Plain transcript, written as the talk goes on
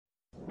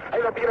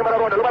la tiene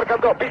Maradona, lo marcan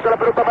dos, pisa la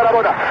pelota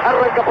Maradona,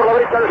 arranca por la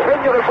derecha el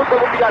genio del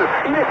fútbol mundial,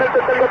 y deja el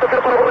tercero a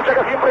tocar para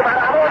Borruchaga siempre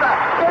Maradona,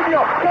 genio,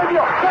 ¡gol!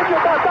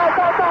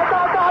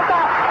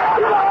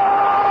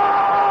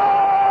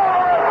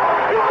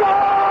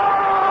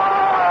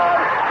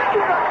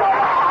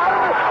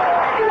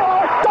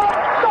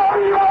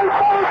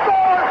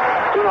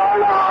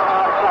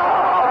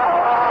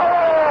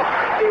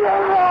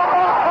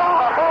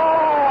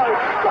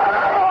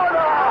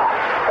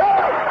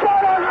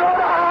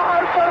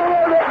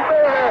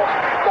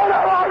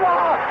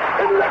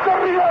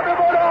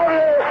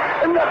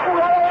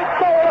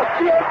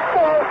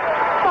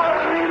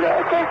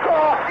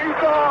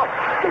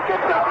 ¿Qué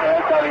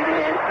planeta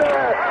viniste?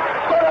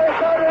 Para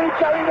dejar el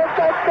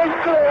chavinetante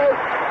inglés,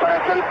 para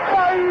que el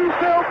país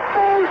se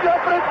opulle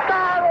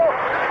apretado,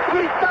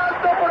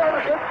 gritando por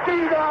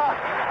Argentina.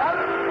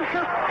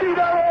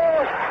 Argentina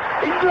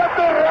 2,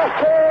 Inglaterra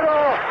 0.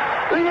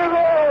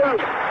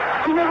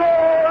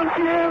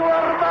 Diego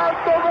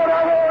Armando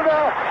Maradona.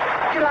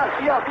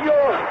 Gracias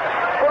Dios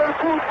por el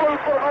fútbol,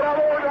 por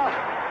Maradona,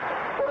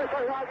 por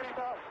esas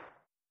lágrimas.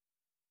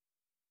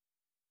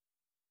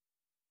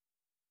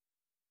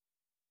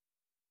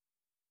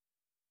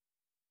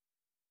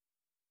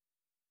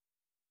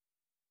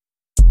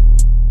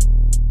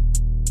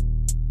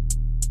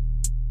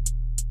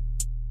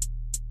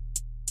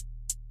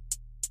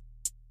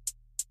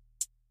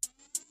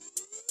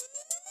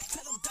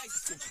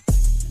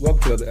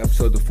 Welcome to another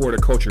episode of the For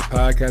the Culture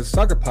Podcast,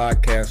 soccer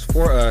podcast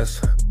for us,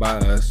 by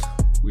us.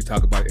 We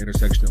talk about the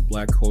intersection of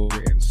black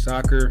culture and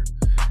soccer.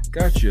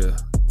 Got your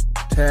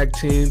tag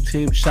team,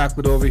 Team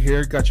Chocolate over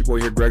here. Got your boy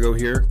here, Grego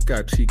here.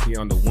 Got Tiki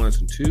on the ones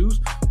and twos.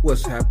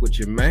 What's happening with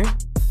you, man?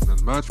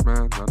 Not much,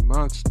 man. Not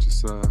much.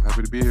 Just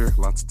happy to be here.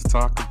 Lots to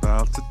talk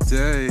about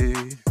today.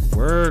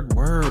 Word.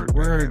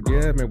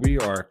 Yeah, man. We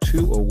are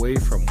 2 away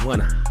from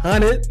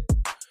 100.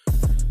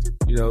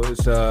 You know,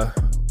 it's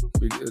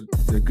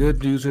the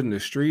good news in the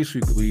streets.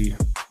 We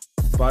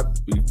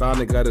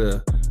finally got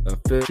a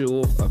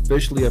official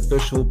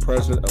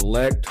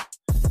president-elect.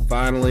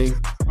 Finally,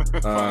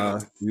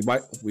 we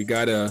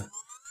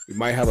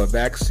might have a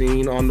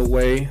vaccine on the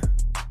way.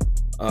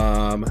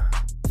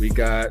 We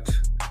got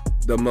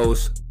the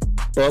most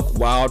buck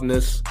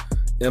wildness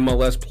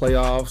MLS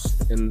playoffs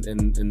in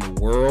the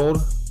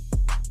world,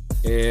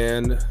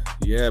 and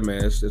yeah,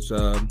 man, it's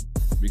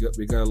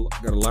we got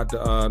a lot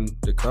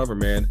to cover,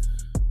 man.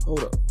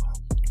 Hold up.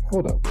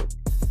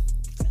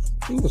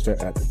 Who was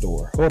that at the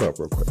door? Hold up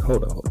real quick.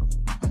 Hold up.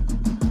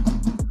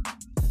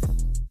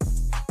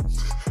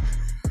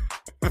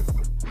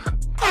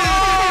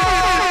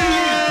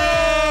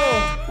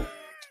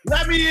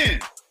 Let me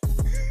in.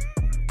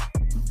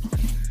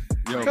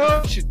 Yo,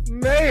 Coach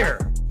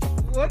Mayor,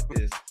 what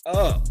is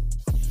up?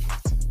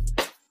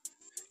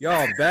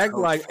 Y'all back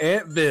like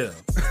Aunt Viv.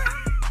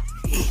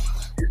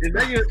 Is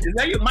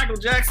that your Michael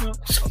Jackson?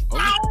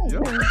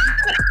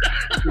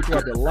 We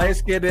got the light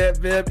skinned Aunt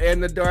Viv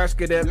and the dark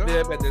skinned Aunt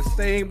Viv at the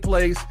same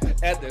place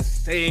at the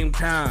same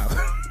time.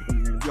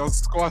 Y'all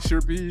squash your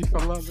beef.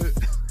 I love it.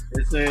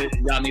 They said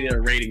y'all needed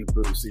a ratings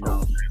boost, you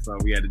know, so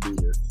we had to do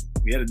this.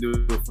 We had to do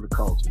it for the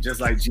culture. Just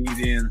like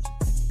Jeezy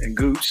and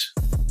Gooch,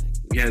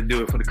 we had to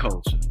do it for the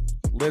culture.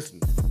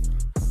 Listen,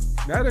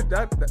 now that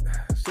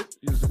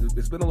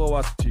it's been a little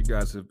while since you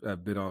guys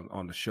have been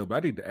on the show, but I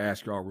need to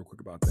ask y'all real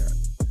quick about that.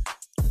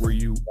 Were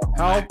you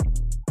how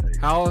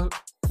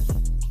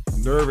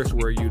nervous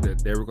were you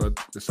that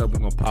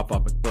something gonna pop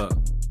up at the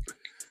club?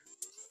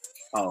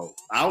 Oh,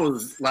 I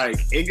was like,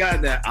 it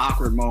got that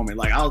awkward moment.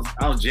 Like I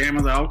was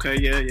jamming, like, okay,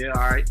 yeah,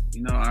 all right,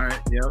 all right,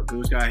 yep.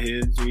 Gooch got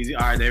his, Jeezy,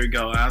 all right, there we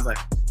go. And I was like,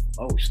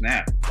 oh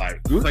snap!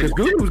 Like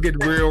Gucci was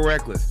getting real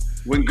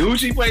reckless. When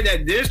Gucci played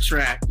that diss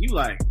track, you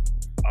like,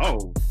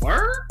 oh,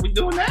 word, we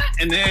doing that?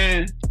 And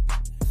then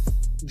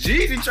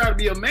Jeezy tried to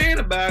be a man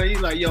about it.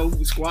 He's like, yo,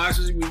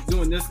 squashes, we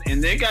doing this.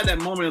 And they got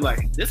that moment of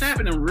like, this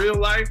happened in real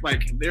life.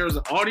 Like, there's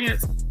an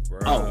audience.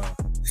 Bruh. Oh,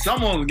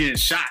 someone was getting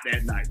shot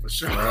that night for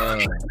sure.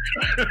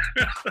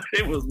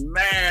 It was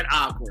mad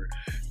awkward.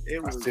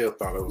 I still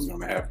thought it was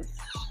going to happen.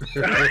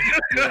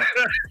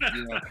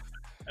 Yeah.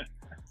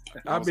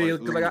 I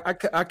mean,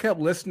 like I kept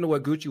listening to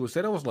what Gucci was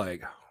saying. I was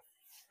like,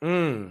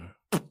 Dude,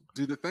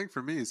 the thing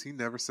for me is he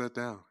never sat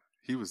down.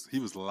 He was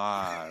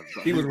live.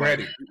 He was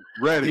ready.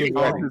 Ready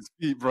on his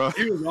feet, bro.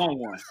 He was on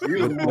one.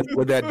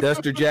 With that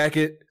duster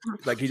jacket,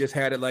 like he just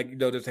had it, like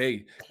just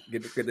hey,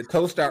 get the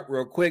toast out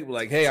real quick.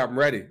 Like, hey, I'm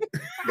ready.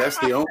 That's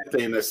the only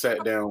thing that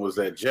sat down was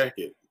that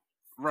jacket.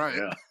 Right.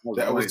 Yeah.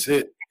 That was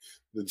it.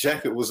 The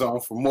jacket was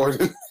on for more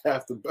than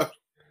half the battle.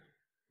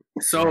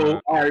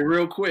 So, all right,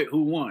 real quick,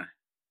 who won?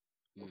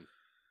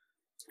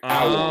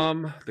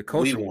 The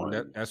culture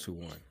won. That's who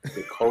won.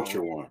 The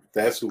culture won.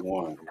 That's who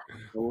won.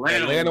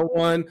 Atlanta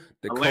won.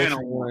 The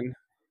culture won.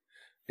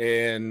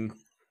 And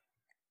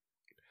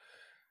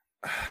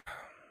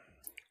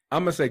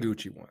I'm gonna say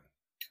Gucci won.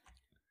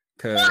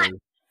 I'm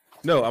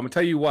gonna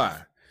tell you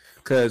why.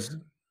 Because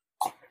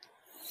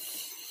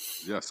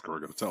yes, Corey,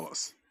 gonna tell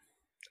us.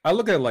 I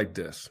look at it like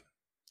this.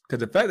 Because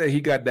the fact that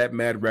he got that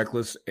mad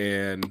reckless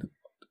and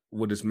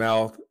with his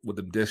mouth with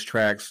the diss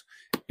tracks,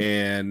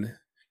 and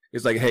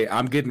it's like, hey,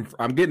 I'm getting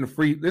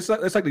free. It's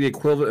like the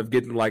equivalent of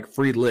getting like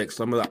free licks.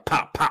 So I'm like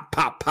pop, pop,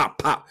 pop, pop,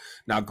 pop.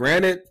 Now,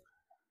 granted,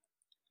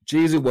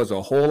 Jeezy was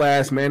a whole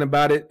ass man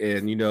about it,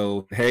 and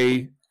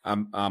hey,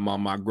 I'm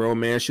on my grown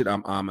man shit.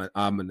 I'm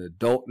an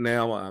adult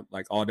now.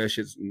 Like all that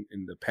shit's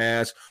in the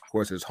past. Of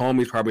course, his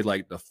homies probably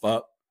like the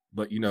fuck,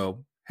 but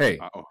hey.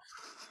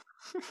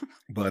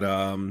 But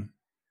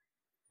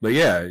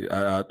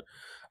yeah,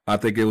 I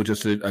think it was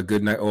just a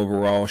good night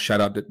overall.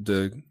 Shout out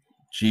to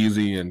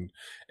Jeezy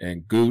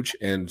and Gooch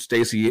and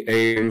Stacey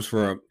Abrams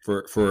for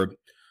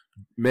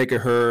making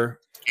her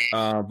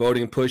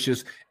voting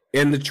pushes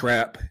in the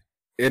trap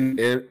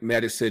in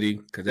Magic City,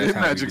 because that's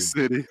how Magic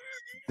City.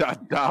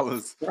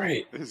 Dollars,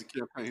 right? His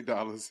campaign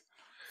dollars.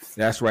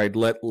 That's right.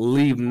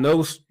 Leave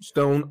no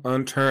stone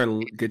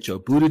unturned. Get your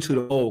booty to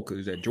the hole,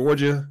 because at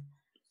Georgia,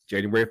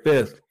 January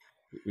 5th,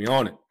 we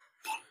on it.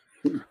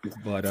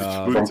 But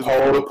from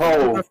pole to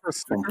pole,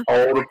 from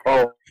pole to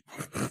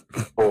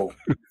pole.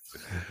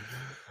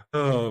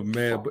 Oh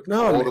man, but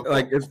no,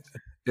 like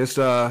it's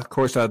of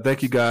course.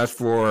 Thank you guys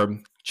for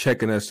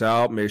checking us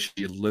out. Make sure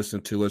you listen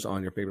to us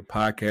on your favorite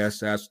podcast.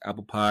 That's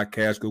Apple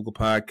Podcasts, Google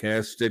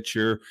Podcasts,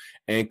 Stitcher,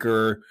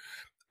 Anchor,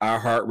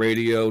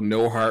 iHeartRadio,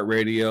 No Heart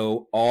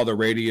Radio, all the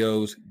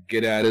radios.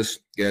 Get at us.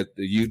 Get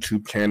the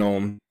YouTube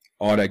channel,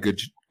 all that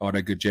good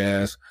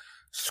jazz.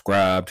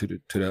 Subscribe to the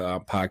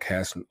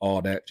podcast and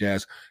all that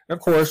jazz. And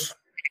of course,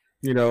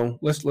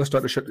 let's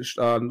start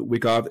the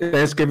week off.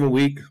 Thanksgiving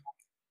week.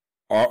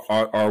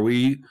 Are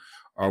we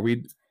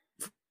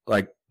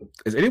like?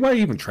 Is anybody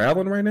even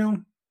traveling right now?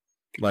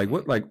 Like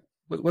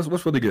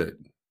what's really good?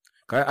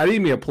 I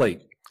need me a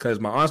plate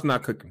because my aunt's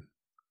not cooking.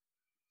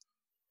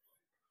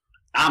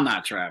 I'm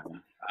not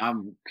traveling.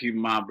 I'm keeping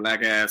my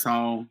black ass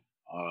home.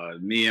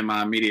 Me and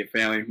my immediate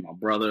family, my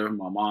brother,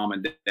 my mom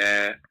and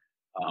dad.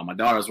 My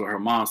daughter's with her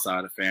mom's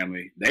side of the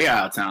family. They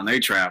out of town. They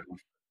traveling.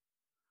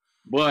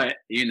 But,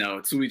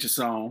 to each his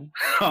own.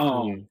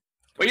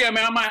 But yeah,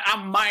 man,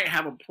 I might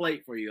have a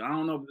plate for you. I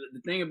don't know.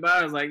 The thing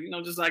about it is, like,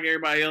 just like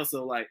everybody else,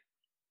 so like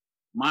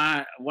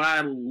what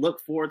I look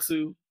forward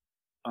to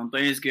on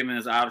Thanksgiving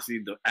is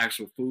obviously the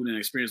actual food and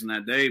experience on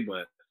that day,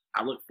 but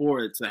I look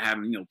forward to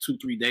having,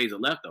 2-3 days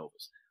of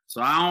leftovers.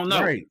 So I don't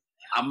know. Right.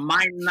 I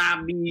might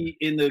not be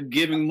in the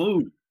giving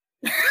mood.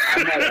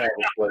 I might have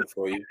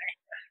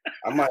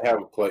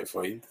a plate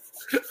for you.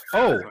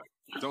 Oh,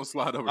 don't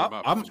slide over to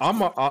my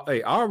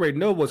I already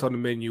know what's on the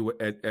menu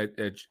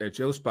at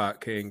your spot,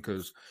 King,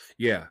 because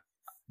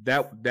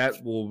that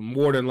will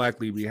more than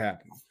likely be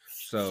happening.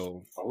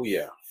 So, oh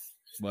yeah,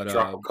 but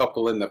drop a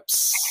couple in the,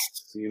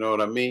 you know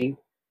what I mean?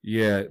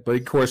 Yeah, but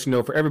of course,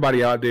 for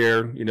everybody out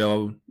there,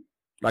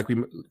 like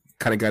we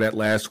kind of got at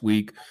last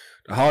week,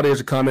 the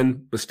holidays are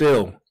coming, but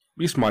still,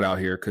 be smart out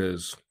here,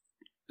 because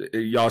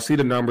y'all see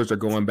the numbers are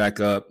going back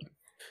up.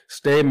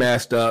 Stay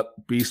masked up.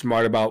 Be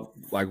smart about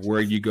like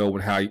where you go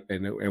and how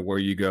and where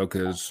you go,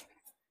 because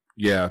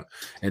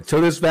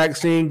until this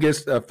vaccine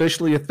gets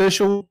officially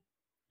official,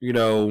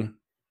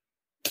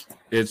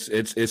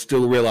 it's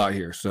still real out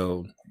here.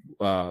 So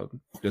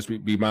just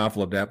be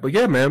mindful of that. But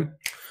yeah, man,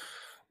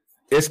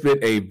 it's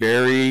been a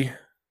very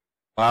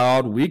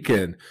wild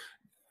weekend.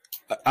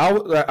 I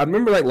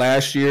remember like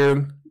last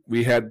year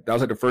that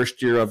was like the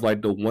first year of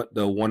like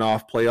the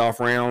one-off playoff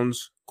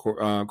rounds.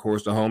 Of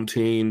course, the home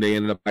team, they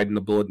ended up biting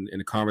the bullet in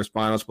the conference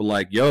finals. But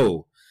like,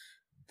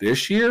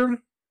 this year,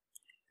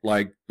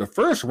 like the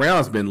first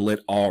round's been lit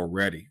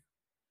already,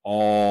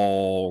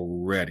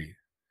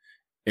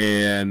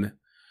 and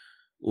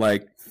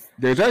like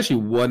there's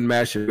actually one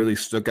match that really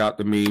stuck out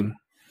to me.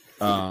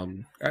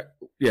 One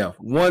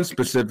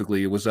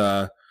specifically. It was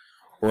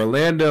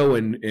Orlando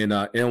and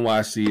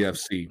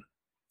NYCFC,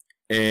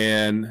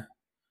 and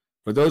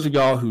for those of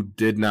y'all who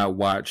did not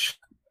watch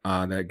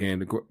that game,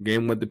 the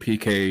game went to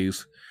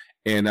PKs,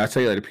 and I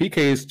tell you, like, the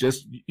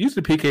PKs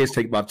usually PKs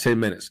take about 10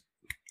 minutes.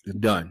 It's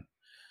done.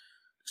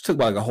 It took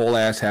about like a whole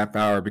ass half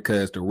hour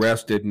because the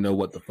refs didn't know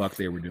what the fuck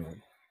they were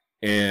doing.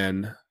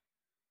 And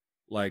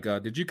like,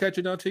 did you catch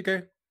it on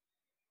TK?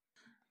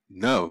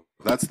 No,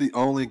 that's the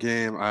only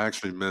game I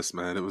actually missed,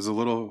 man. It was a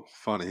little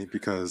funny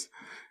because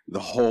the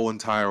whole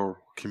entire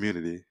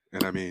community,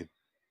 and I mean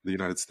the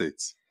United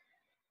States,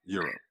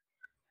 Europe,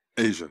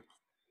 Asia,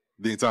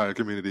 the entire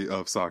community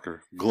of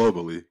soccer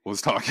globally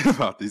was talking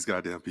about these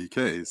goddamn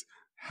PKs.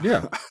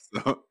 Yeah.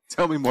 So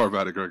tell me more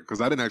about it, Greg,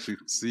 because I didn't actually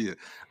see it.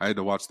 I had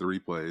to watch the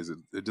replays.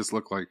 It just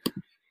looked like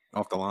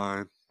off the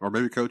line. Or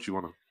maybe, Coach, you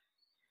want to?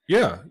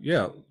 Yeah.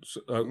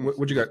 So,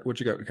 what you got,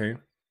 Kane?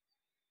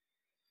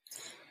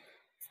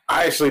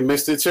 I actually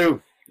missed it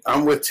too.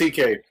 I'm with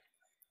TK.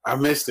 I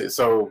missed it,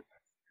 so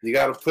you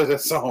got to put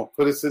us on.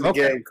 Put us in the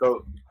game,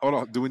 Coach. Hold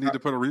on. Do we need to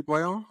put a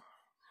replay on?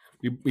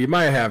 You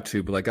might have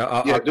to, but like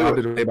I'll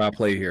do the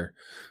play-by-play here.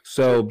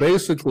 So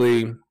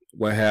basically,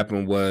 what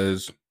happened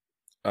was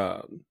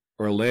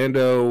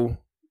Orlando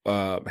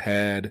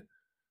they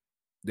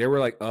were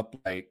like up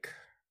like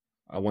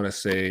I want to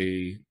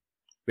say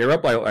they were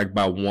up like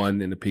by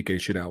one in the PK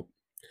shootout,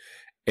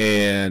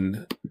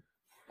 and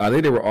I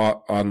think they were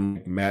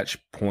on match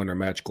point or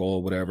match goal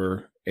or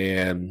whatever,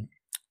 and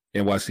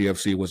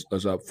NYCFC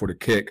was up for the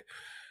kick.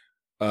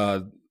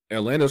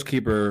 Orlando's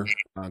keeper,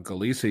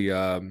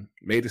 Galisi,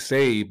 made the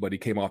save, but he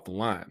came off the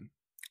line.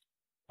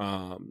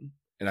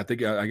 And I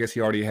guess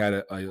he already had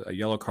a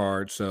yellow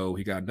card, so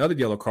he got another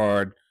yellow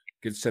card,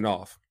 gets sent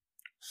off.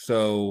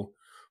 So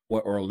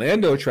what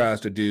Orlando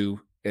tries to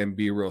do and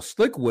be real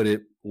slick with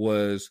it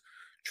was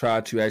try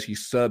to actually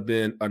sub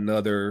in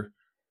another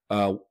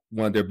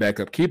one of their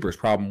backup keepers.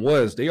 Problem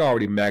was they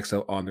already maxed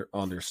out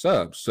on their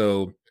subs.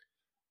 So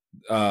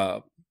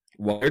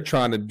while they're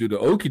trying to do the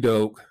okie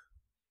doke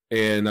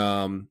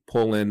and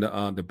pull in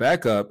the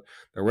backup,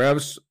 the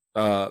refs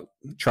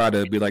try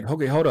to be like,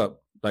 okay, hold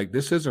up, like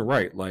this isn't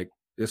right. Like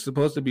it's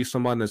supposed to be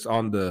someone that's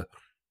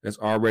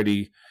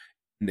already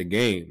in the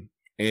game,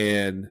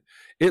 and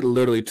it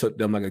literally took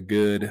them like a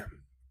good,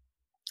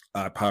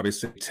 probably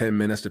say 10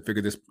 minutes to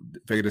figure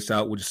this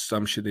out, which is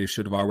some shit they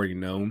should have already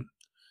known.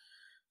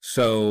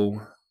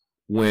 So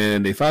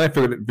when they finally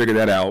figured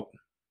that out,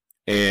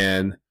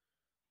 and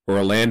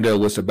Orlando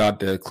was about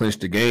to clinch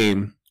the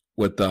game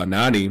with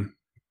Nani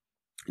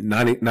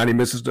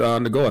misses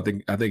on the goal.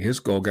 I think his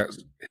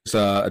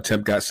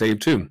attempt got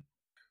saved too.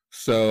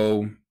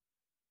 So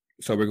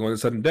we're going to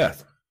sudden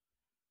death,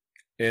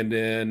 and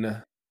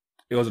then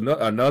it was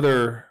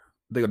another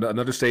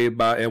save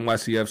by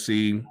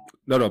NYCFC.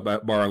 By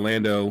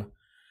Orlando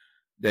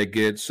that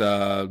gets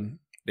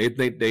they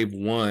think they've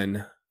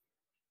won,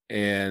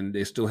 and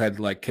they still had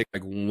to like kick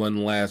like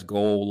one last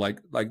goal. Like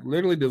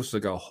literally there was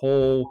like a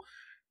whole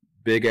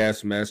big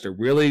ass mess. That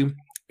really,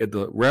 if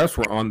the refs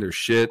were on their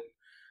shit,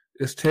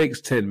 this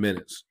takes 10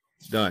 minutes.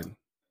 Done.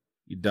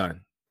 You're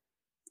done.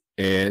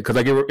 And because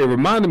like it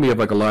reminded me of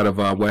like a lot of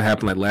what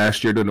happened like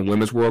last year during the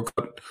Women's World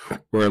Cup,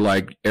 where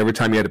like every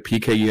time you had a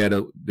PK, you had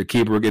the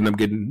keeper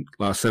getting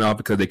sent off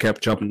because they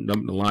kept jumping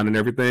the line and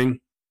everything.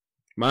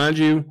 Mind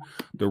you,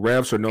 the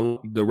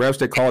refs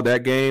that called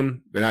that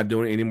game, they're not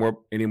doing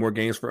any more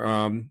games for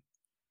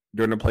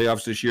during the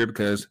playoffs this year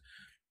because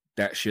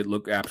that shit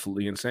looked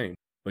absolutely insane.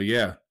 But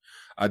yeah,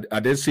 I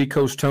did see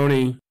Coach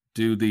Tony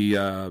do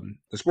the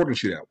sporting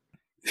shootout.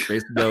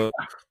 Basically,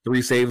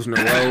 3 saves in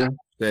a row.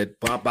 That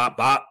bop bop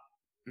bop.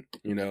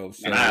 You know,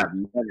 so.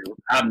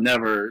 I've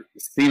never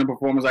seen a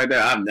performance like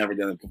that. I've never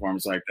done a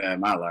performance like that in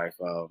my life.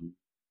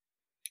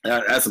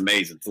 That's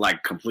amazing to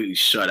like completely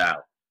shut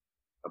out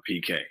a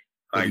PK.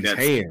 Like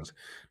that's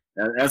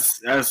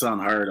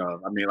unheard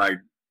of. I mean, like,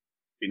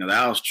 you know,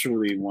 that was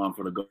truly one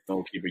for the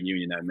goalkeeper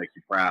union that makes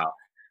you proud.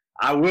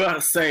 I will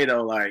say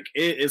though, like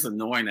it's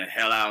annoying the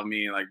hell out of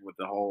me, like with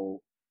the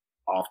whole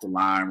off the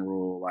line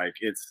rule. Like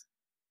it's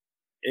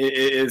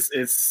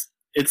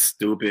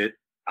stupid.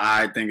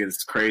 I think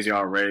it's crazy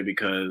already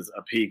because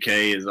a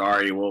PK is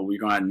already, well, we're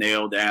going to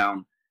nail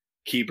down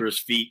keeper's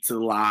feet to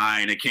the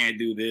line. It can't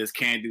do this,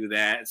 can't do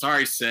that. It's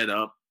already set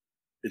up.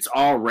 It's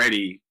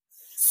already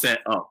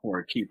set up for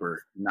a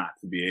keeper not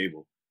to be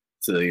able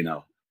to, you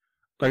know.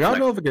 Like, I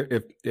don't know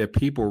if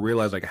people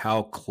realize, like,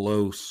 how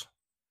close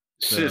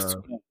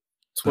the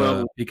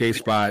PK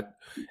spot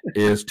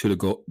is to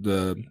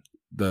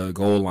the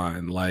goal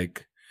line.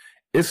 Like,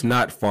 it's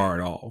not far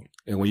at all.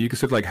 And when you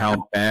consider, like,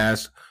 how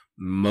fast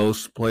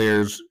most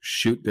players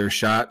shoot their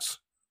shots,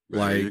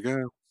 like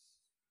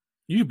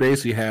you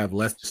basically have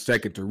less than a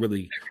second to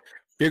really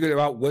figure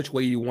out which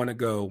way you want to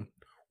go,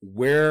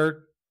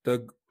 where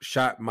the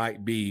shot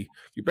might be.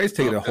 You're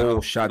basically taking a whole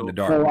shot in the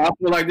dark. So I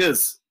feel like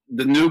this: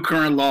 the new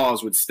current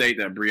laws would state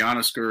that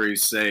Brianna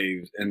Scurry's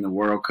save in the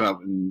World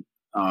Cup and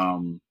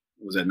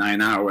was it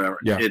 99 or whatever?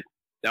 Yeah,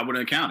 that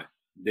wouldn't have counted.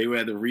 They would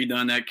have to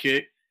redone that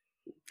kick.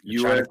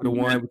 You would have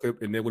one,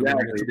 and it would have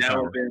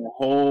been a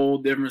whole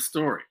different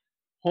story.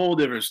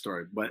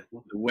 But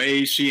the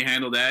way she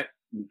handled that,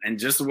 and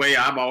just the way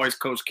I've always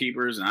coached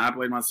keepers and I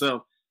played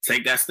myself,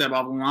 take that step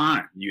off the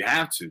line. You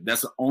have to.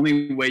 That's the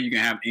only way you can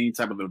have any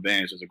type of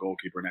advantage as a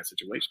goalkeeper in that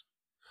situation.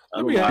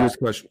 Let me ask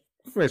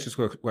this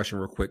question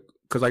real quick,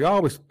 because like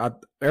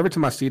every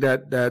time I see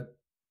that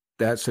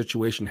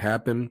situation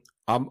happen,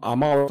 I'm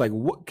always like,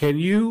 what can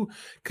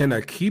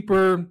a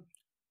keeper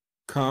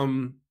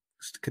can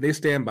they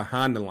stand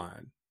behind the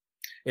line?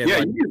 And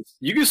yeah,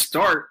 you can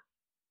start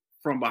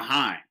from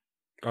behind.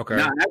 Okay.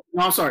 No,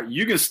 I'm sorry.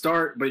 You can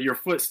start, but your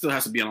foot still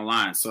has to be on the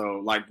line.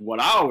 So, like,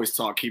 what I always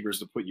taught keepers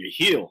to put your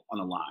heel on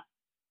the line.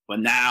 But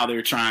now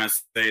they're trying to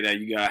say that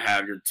you got to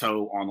have your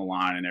toe on the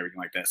line and everything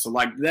like that. So,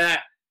 like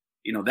that,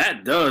 you know,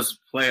 that does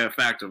play a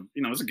factor.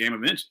 You know, it's a game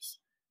of inches.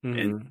 Mm-hmm.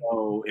 And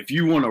so, if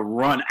you want to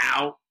run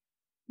out,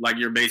 like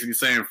you're basically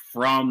saying,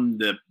 from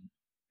the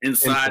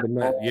inside,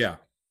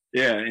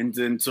 yeah, and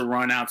then to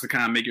run out to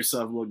kind of make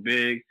yourself look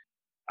big.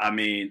 I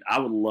mean, I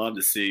would love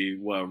to see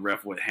what a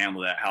ref would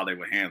handle that, how they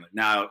would handle it.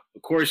 Now,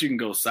 of course, you can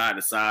go side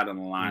to side on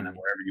the line and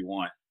wherever you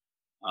want.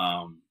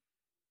 I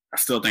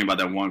still think about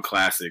that one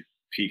classic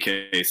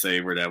PK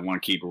save where that one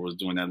keeper was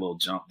doing that little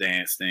jump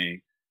dance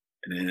thing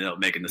and then ended up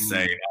making the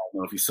save. I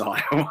don't know if you saw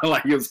it.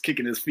 Like he was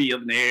kicking his feet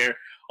up in the air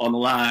on the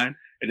line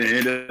and then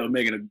ended up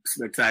making a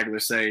spectacular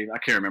save. I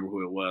can't remember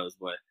who it was,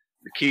 but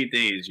the key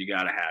thing is you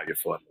got to have your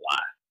foot in the line.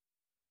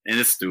 And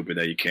it's stupid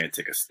that you can't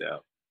take a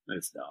step.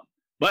 It's dumb.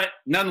 But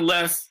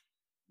nonetheless,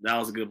 that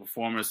was a good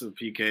performance of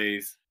the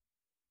PKs.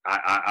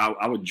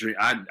 I would dream.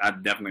 I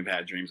definitely have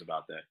had dreams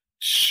about that.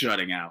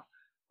 Shutting out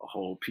a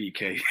whole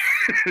PK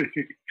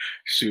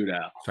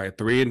shootout. It's like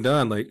 3 and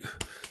done. Like,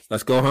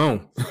 let's go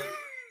home.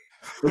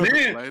 But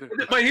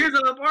here's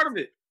the other part of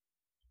it.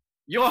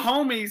 Your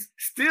homies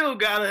still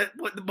gotta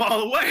put the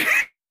ball away.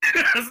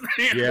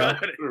 Yeah.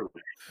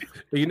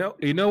 You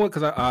know what?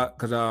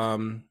 Because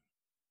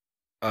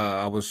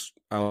I was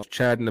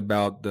chatting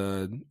about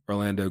the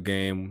Orlando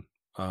game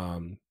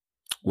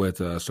with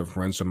some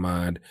friends of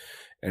mine,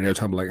 and they're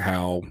talking like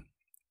how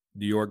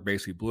New York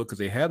basically blew it because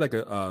they had like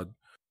a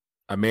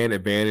man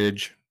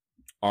advantage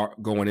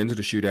going into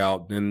the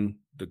shootout. Then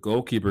the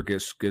goalkeeper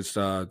gets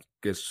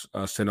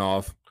sent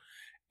off,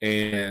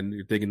 and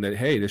you're thinking that,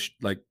 hey, this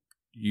like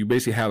you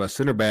basically have a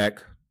center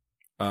back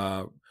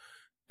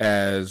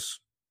as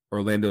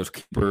Orlando's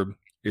keeper.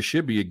 It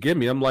should be a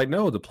gimme. I'm like,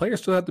 no, the players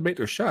still have to make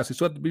their shots. They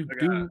still have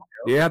to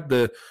they have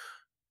to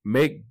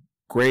make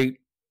great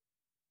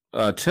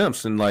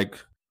attempts. And like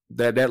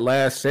that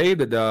last save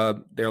that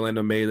the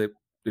Orlando made, that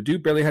the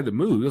dude barely had to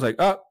move. He was like,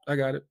 oh, I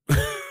got it.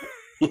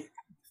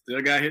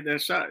 Still got to hit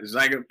that shot. It's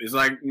like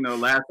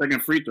last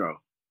second free throw.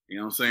 You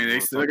know what I'm saying? They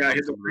still got to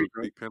hit the free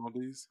throw. Weak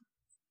penalties.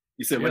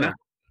 You said what now?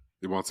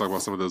 You want to talk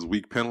about some of those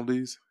weak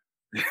penalties?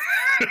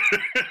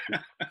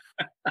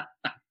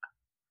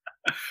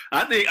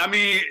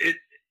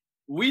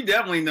 We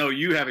definitely know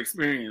you have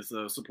experience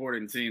of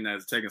supporting a team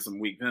that's taking some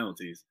weak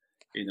penalties.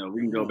 You know,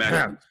 we can go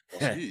back.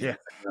 Yeah. You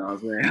know what I'm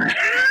saying?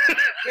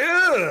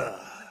 Yeah.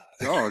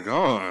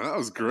 Doggone, that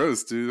was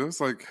gross, dude. That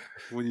was like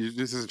when you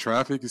just in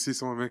traffic, you see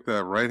someone make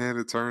that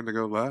right-handed turn to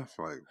go left.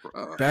 Like,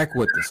 bro, Back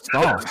with the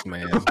sauce,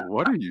 man.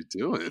 what are you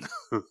doing?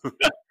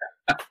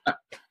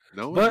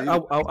 No, but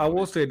I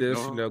will say this,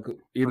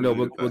 even though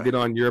we'll get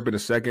on Europe in a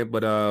second,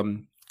 but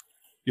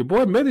your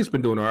boy Mendy's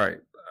been doing all right.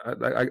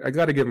 I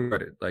got to give him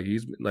credit. Like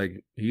he's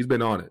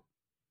been on it.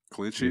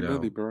 Clean sheet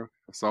Mendy, bro.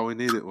 That's all we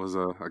needed was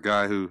a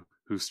guy who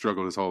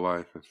struggled his whole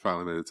life and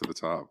finally made it to the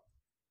top.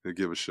 He'd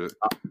give a shit.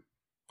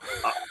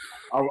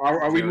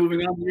 Are we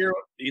moving on here?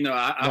 You know,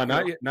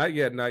 not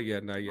yet.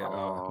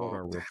 Oh, Hold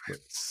on real quick.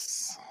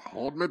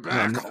 Hold me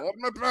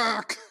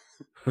back.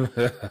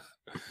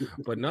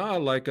 But no,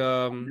 like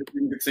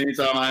same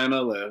time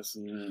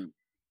MLS.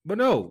 But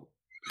no,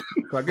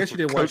 so I guess you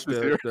didn't watch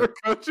the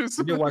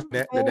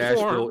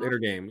Nashville Inter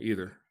game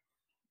either.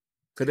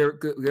 Because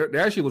there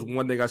actually was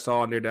one thing I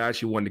saw in there that I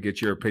actually wanted to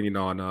get your opinion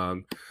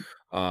on,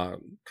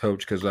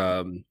 Coach. Because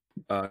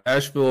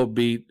Nashville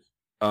beat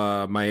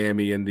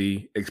Miami in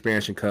the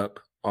Expansion Cup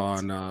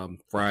on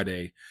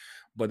Friday,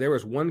 but there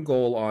was one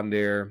goal on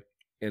there,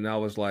 and I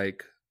was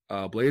like,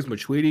 Blaise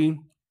Matuidi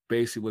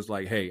basically was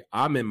like, "Hey,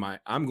 I'm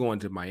going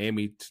to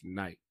Miami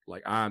tonight.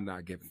 Like, I'm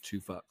not giving two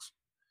fucks."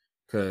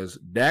 Because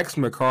Dax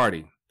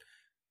McCarty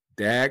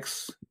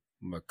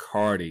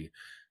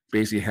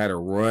basically had a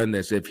run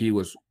as if he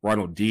was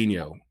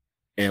Ronaldinho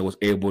and was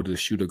able to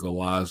shoot a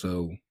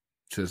golazo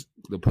to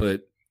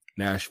put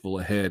Nashville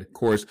ahead. Of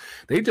course,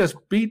 they just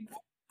beat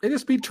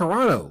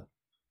Toronto.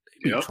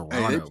 Toronto.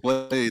 Hey, they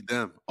played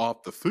them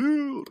off the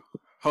field.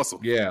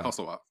 Hustle. Yeah.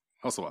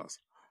 Hustle-wise.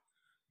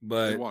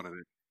 But they wanted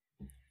it.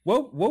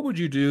 What would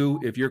you do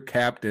if your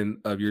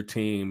captain of your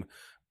team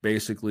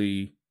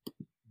basically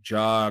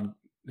jogged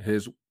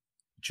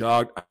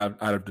out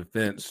of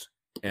defense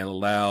and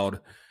allowed,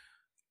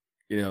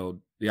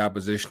 the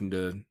opposition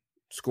to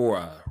score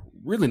a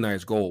really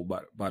nice goal,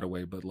 by the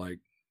way? But like,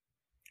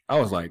 I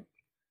was like,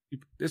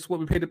 this is what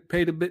we paid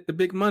the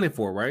big money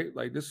for, right?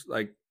 Like this,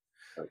 like,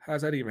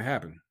 how's that even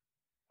happen?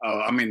 Oh,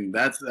 I mean,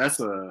 that's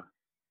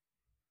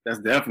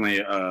definitely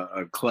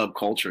a club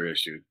culture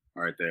issue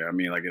right there. I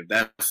mean, like if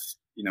that's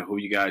who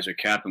you guys are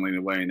captaining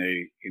away, and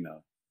they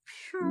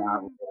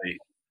not really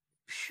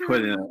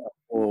putting a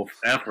full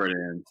effort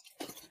in.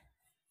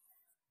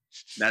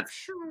 I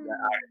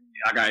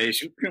got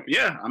issue.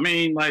 Yeah, I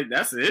mean, like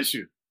that's the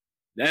issue.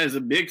 That is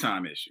a big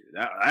time issue.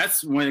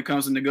 That's when it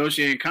comes to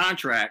negotiating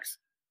contracts.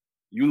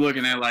 You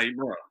looking at like,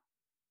 bro,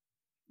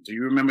 do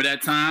you remember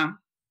that time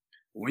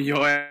when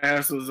your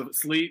ass was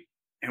asleep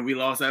and we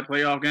lost that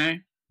playoff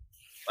game?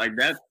 Like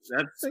that's.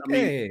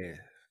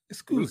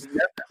 Excuse me.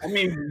 I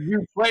mean,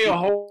 you play a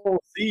whole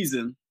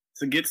season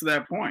to get to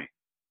that point.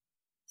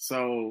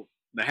 So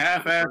the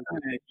half-ass,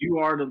 you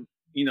are the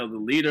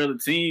leader of the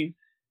team.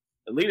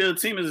 The leader of the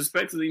team is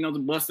expected, to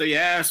bust their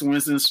ass when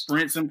it's in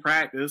sprints in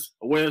practice,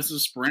 or whether it's a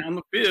sprint on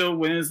the field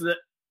when it's the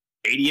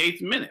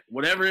 88th minute,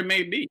 whatever it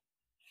may be.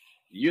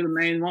 You're the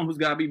main one who's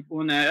got to be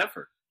putting that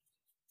effort.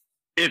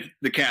 If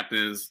the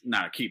captain is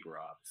not a keeper,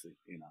 obviously,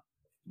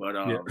 But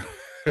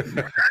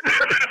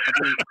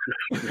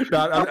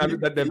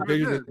that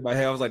vision in my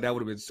head, I was like, that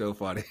would have been so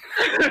funny.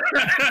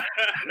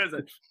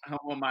 I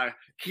want my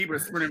keeper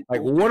sprinting.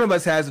 Like one of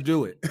us has to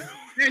do it.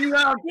 Then you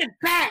gotta get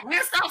back,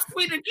 man. Stop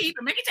squeezing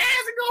keeper. Make it your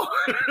ass and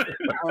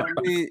go.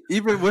 I mean,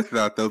 even with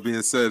that though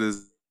being said,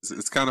 is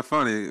it's kind of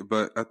funny,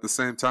 but at the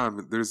same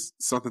time, there's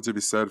something to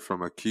be said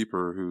from a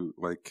keeper who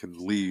like can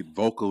lead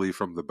vocally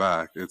from the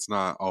back. It's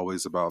not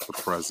always about the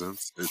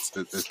presence.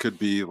 It could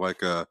be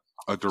like a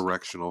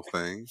directional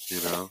thing, you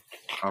know.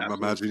 I'm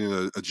Absolutely.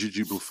 imagining a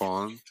Gigi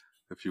Buffon,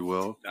 if you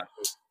will.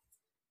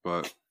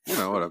 But you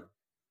know, whatever.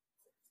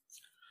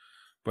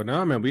 But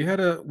no, man, we had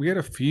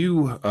a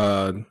few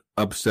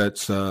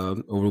upsets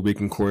over the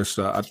weekend. Of course,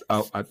 I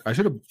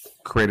should have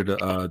created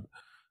a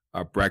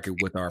bracket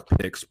with our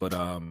picks, but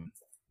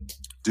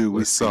Dude, we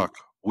let's see. suck.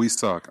 We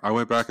suck. I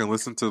went back and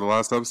listened to the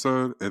last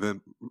episode, and then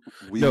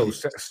So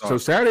suck.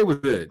 Saturday was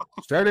good.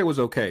 Saturday was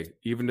okay,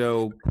 even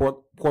though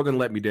Portland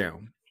let me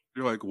down.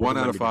 You're like 1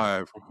 out of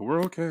 5.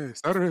 We're okay.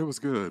 Saturday was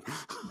good.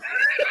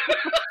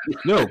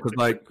 No, because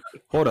like,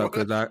 hold up,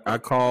 because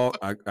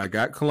I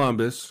got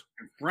Columbus,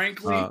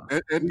 Frankly,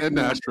 and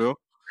Nashville.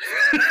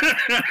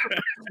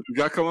 You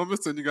got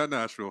Columbus and you got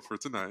Nashville for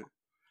tonight.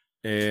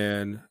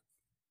 and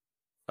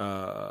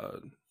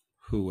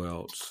who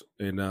else?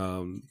 And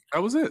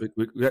That was it.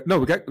 we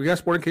got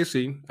Sporting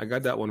KC. I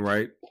got that one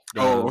right.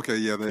 Oh, okay,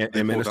 yeah. They and pulled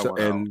that Minnesota,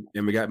 one out.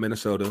 and we got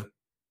Minnesota.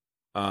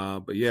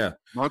 But yeah,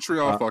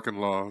 Montreal fucking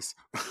lost.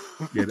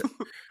 yeah.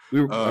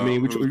 We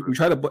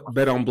tried to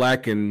bet on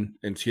Black and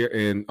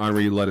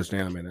Henri let us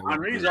down, man.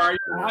 Henri's already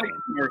in the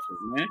Heineken commercial,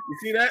 man. You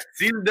see that?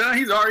 Season done.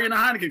 He's already in a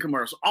Heineken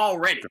commercial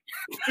already.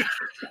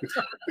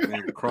 And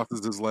he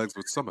crosses his legs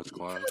with so much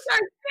class.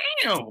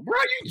 Damn, bro,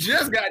 you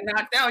just got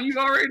knocked out. You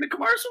already in the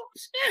commercial?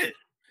 Shit.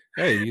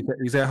 Hey,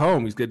 he's at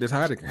home. He's getting this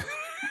Heineken.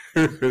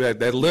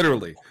 that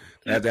literally,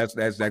 that's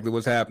exactly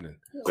what's happening.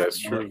 That's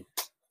true.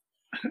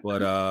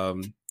 But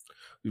of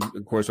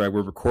course, right,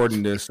 we're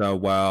recording this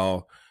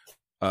while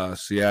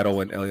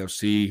Seattle and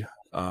LAFC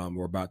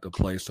were about to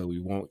play, so we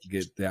won't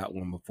get that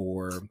one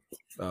before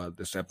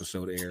this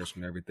episode airs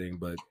and everything.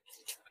 But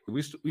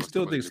we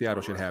still think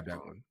Seattle should have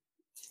that one.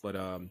 But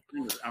I'm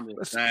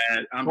just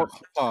sad.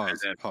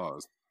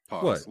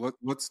 Pause. What?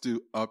 Let's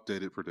do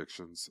updated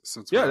predictions.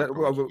 Since yeah,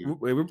 we're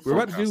we're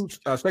about to do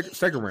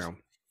second round.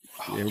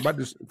 Yeah, we're about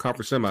to do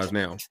conference semis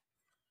now.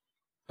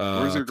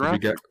 Where's your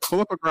graphic? Pull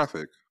up a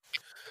graphic.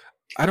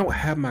 I don't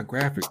have my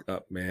graphic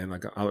up, man.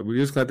 Like we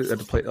just got to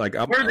play. Like,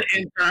 where's the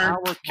intern?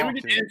 Can we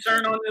get the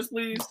intern on this,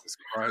 please?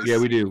 Yeah,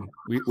 we do.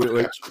 We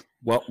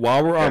while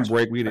we're on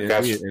break, we need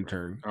an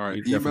intern. All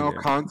right, email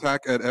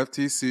contact at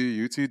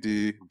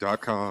ftcutd.com.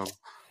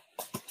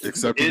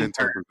 Accepting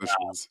intern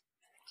positions.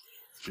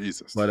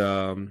 Jesus. But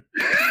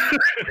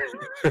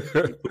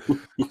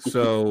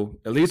so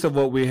at least of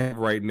what we have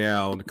right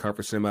now in the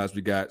conference semis,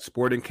 we got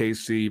Sporting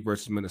KC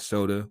versus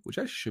Minnesota, which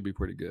actually should be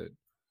pretty good.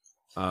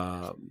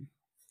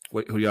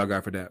 Who y'all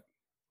got for that?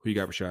 Who you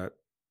got for shot?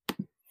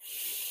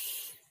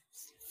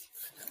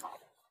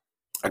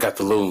 I got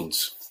the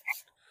Loons.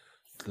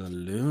 The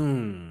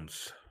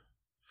Loons.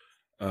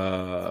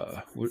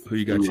 Who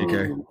you got,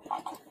 TK?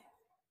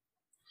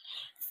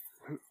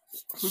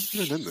 Who's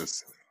been in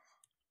this?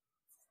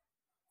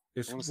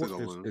 Is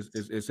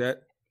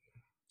that?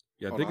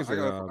 Yeah, I think it's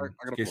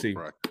KC.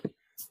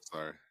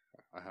 Sorry,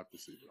 I have to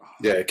see.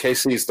 Yeah,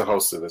 KC is the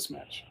host of this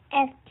match.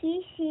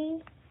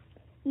 FTC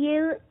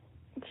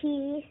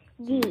UTD.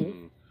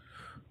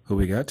 Who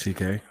we got,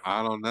 TK?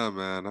 I don't know,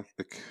 man.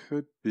 It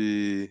could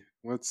be.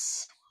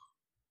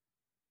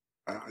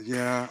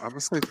 Yeah, I'm gonna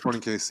say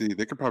Sporting KC.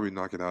 They could probably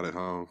knock it out at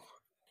home.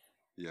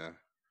 Yeah.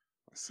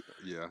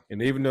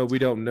 And even though we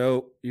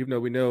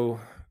know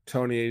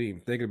Tony ain't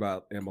even thinking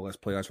about MLS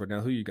playoffs right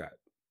now, who you got?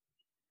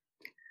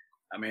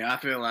 I mean, I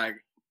feel like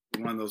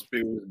one of those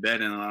people who's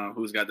betting on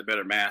who's got the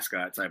better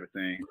mascot type of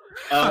thing.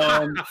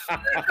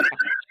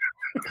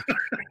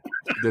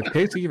 Does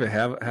KC even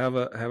have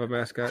a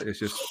mascot? It's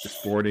just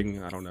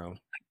Sporting. I don't know.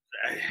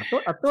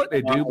 I thought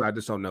they do, but I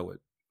just don't know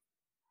it.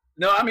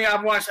 No, I mean,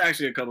 I've watched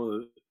actually a couple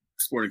of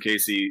Sporting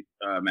KC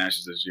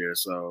matches this year,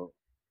 so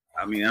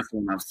I mean that's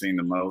one I've seen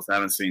the most. I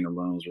haven't seen the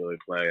Loons really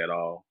play at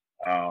all.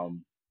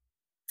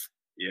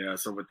 Yeah,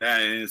 so with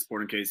that, and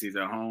Sporting KC's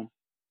at home,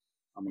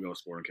 I'm gonna go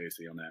Sporting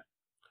KC on that.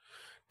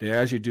 They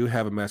actually do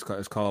have a mascot.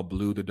 It's called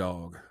Blue the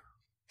dog.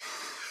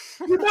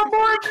 I'm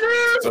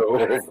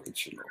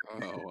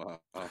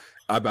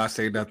about to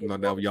say nothing on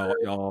that, y'all.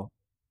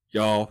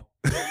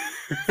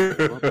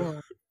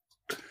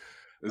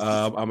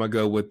 I'm gonna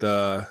go with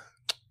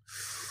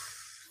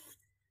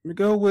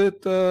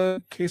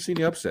KC in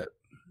the upset.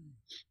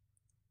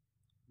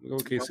 We'll go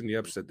with KC in the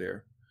upset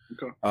there.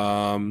 Okay.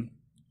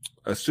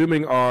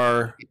 Assuming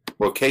our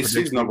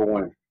KC's number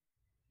one.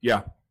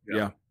 Yeah.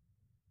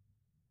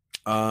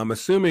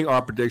 Assuming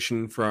our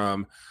prediction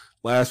from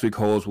last week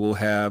holds, we'll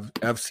have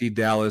FC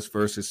Dallas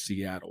versus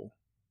Seattle.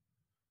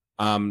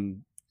 Yeah,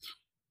 I'm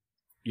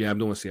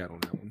doing Seattle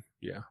on that one.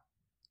 Yeah.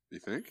 You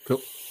think? Cool.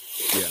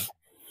 Yeah.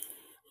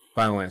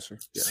 Final answer.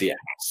 Yeah. Seattle.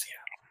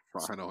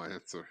 Final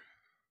answer.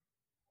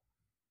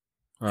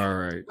 All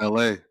right.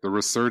 LA, the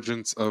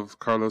resurgence of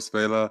Carlos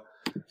Vela,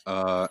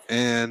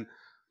 and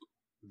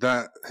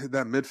that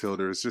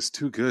midfielder is just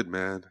too good,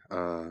 man.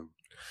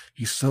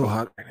 He's so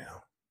hot right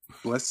now.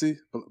 Blessy,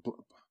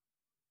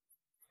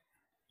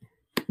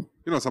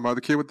 You know, talking about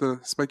the kid with the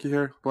spiky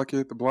hair, black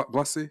kid, the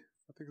Blessy,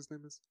 I think his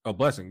name is. Oh,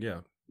 Blessing, yeah.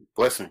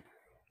 Blessing.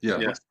 Yeah,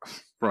 Yeah.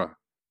 bruh.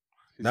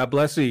 Not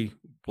Blessy,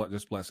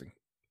 just Blessing.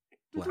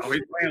 Oh,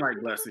 he's playing like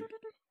Blessing.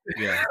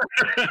 Yeah.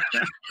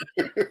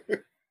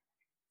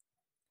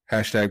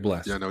 Hashtag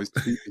blessed. Yeah, no, he's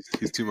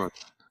too much.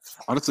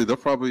 Honestly, they'll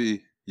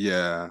probably,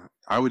 I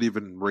would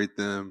even rate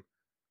them,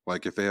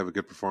 like, if they have a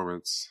good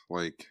performance,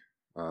 like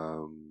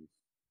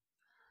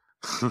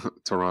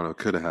Toronto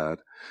could have had.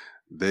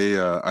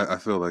 They, I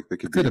feel like they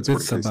could Could have beat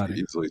been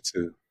somebody easily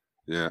too.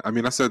 Yeah, I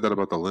mean, I said that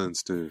about the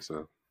Lens too.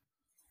 So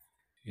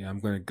Yeah, I'm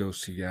gonna go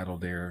Seattle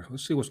there.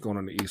 Let's see what's going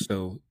on in the East.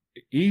 So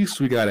East,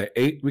 we got a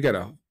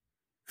 4-8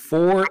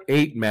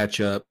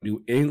 matchup.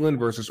 New England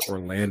versus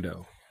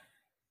Orlando.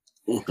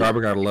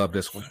 Garber gotta love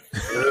this one.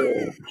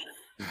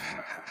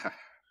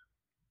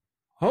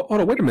 Hold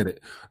on, wait a minute.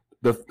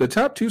 The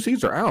top 2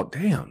 seeds are out.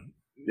 Damn.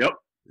 Yep.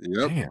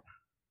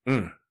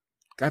 Damn.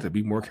 Got to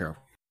be more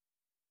careful.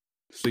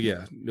 So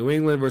yeah, New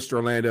England versus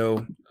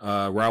Orlando,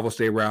 rival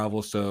stay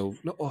rival. So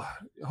no,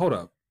 hold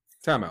up,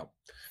 timeout,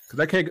 because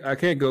I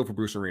can't go for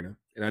Bruce Arena,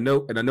 and I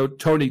know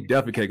Tony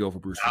definitely can't go for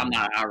Bruce. I'm Arena.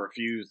 not. I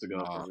refuse to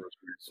go for Bruce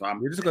Arena. So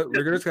We're just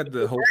got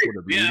the hope for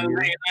the being a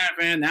Rangers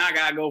fan. Now I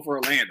gotta go for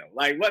Orlando.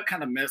 Like, what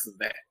kind of mess is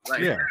that?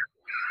 Like, yeah.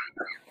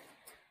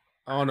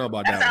 I don't know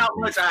about that's that. how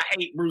much I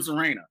hate Bruce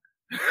Arena.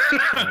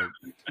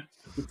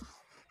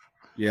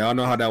 Yeah, I don't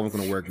know how that one's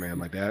gonna work, man.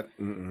 Like that.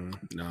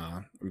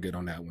 Nah, I'm good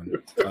on that one.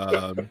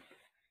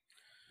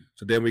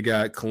 So then we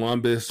got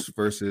Columbus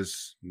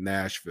versus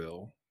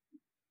Nashville.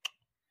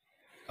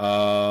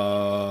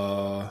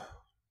 I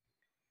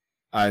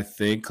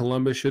think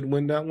Columbus should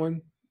win that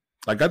one.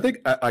 Like I think,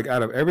 like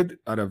out of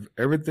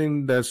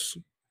everything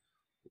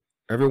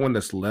everyone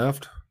that's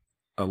left,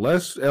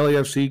 unless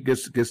LAFC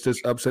gets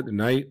this upset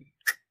tonight,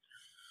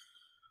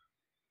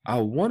 I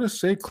want to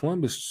say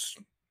Columbus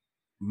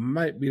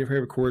might be the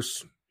favorite. Of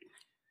course,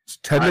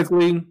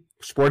 technically,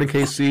 Sporting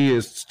KC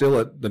is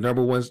still the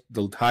number one,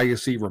 the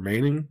highest seed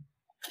remaining.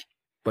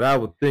 But I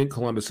would think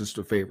Columbus is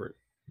the favorite.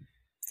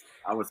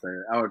 I would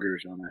agree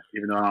with you on that.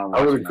 Even though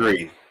I would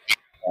agree.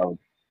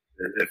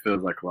 It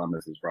feels like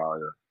Columbus is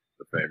probably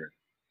the favorite.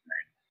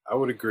 I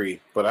would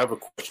agree, but I have a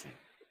question.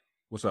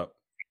 What's up?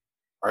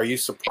 Are you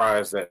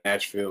surprised that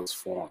Nashville's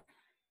form?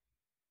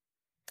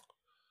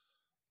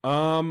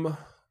 I'll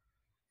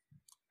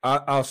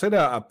say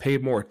that I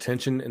paid more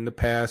attention in the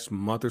past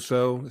month or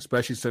so,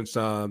 especially since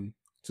the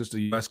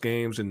U.S.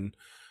 games and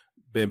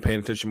been paying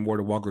attention more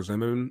to Walker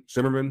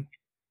Zimmerman,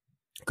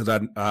 because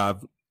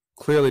I've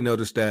clearly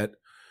noticed that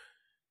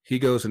he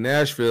goes to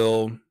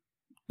Nashville,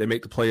 they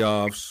make the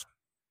playoffs,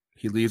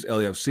 he leaves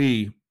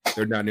LAFC,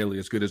 they're not nearly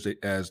as good as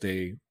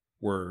they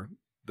were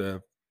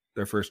their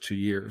first 2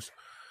 years.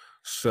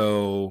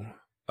 So,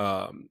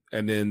 and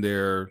then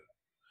they're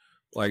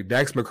like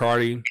Dax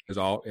McCarty has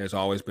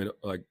always been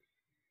like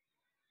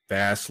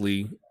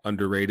vastly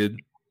underrated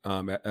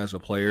as a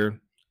player,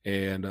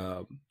 and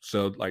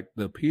so like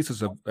the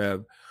pieces are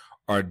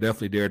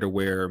definitely there to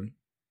where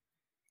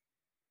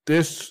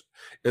this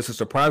is a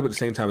surprise, but at the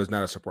same time it's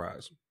not a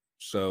surprise.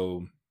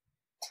 So,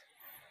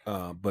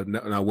 but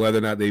now whether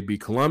or not they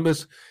beat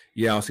Columbus,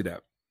 yeah, I'll see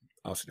that.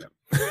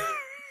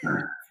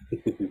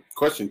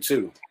 Question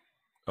 2.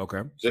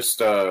 Okay.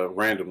 Just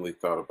randomly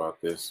thought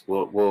about this.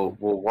 Will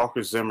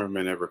Walker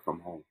Zimmerman ever come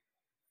home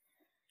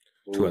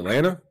to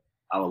Atlanta?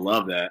 I would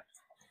love that.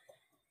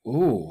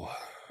 Ooh,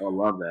 I would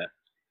love that.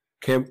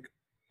 Can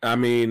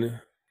we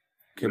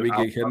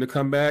get him to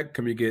come back?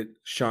 Can we get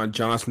Sean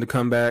Johnson to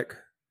come back?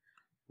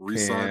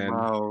 Resign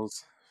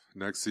Miles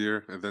next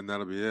year, and then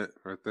that'll be it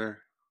right there.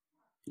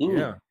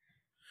 Yeah,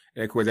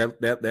 and of course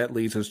that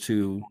leads us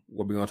to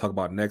what we're going to talk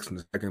about next in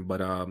a second. But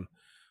that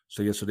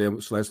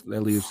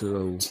leads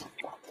to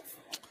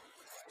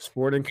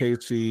Sporting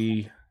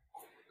KC,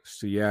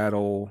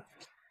 Seattle,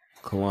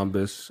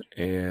 Columbus,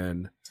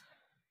 and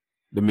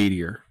the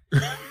Meteor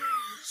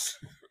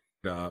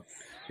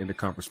in the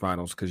conference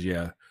finals. Because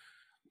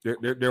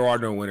there are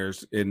no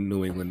winners in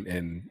New England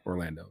and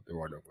Orlando. There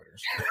are no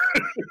winners.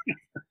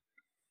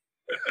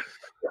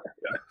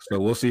 So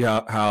we'll see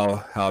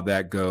how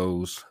that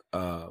goes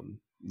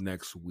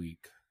next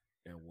week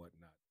and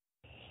whatnot.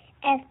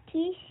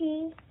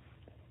 FTC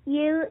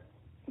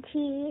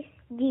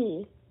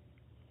UTD.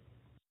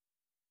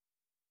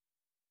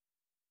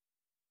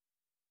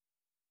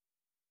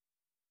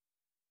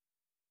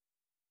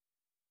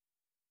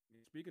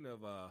 Speaking of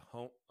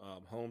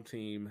home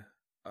team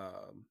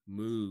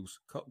moves,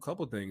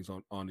 couple things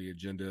on the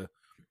agenda.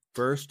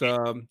 First,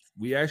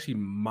 we actually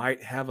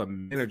might have a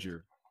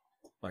manager,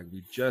 like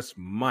we just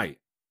might,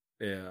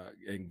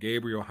 and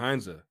Gabriel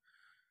Heinze,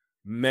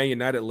 Man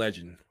United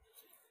legend.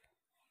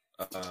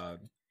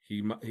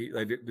 He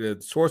like the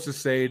sources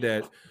say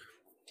that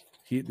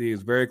he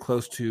is very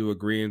close to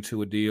agreeing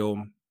to a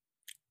deal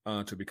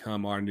to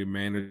become our new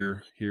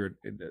manager here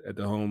at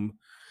the home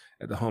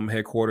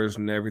headquarters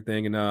and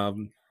everything.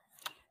 And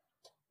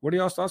what are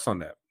y'all's thoughts on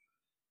that?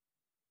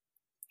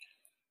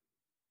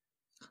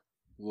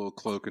 A little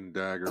cloak and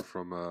dagger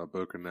from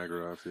Boca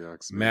Negra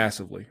FTX.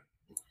 Massively.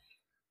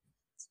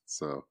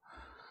 So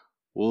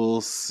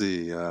we'll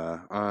see. I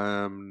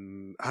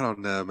don't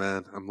know,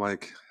 man. I'm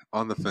like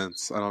on the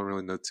fence. I don't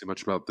really know too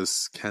much about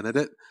this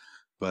candidate,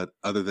 but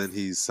other than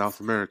he's South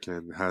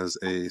American, has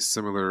a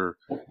similar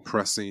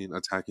pressing,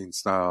 attacking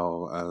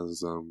style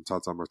as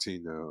Tata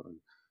Martino.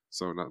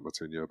 So not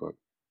Martino, but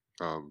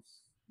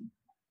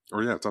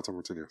Tata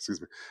Martino.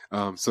 Excuse me.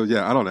 So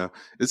yeah, I don't know.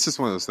 It's just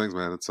one of those things,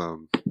 man. It's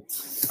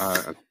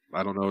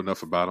I don't know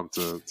enough about him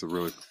to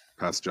really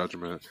pass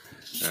judgment,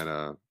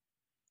 and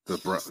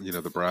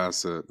the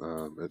brass at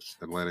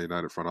Atlanta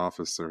United front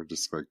office are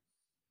just like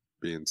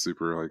being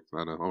super, like, I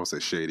don't know, I won't say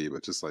shady,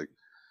 but just like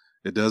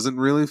it doesn't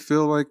really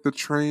feel like the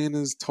train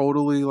is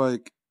totally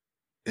like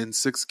in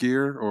sixth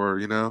gear, or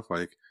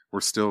like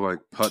we're still like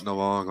putting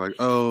along, like,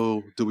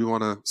 oh, do we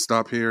want to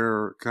stop here,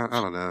 or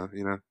I don't know,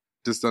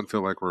 just doesn't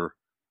feel like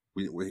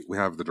we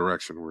have the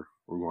direction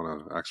we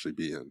want to actually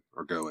be in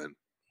or go in.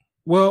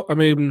 Well, I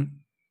mean,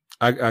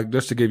 I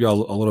just to give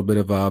y'all a little bit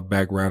of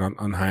background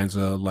on Heinz,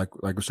 like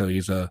we said,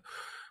 he's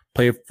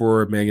played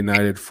for Man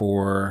United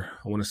for,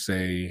 I want to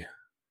say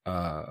 3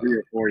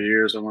 or 4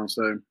 years. I want to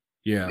say.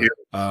 Yeah.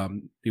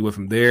 He went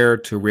from there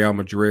to Real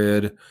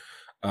Madrid.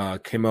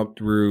 Came up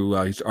through.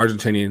 He's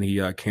Argentinian.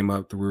 He came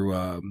up through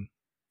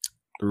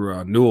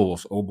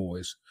Newell's Old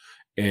Boys,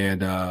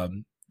 and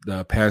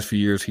the past few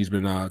years he's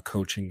been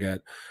coaching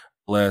at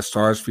Les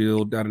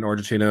Sarsfield down in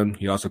Argentina.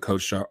 He also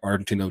coached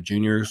Argentino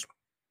Juniors.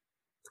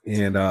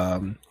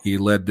 And he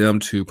led them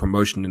to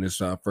promotion in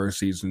his first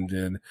season.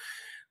 Then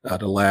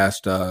the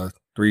last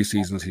 3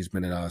 seasons he's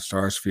been at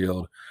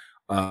Sarsfield.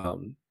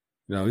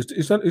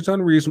 He's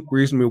done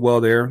reasonably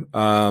well there.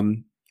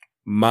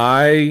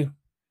 My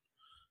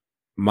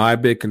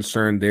big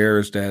concern there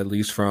is that, at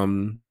least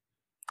from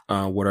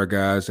what our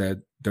guys at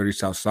Dirty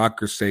South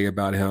Soccer say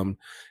about him,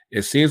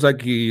 it seems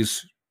like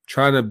he's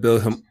trying to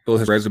build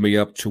his resume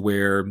up to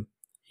where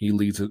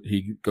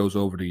he goes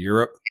over to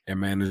Europe and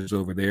manages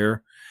over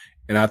there.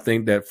 And I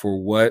think that for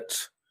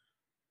what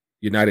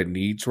United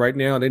needs right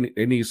now, they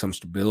need some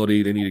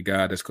stability. They need a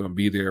guy that's going to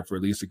be there for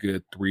at least a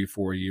good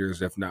 3-4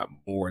 years, if not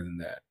more than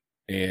that.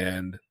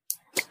 And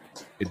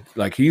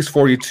he's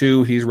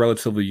 42, he's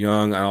relatively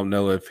young. I don't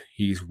know if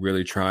he's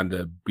really trying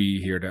to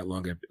be here that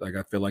long.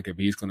 I feel like if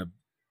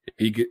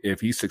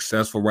he's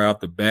successful right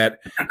off the bat,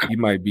 he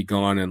might be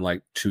gone in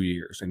like 2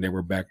 years, and then we're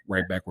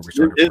right back where we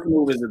started. This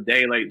move is a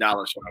day late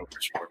dollar show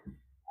for sure.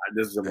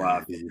 This is a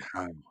wild.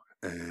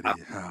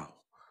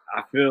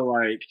 I feel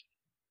like,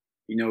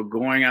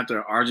 going after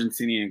an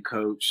Argentinian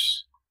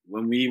coach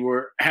when we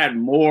had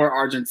more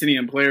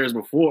Argentinian players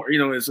before,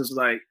 it's just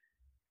like,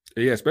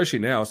 yeah, especially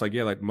now. It's like,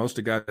 yeah, like most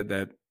of the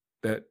guys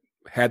that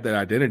had that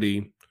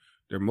identity,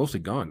 they're mostly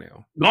gone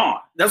now.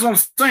 Gone. That's what I'm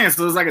saying.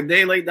 So it's like a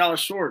day late, dollar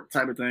short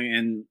type of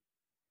thing.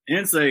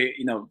 And say,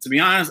 to be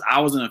honest,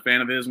 I wasn't a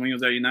fan of his when he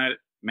was at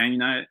Man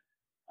United.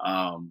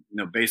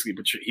 Basically,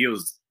 he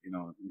was,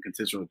 in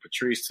contention with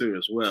Patrice too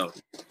as well.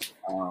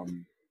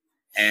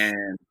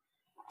 And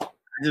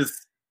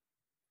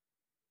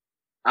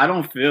I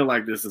don't feel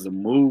like this is a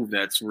move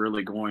that's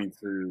really going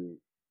to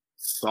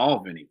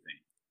solve anything.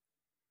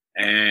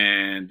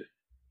 And,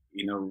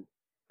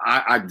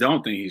 I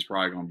don't think he's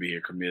probably going to be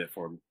here committed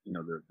for,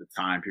 the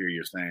time period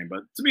you're saying.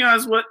 But to be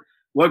honest,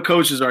 what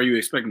coaches are you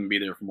expecting to be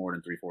there for more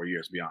than 3-4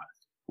 years, to be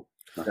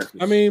honest?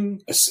 I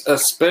mean,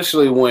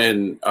 especially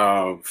when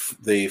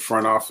the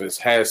front office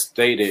has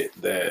stated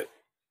that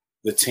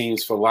the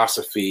team's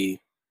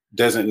philosophy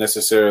isn't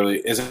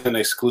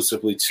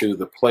exclusively to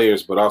the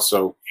players, but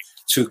also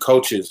to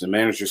coaches and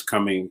managers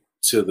coming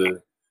to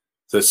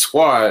the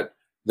squad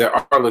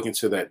that are looking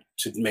to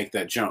make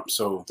that jump.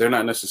 So they're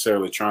not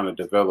necessarily trying to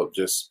develop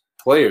just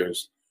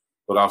players,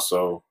 but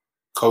also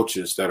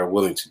coaches that are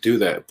willing to do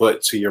that.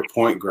 But to your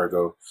point,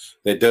 Grego,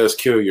 that does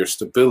kill your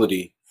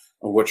stability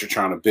of what you're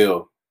trying to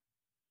build.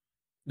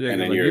 Yeah,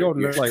 and then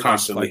you're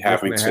constantly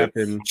having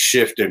to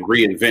shift and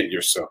reinvent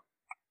yourself.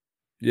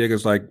 Yeah,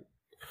 because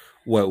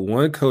what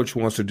one coach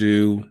wants to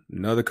do,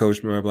 another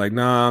coach might be like,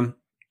 nah,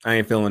 I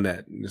ain't feeling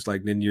that. And it's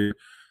like, then you're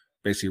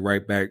basically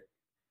right back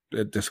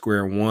at the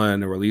square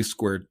one, or at least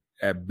square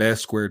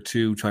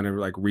 2, trying to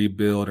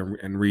rebuild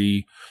and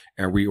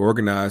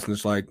reorganize. And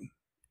it's like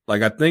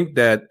I think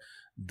that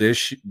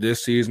this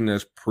season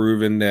has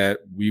proven that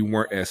we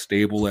weren't as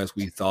stable as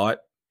we thought.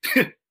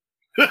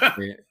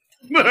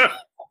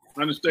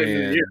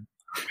 Understand.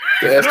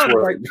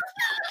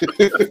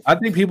 I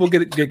think people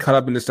get caught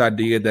up in this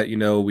idea that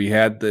we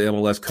had the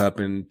MLS Cup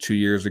 2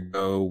 years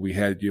ago, we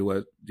had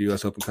the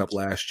US Open Cup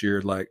last year,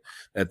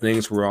 that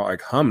things were all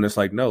humming. It's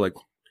like, no, it's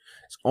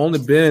only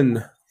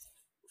been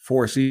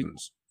 4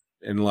 seasons,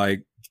 and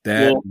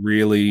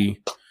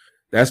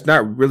that's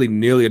not really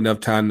nearly enough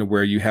time to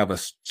where you have a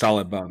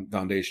solid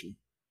foundation.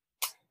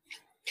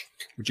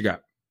 What you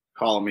got?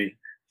 Call me.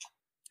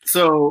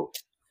 So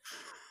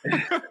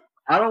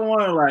I don't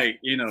want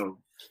to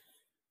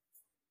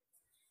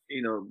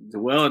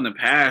dwell in the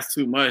past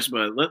too much,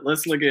 but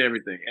let's look at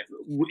everything.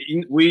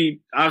 We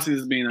obviously,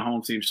 this being a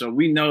home team show,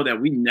 we know that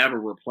we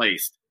never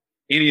replaced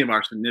any of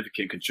our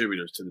significant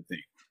contributors to the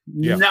team.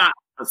 Yeah. Not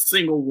a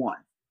single one.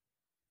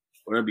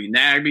 whether it be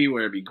Nagby,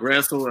 whether it be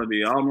Gressel, whether it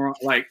be Almiron,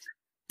 like,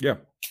 Yeah.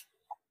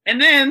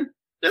 and then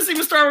let's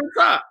even start with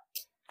the top.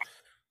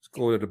 Let's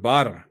go to the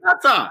bottom.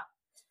 Tata.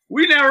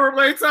 We never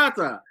replaced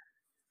Tata.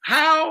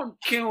 How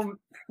can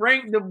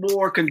Frank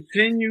DeBoer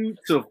continue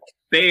to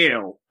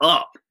fail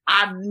up?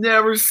 I've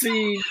never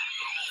seen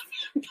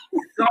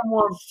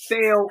someone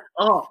fail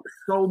up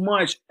so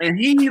much. And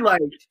he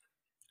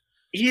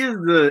is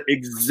the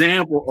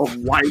example of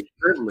white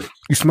privilege.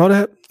 You smell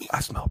that? I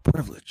smell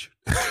privilege.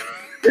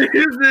 He's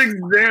the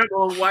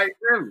example of white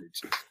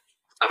privilege.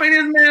 I mean,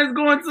 this man's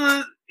going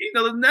to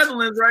the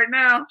Netherlands right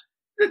now.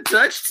 The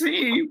Dutch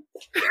team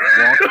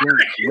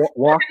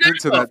Walked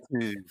into that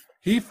team.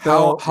 He How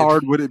felt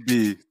hard would it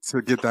be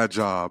to get that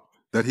job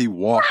that he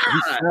walked?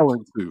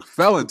 He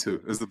fell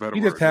into is the better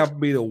he word. just happened to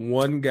be the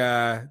one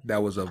guy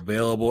that was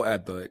available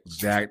at the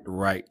exact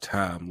right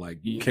time. Like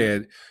you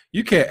can't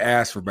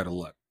ask for better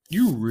luck.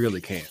 You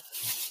really can't.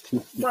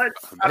 But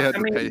They had I to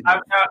mean, pay him. I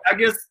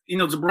guess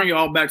to bring it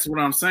all back to what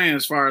I'm saying,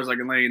 as far as like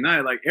Atlanta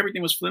United, like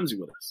everything was flimsy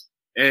with us,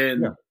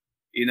 and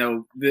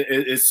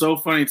it's so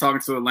funny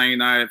talking to Atlanta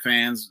United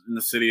fans in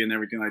the city and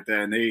everything like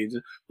that, and they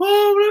just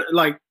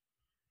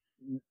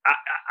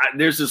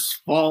there's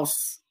this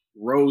false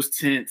rose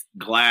tint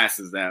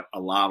glasses that a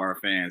lot of our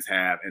fans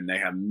have, and they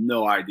have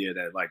no idea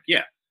that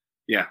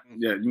you got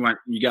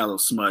a little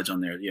smudge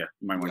on there. Yeah,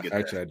 you might want to get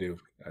that. Actually,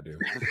 I do.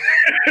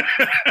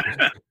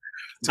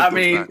 I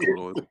mean,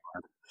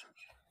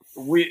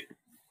 we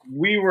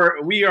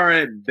are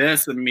at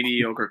best a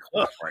mediocre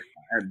club right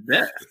now, at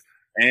best.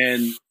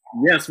 And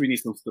yes, we need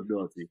some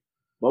stability.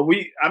 But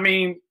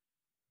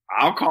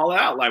I'll call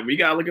out. Like, we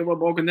gotta look at what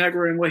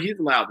Bocanegra and what he's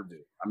allowed to do.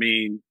 I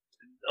mean,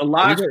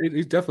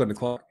 He's definitely on the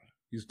clock.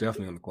 He's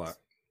definitely on the clock.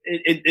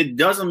 It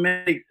doesn't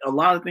make a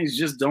lot of things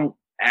just don't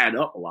add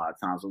up a lot of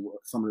times with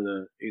some of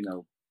the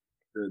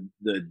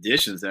the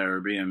additions that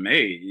are being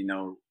made.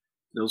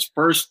 Those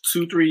first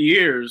 2-3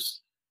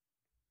 years,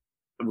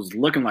 it was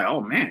looking like,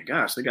 oh man,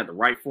 gosh, they got the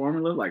right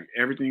formula, like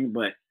everything.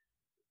 But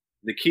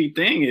the key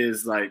thing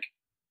is, like,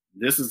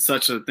 this is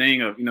such a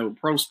thing of,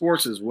 pro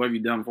sports is what have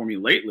you done for me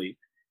lately?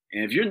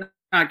 And if you're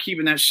not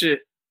keeping that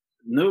shit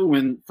new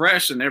and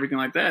fresh and everything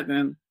like that,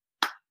 then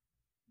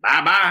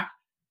bye.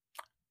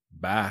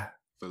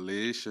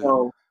 Felicia.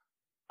 So,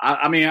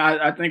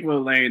 I think with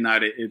Atlanta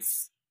United,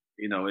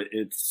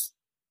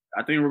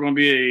 I think we're going to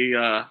be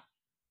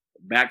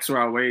back to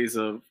our ways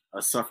of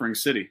a suffering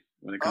city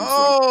when it comes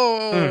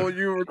to.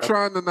 You were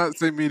trying to not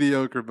say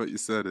mediocre, but you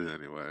said it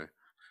anyway.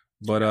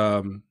 But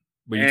you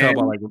talk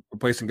about like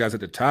replacing guys at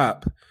the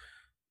top.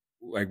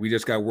 Like, we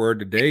just got word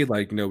today,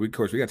 like, we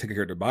got to take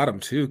care of the bottom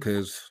too,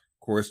 because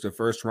of course the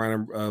first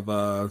round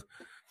of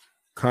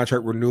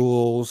contract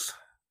renewals,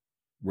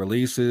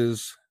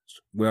 releases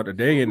went out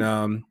today, and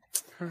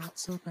Hurt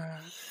so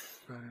bad.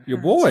 your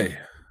boy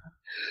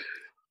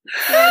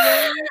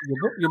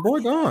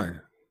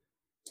gone.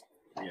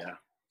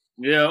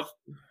 Yeah.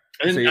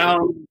 And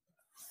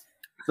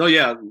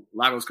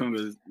Lagos Kunga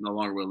is no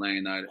longer with Atlanta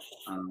United.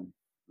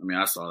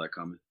 I saw that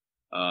coming.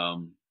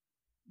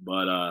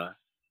 But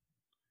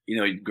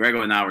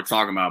Grego and I were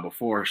talking about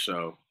before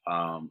show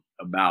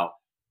about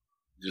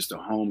just the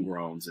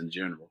homegrowns in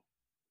general,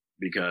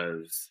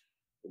 because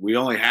we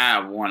only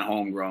have one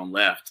homegrown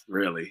left,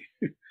 really.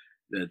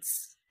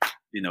 That's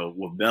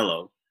with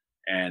Bello,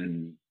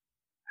 and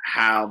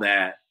how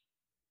that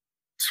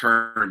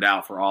turned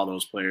out for all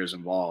those players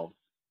involved.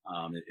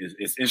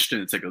 It's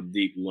interesting to take a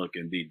deep look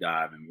and deep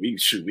dive, and we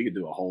could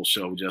do a whole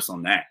show just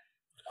on that.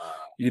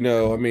 I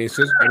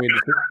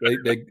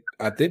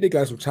think they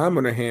got some time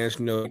on their hands.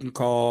 We can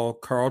call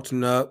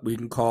Carlton up, we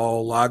can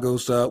call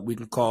Lagos up, we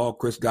can call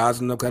Chris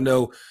Gosling up.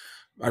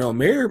 I know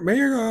Mayor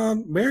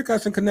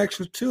got some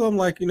connections too. I'm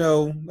like,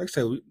 like I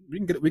said, we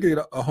can get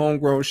a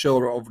homegrown show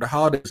over the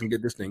holidays and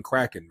get this thing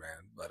cracking,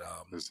 man. But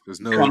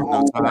there's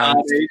no time.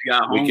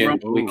 We can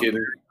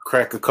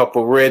crack a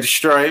couple red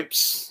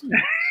stripes.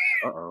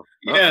 Uh-oh.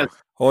 Yes.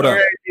 Hold up.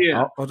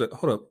 Yeah. Hold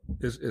up.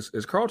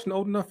 Is Carlton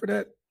old enough for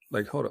that?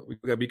 Like, hold up. We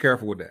gotta be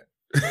careful with that.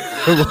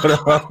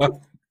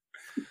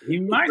 He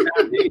might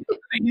not be. I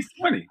think he's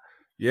 20.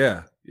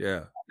 Yeah.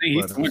 I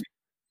think he's 20.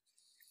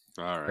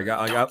 All right.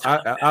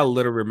 Like, I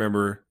literally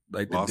remember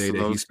like the Lost day to that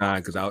he those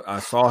signed, because I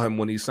saw him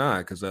when he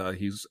signed, because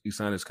he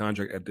signed his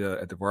contract at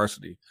the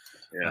varsity,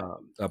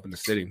 up in the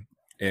city.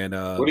 And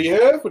what do you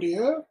have?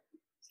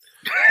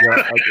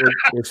 Yeah,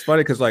 it's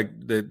funny because like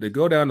they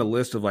go down the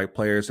list of like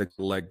players that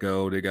let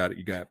go. You got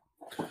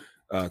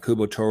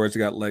Kubo Torres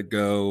got let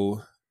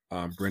go.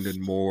 Brendan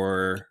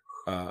Moore.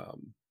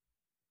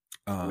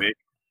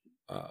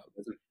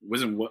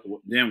 Wasn't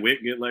Dan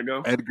Wick get let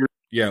go? Edgar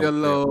Yeah,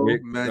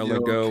 Wick, got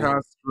let go.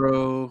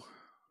 Castro.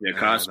 Yeah,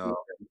 Castro.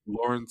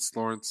 Lawrence.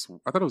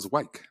 I thought it was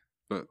Wyke,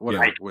 but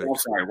whatever. Wyke. Oh,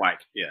 sorry,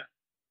 Wyke. Yeah.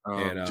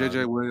 And,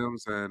 JJ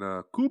Williams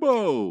and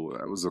Kubo.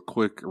 That was a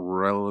quick,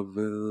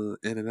 relevant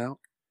in and out.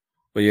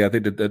 But yeah, I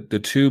think the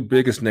two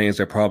biggest names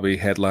that probably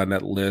headline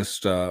that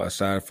list,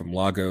 aside from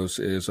Lagos,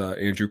 is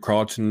Andrew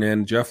Carlton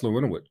and Jeff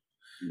Lewinowitz.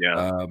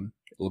 Yeah.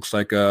 Looks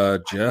like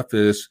Jeff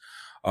is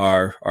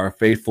our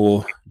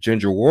faithful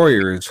Ginger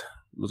Warriors.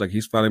 Looks like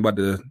he's finally about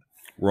to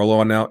roll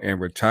on out and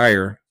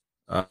retire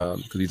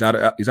because he's out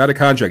of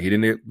contract. He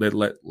didn't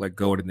let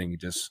go of anything. He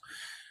just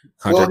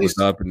contract was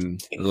up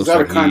and he's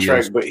out of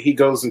contract, but he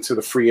goes into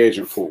the free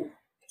agent pool.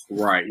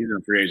 Right, he's in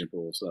the free agent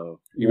pool. So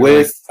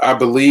with I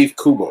believe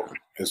Kubo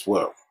as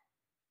well.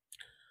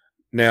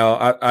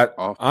 Now, I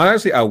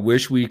honestly I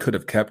wish we could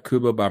have kept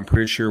Kubo, but I'm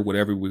pretty sure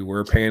whatever we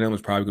were paying him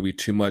was probably going to be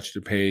too much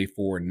to pay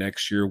for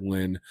next year.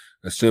 When,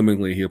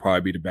 assumingly, he'll probably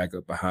be the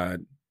backup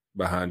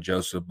behind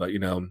Joseph. But you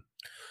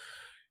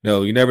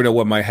never know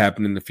what might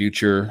happen in the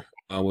future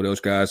with those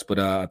guys. But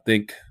I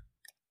think,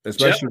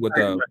 especially with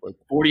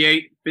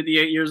 58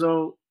 years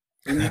old,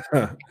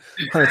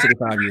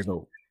 165 years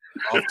old.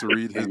 I'll have to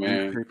read his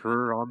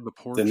paper on the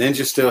porch. The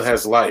ninja still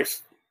has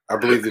life. I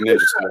believe the ninja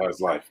still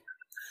has life.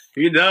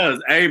 He does.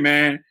 Hey,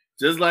 man,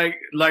 just like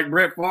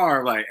Brett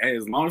Favre, like, hey,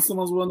 as long as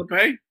someone's willing to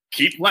pay,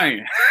 keep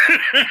playing.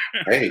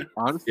 Hey,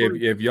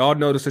 honestly, if y'all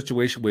know the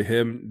situation with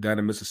him down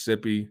in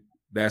Mississippi,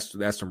 that's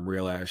some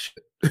real ass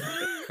shit.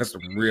 That's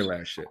some real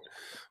ass shit.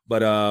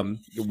 But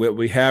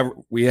we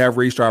have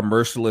reached our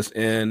merciless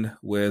end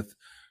with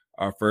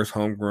our first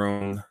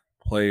homegrown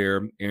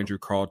player, Andrew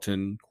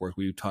Carlton. Of course,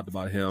 we've talked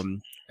about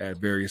him at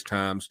various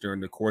times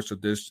during the course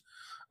of this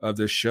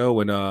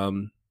show,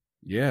 and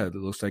it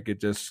looks like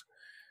it just.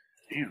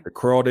 Damn. The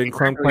curl didn't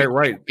come quite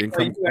right. Didn't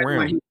come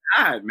around. He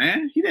died,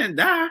 man. He didn't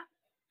die.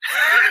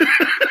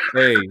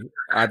 Hey,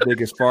 I think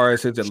as far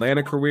as his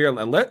Atlanta career,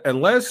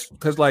 unless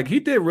because like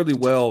he did really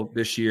well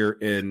this year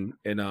in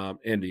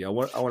Indy. I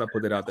want to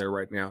put that out there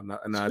right now.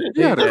 And I think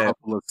had a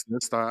couple of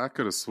assists. I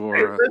could have swore.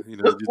 Hey,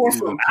 let's pour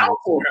some out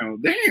for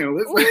him. Damn.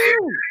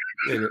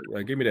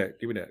 Give me that.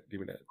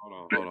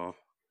 Hold on.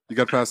 You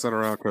got to pass that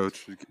around,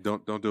 Coach.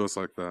 Don't do us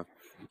like that.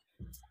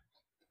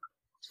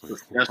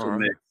 That's what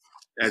makes.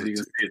 As you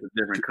can see, it's a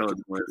different color.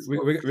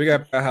 We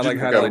got how do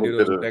they do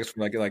those next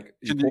from like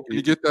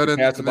you get that in?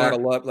 Pass the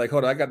bottle up. Like,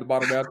 hold on, I got the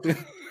bottle down too.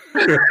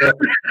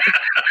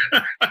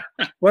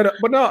 but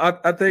no,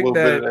 I think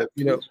that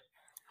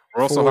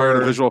we're also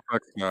hiring a visual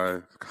effects guy.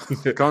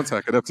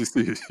 Contact at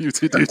FTC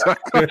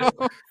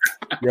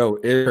Yo,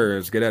 it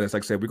hurts. Get at us.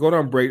 Like I said, we're going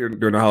on break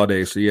during the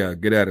holidays, so yeah,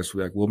 get at us.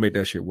 We'll make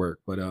that shit work.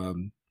 But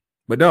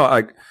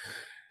no,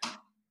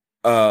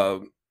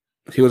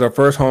 he was our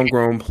first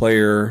homegrown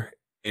player,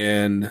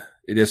 and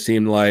it just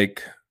seemed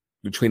like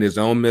between his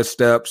own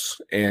missteps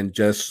and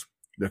just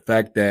the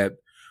fact that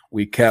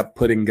we kept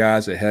putting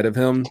guys ahead of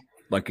him,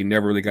 like he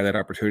never really got that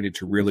opportunity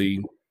to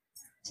really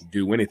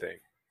do anything.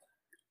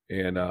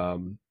 And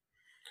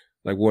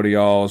like, what are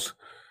y'all's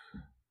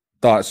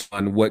thoughts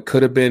on what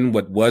could have been,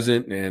 what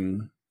wasn't,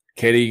 and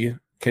can he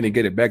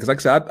get it back? Because like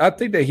I said, I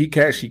think that he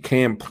actually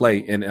can play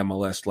in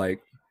MLS.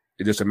 Like,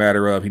 it's just a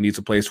matter of he needs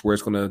a place where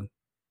it's going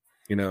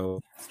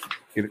to,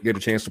 get a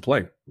chance to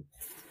play.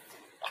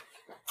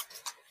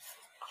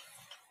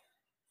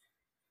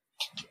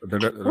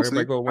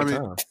 Everybody go one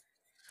time.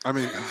 I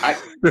mean,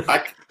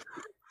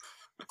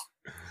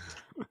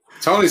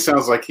 Tony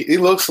sounds like he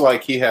looks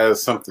like he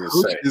has something to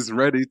say. He's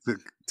ready to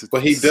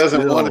but he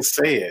doesn't want to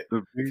say it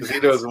because he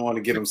doesn't want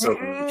to get himself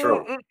in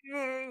trouble.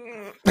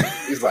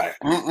 He's like,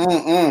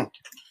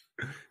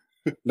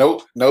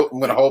 Nope. I'm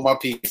going to hold my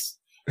peace.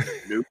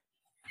 Nope.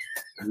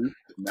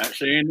 Not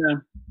saying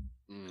that.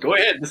 Go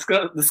ahead,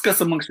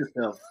 discuss amongst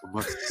yourselves.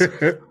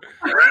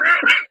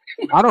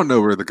 I don't know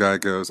where the guy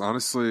goes.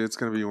 Honestly, it's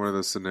going to be one of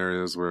those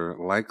scenarios where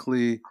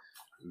likely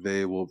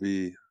they will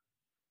be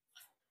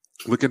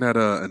looking at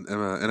an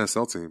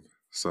NSL team.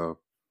 So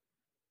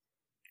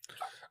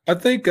I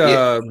think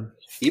I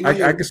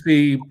could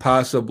see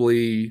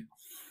possibly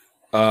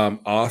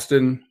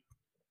Austin.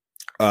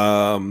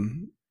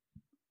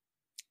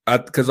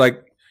 Because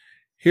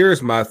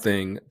here's my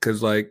thing.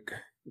 Because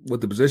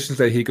with the positions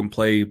that he can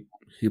play,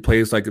 he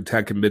plays like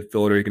attacking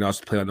midfielder. He can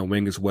also play on the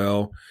wing as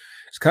well.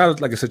 It's kind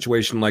of like a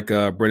situation like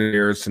Brendan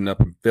Erickson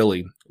up in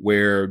Philly,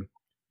 where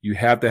you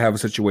have to have a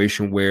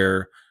situation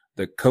where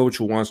the coach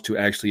wants to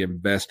actually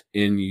invest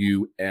in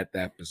you at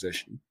that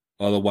position.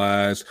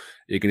 Otherwise,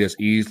 it can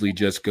just easily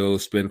just go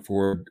spin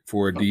for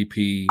a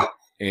DP,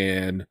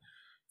 and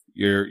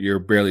you're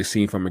barely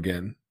seen from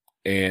again.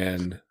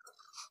 And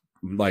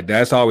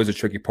that's always a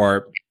tricky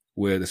part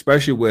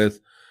especially with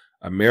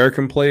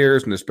American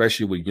players, and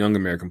especially with young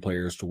American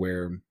players, to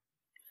where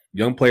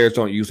young players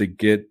don't usually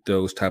get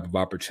those type of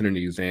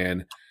opportunities,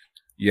 and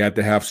you have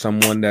to have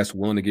someone that's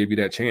willing to give you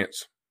that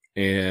chance.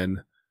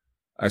 And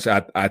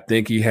I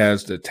think he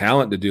has the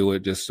talent to do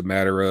it. Just a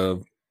matter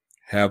of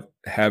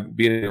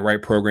being in the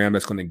right program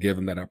that's going to give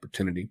him that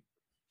opportunity.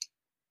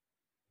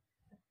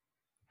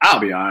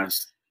 I'll be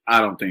honest. I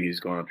don't think he's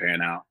going to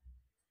pan out.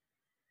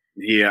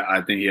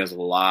 I think he has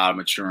a lot of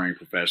maturing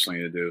professionally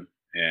to do,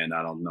 and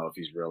I don't know if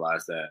he's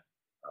realized that.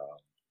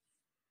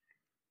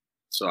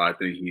 So I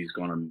think he's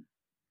going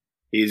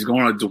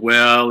to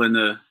dwell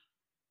in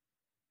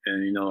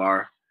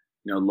our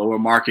lower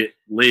market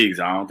leagues.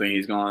 I don't think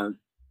he's going to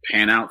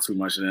pan out too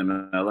much in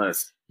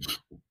MLS.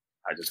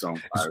 I just don't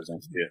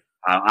see it.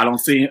 I don't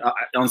see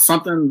on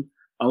something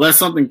unless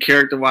something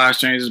character-wise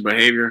changes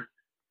behavior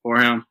for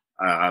him,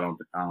 I don't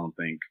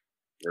think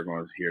we're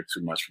going to hear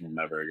too much from him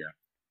ever again.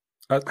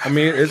 I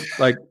mean, it's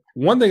like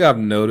one thing I've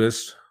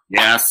noticed.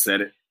 Yeah, I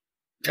said it.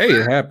 Hey,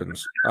 it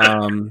happens.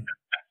 One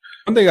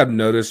thing I've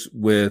noticed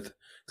with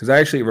because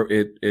actually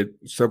it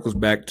circles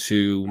back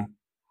to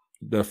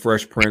the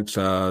Fresh Prince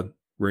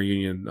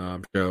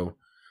reunion show.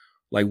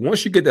 Like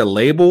once you get that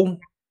label,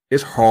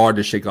 it's hard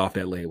to shake off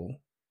that label.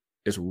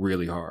 It's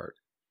really hard,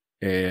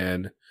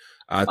 and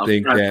I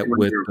think that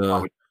with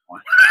the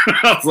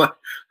I was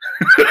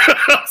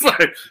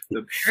like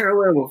the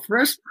parallel with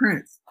Fresh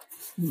Prince.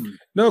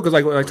 No, because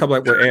like I talk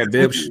about with Aunt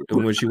Bibbs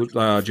when she was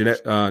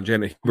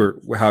Janet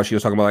Hubert, how she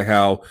was talking about like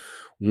how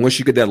once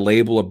you get that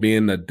label of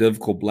being a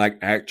difficult black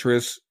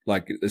actress,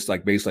 like it's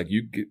like basically like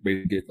you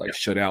get like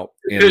shut out.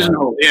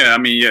 Pigeonhole, yeah, I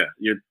mean, yeah,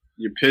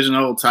 you're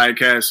pigeonhole,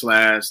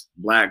 typecast, /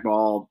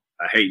 blackballed.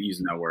 I hate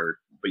using that word,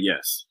 but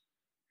yes.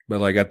 But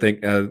like I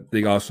think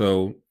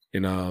also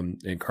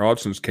in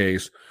Carlton's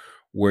case,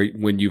 where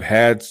when you've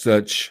had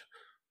such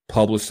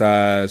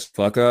publicized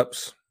fuck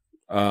ups.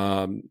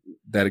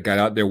 That it got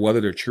out there, whether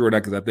they're true or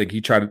not, because I think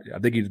he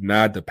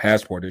denied the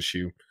passport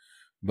issue.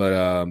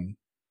 But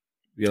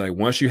yeah, like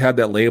once you have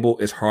that label,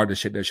 it's hard to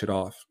shake that shit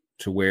off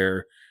to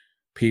where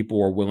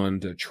people are willing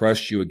to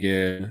trust you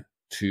again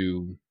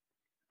to,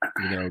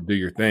 do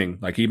your thing.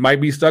 Like he might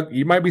be stuck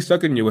in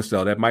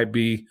USL.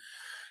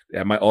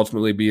 That might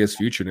ultimately be his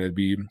future, and it'd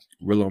be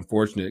really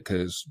unfortunate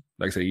because,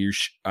 like I said,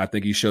 I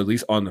think he showed, at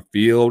least on the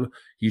field,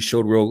 he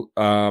showed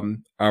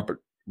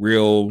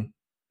real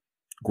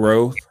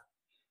growth.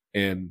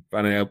 And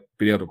being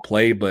able to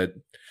play, but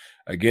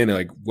again,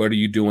 like what are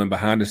you doing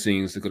behind the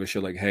scenes that's going to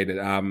show like, hey, that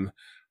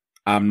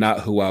I'm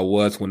not who I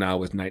was when I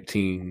was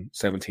 19,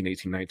 17,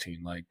 18,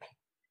 19. Like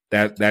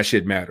that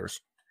shit matters.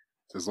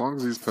 As long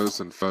as he's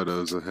posting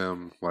photos of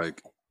him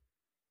like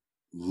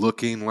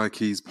looking like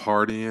he's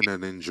partying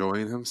and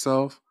enjoying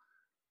himself,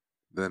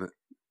 then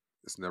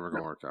it's never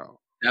gonna work out.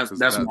 That's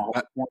that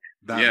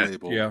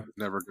label is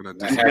never gonna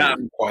do that.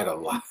 Quite a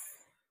lot.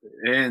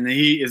 And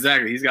he's got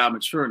to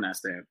mature in that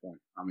standpoint.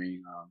 I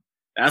mean,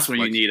 that's when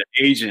you need an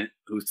agent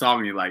who's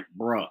talking to you like,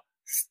 bruh,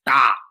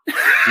 stop.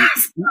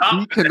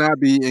 He cannot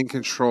be in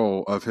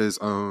control of his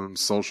own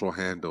social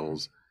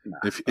handles.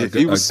 If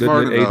he was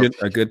smart enough,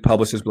 a good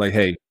publicist, like,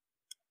 hey,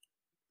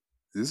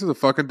 this is a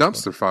fucking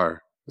dumpster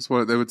fire. That's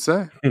what they would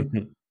say.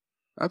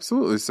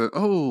 Absolutely. Said,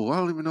 oh, I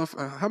don't even know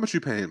how much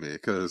you paying me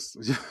because,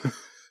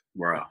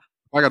 bruh,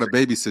 I got to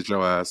babysit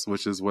your ass,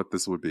 which is what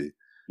this would be.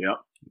 Yep.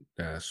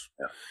 That's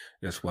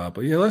wild.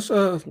 But yeah, let's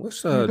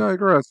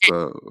digress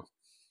though.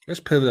 Let's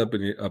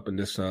pivot up in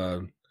this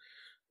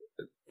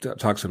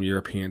talk some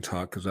European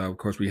talk because of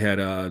course we had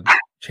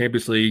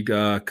Champions League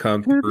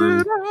come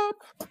through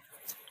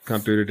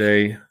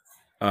today.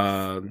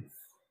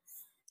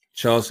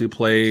 Chelsea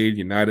played,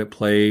 United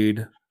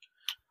played,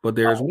 but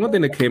there's one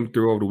thing that came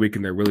through over the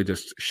weekend that really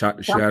just shot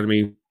the shit out of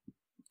me.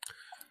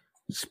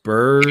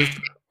 Spurs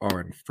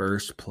are in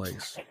first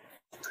place.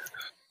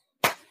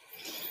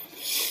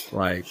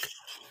 Like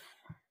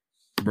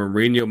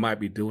Mourinho might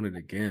be doing it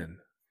again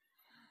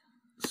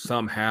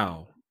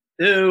somehow.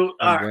 Dude,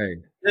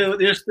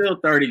 there's still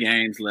 30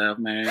 games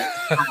left, man.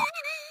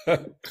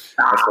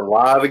 That's a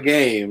lot of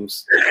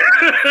games.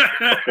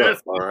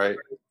 All right.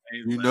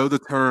 You know the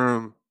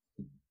term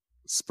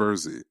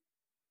Spursy.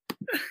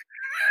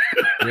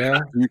 Yeah.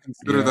 Do you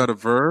consider that a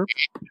verb?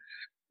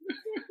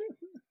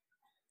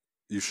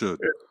 You should.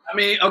 I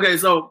mean, okay,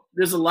 so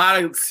there's a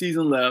lot of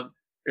season left.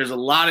 There's a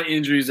lot of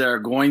injuries that are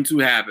going to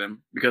happen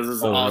because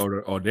it's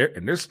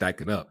they're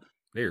stacking up.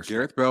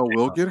 Gareth Bale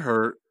will get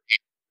hurt.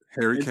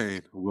 Harry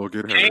Kane will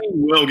get hurt. Kane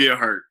will get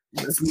hurt.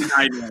 This is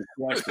not even a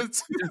question.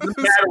 No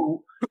matter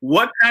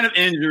what kind of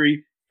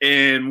injury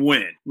and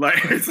when.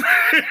 Like,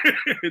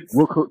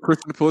 will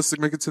Christian Pulisic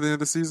make it to the end of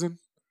the season?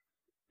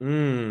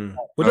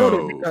 But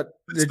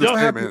did y'all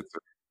have?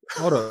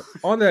 Hold on.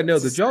 On that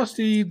note, did y'all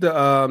see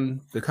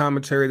the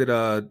commentary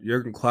that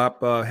Jurgen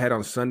Klopp had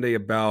on Sunday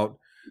about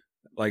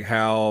like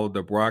how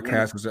the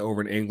broadcasters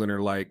over in England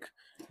are like,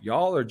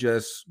 y'all are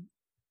just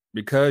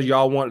because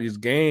y'all want these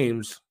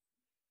games,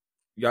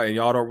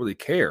 y'all don't really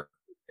care,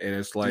 and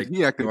it's like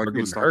he acted like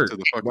he was talking to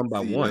the fucking one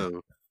by CEO.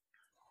 one.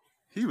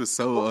 He was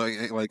so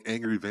like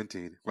angry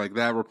venting. Like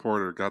that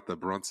reporter got the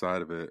brunt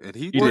side of it, and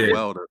he did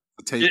well to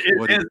take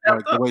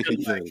the way he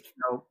did.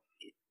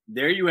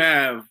 There you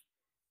have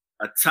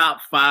a top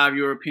 5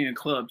 European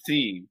club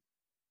team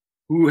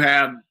who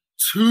have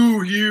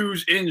 2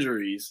 huge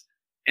injuries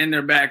in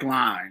their back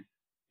line.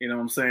 You know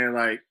what I'm saying?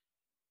 Like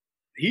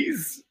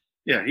he's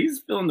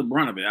feeling the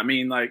brunt of it. I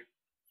mean, like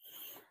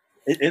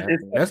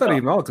that's not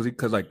even all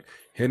because like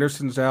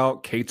Henderson's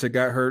out, Keita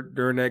got hurt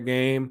during that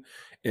game,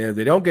 and if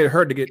they don't get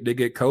hurt, they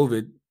get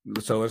COVID.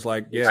 So it's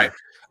like, yeah, right.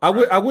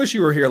 I wish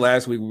you were here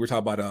last week. We were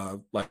talking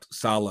about like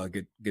Salah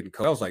getting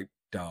COVID. I was like,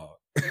 dog.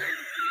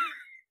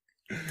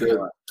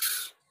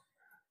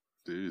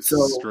 Dude,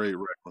 straight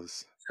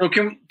reckless. So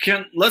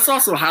can let's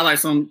also highlight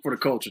something for the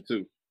culture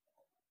too.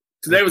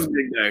 Today was a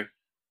big day,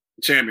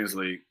 Champions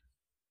League,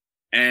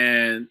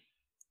 and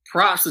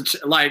props to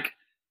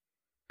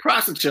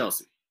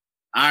Chelsea.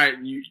 All right,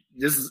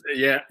 this is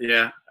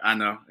I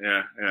know,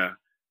 yeah.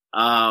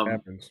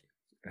 Happens.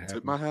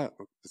 Tip my hat.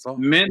 That's all.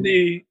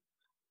 Mendy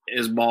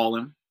is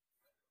balling.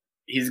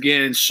 He's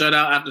getting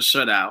shutout after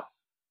shutout.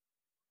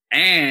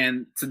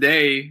 And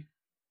today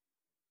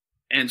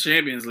in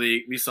Champions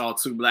League, we saw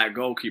two black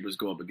goalkeepers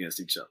go up against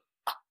each other.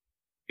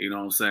 You know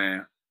what I'm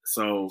saying?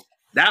 So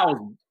that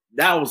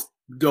was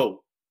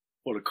dope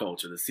for the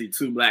culture to see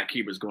two black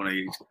keepers going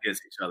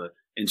against each other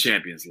in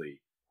Champions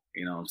League.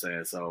 You know what I'm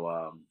saying?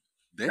 So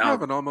they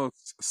have an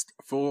almost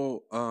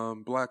full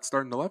black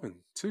starting 11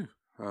 too.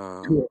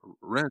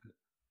 Ren.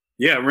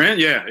 Yeah, Ren.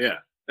 Yeah.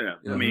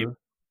 I mean,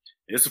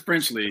 it's a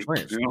French league.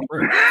 French. You know?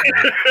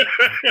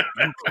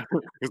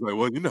 He's like,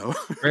 well, you know,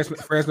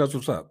 France knows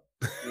what's up.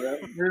 Yeah,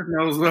 France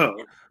knows what's up.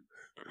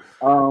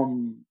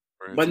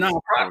 But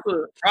no,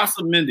 props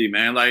to Mendy,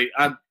 man. Like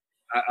I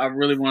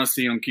really want to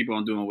see him keep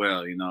on doing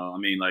well. You know, I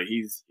mean, like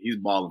he's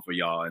balling for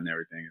y'all and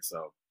everything.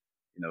 So,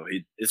 you know,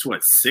 it's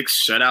what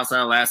 6 shutouts out of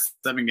the last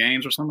 7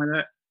 games or something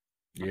like that.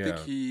 Yeah, I think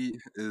he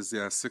is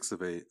 6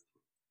 of 8.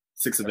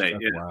 6 of 8. That's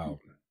Yeah, wild.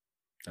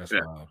 That's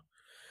wild.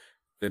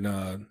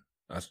 Then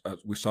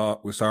we saw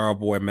our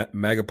boy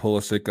Mega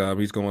Pulisic.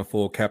 He's going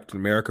full Captain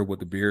America with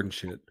the beard and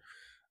shit.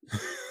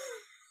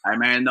 Hey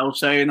man, no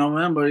shade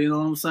November. You know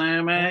what I'm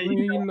saying, man? I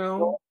mean,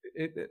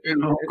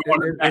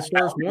 it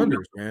serves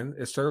wonders, man.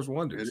 It serves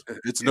wonders.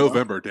 It's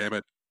November, damn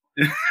it.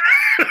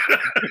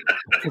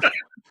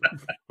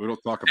 We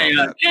don't talk about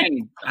that.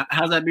 Kenny,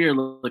 how's that beard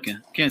looking?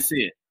 Can't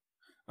see it.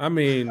 I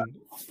mean,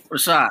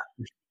 Rashad.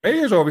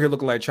 Ayers over here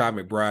looking like Chad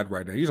McBride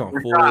right now. He's on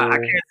full. I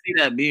can't see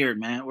that beard,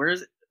 man. Where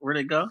is it? Where'd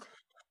it go?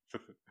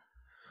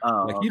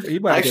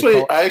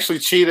 I actually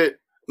cheated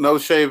no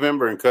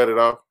Shavember and cut it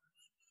off.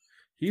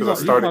 I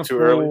started too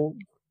early.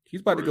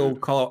 He's about to go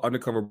call out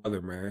Undercover Brother,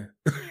 man.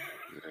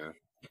 Yeah.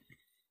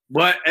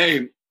 But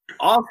hey,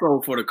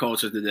 also for the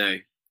culture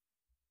today,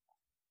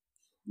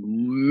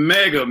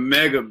 mega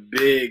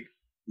big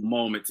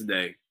moment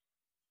today.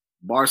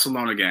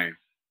 Barcelona game.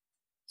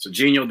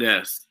 Serginho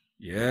Dest.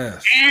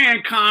 Yes.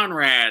 And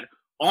Conrad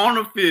on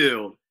the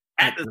field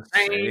at the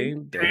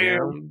same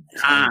damn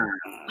time.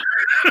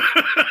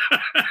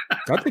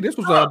 I think this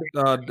was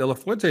De La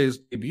Fuente's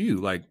debut,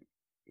 like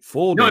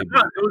full debut. No,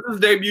 it was his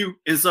debut.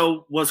 And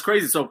so what's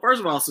crazy? So first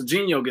of all,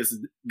 Serginho gets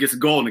a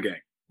goal in the game.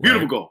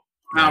 Beautiful goal.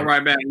 Now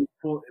right back,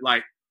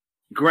 like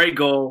great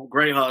goal,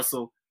 great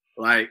hustle.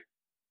 Like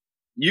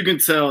you can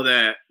tell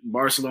that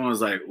Barcelona's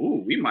like,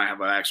 ooh, we might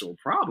have an actual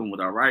problem with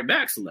our right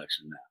back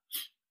selection now.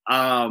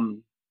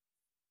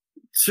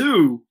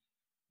 2,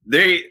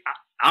 I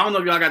don't know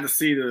if y'all got to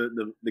see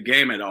the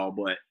game at all,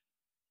 but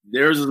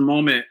there's this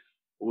moment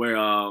where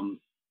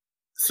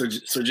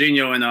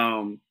Serginho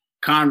and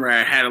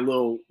Conrad had a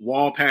little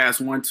wall pass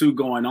 1-2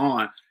 going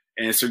on,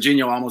 and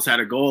Serginho almost had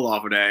a goal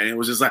off of that. And it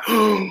was just like,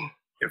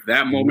 if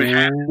that moment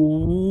happened,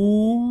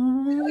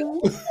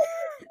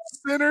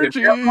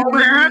 synergy.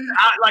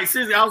 Like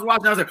seriously, I was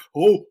watching. I was like,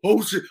 oh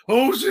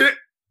shit,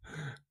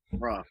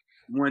 bro.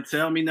 You wouldn't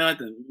tell me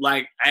nothing.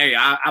 Like, hey,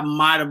 I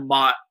might have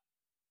bought,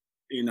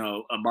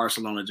 a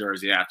Barcelona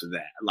jersey after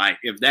that. Like,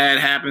 if that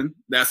happened,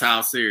 that's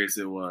how serious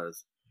it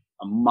was.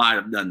 I might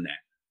have done that.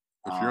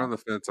 If you're on the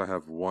fence, I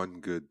have one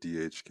good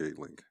DHgate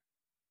link.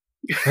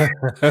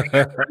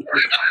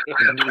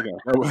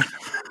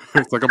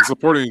 It's like I'm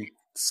supporting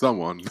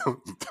someone.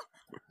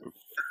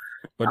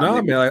 But no,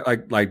 I mean,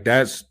 like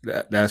that's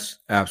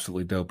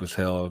absolutely dope as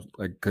hell.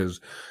 Like,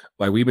 because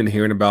like we've been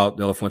hearing about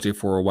De La Fuente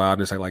for a while,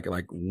 and it's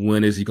like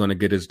when is he going to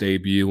get his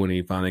debut? And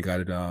he finally got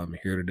it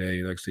here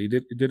today. Like, so he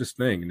did his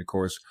thing, and of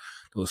course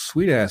those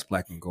sweet ass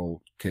black and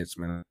gold kits,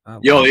 man.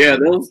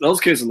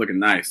 Those kits are looking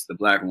nice. The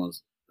black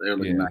ones, they're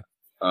looking nice.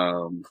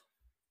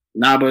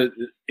 But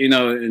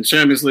in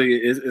Champions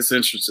League, it's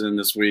interesting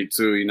this week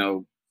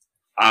too.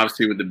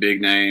 Obviously with the big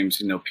names,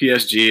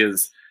 PSG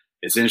is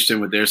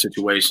interesting with their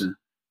situation.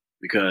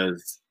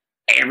 Because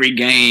every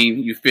game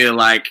you feel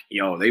like,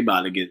 they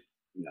about to get,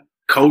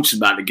 coach is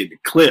about to get the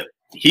clip.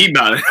 He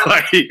about to,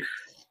 like,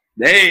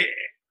 they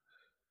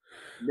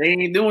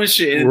ain't doing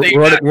shit.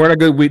 We're on a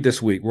good week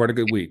this week. We're on a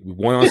good week. We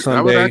won on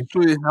Sunday. That would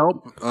actually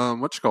help.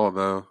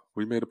 Though?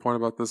 We made a point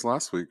about this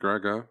last week,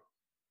 Grego.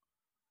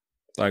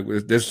 Like,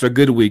 this is a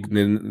good week. And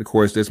then, of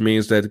course, this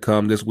means that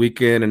come this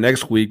weekend and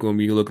next week, we'll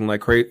be looking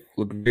crazy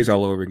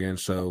all over again.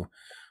 So,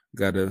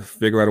 got to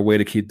figure out a way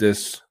to keep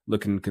this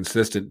looking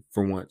consistent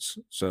for once.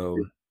 So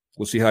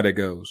we'll see how that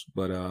goes.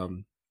 But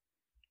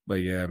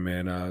yeah,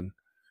 man.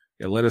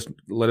 Let us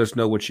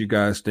know what you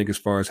guys think as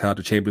far as how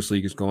the Champions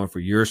League is going for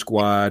your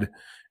squad,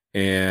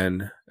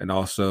 and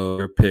also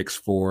your picks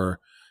for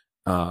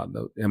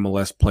the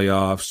MLS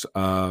playoffs.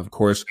 Of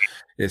course,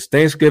 it's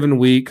Thanksgiving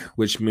week,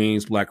 which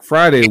means Black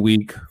Friday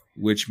week,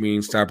 which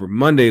means Cyber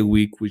Monday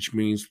week, which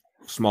means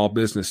Small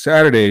Business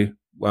Saturday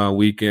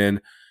weekend.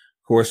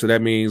 Of course, so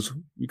that means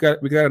we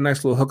got a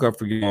nice little hookup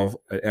for you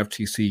all at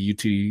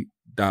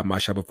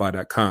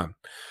ftcut.myshopify.com.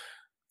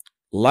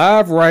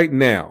 Live right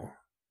now,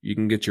 you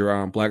can get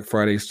your Black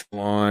Friday still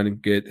on,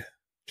 get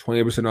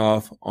 20%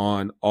 off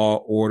on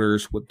all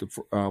orders with the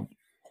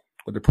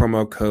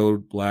promo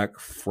code Black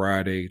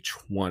Friday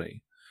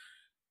 20.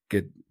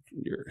 Get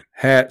your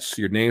hats,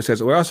 your name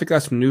tags. We also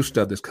got some new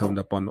stuff that's coming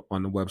up on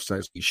the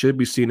website. So you should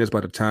be seeing this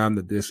by the time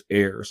that this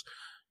airs.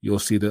 You'll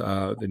see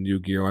the new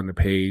gear on the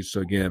page.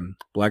 So again,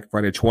 Black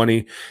Friday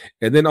 20.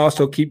 And then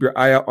also keep your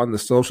eye out on the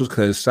socials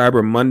because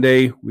Cyber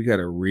Monday, we got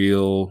a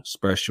real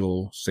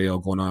special sale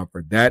going on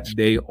for that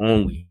day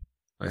only.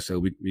 Like I said,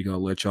 we're going to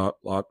let y'all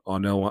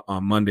know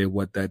on Monday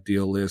what that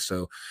deal is.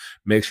 So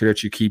make sure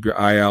that you keep your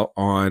eye out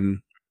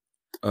on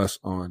us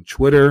on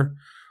Twitter,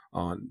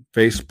 on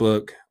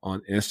Facebook,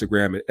 on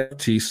Instagram at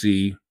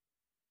FTC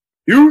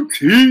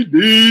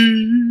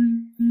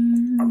UTD.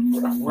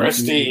 I'm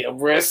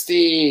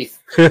rusty.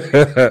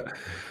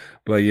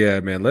 But yeah,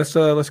 man, let's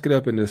get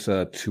up in this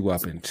 2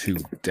 up and 2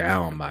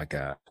 down, my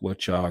guy.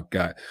 What y'all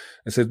got?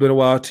 It says it's been a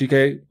while,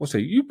 TK. What's say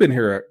you've been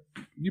here,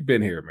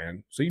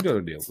 man. So you know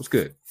the deal. What's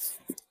good?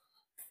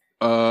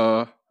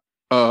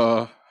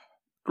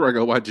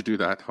 Grego, why'd you do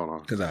that? Hold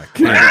on. Because I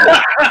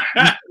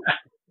can't.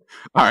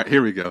 All right,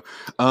 here we go.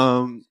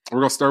 We're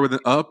gonna start with an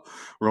up.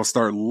 We're gonna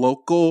start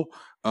local.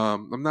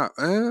 I'm not.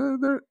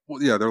 They're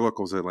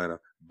locals in Atlanta,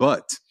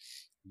 but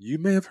you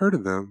may have heard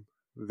of them.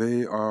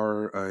 They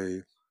are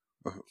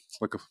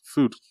like a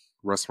food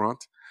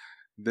restaurant.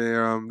 They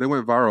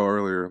went viral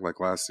earlier, like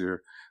last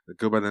year. They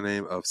go by the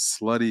name of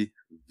Slutty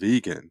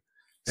Vegan.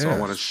 So I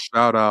want to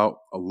shout out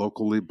a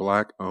locally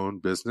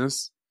Black-owned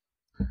business.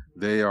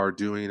 They are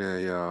doing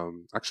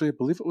actually, I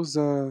believe it was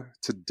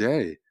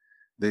today.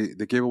 They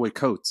gave away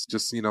coats,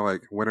 just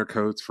like winter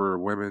coats for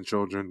women,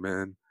 children,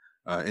 men,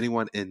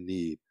 anyone in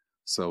need.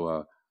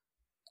 So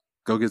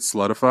go get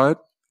Slutified.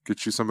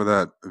 Get you some of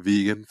that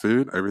vegan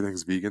food.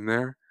 Everything's vegan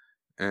there.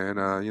 And,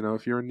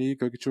 if you're in need,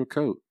 go get you a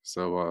coat.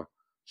 So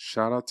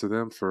shout out to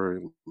them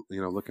for,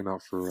 looking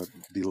out for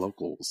the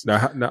locals.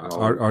 Now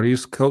are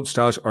these coat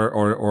stylish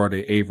or are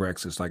they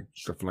Avrexes like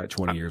from like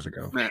 20 years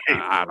ago? Man,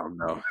 I don't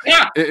know.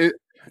 Yeah.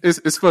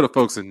 It's for the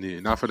folks in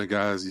need, not for the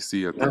guys you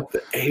see at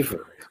the Avery.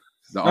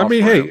 I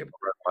mean, hey,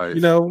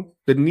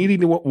 the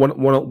needy want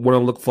to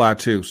look fly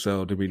too.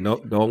 So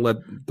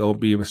don't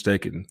be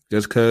mistaken.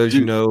 Just because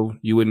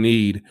you would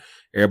need,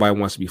 everybody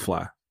wants to be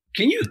fly.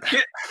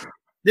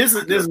 This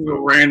is a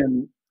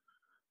random.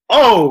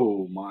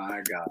 Oh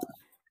my god!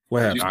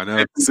 What happened? I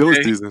know.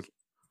 Silly season.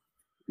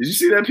 Did you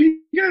see that,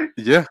 PK?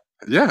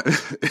 Yeah.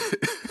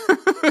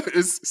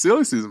 It's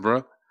silly season,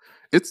 bro.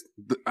 It's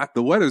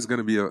the weather is going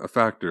to be a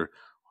factor.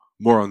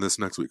 More on this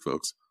next week,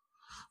 folks.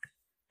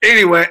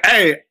 Anyway,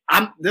 hey,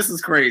 this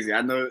is crazy.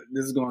 I know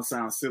this is going to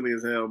sound silly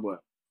as hell, but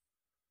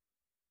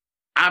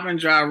I've been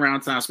driving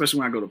around town, especially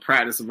when I go to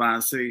practice in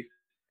Vine City.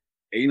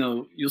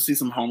 And, you'll see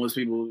some homeless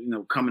people,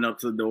 coming up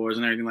to the doors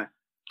and everything. Like,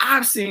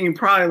 I've seen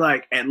probably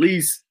like at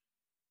least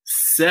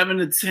 7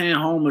 to 10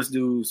 homeless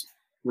dudes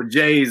with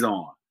J's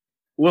on.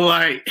 Well,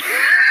 like,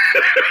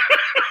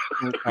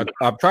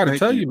 I'm trying to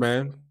tell you,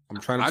 man.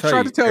 I'm trying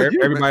to tell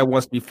you. Everybody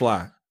wants to be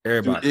fly.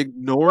 Everybody.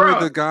 Ignore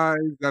the guys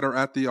that are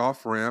at the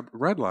off-ramp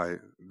red light.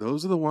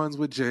 Those are the ones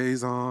with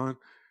J's on.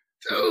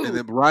 Dude. And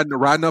then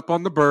riding up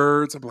on the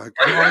birds. I'm like,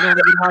 I don't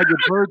even hide your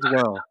birds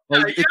well.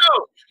 Like, his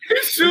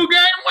shoe game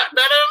went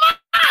better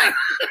than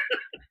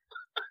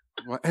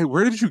mine. Hey,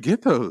 where did you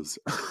get those?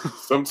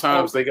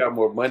 Sometimes they got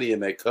more money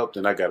in their cup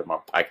than I got in my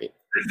pocket.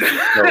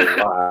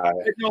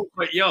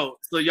 But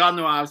so y'all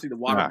know obviously the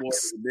water boy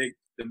is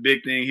the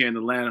big thing here in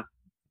Atlanta.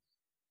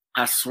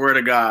 I swear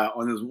to God,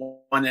 on this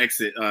one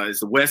exit, it's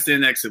the West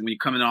End exit when you're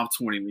coming off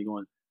 20, when you're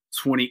going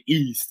 20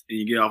 East and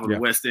you get off of the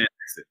West End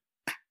exit.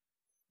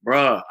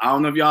 Bruh, I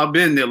don't know if y'all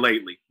been there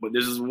lately, but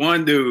there's this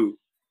one dude,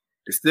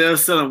 instead of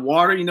selling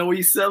water, you know what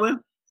he's selling?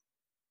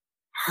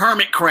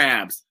 Hermit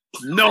crabs.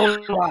 No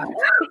lie.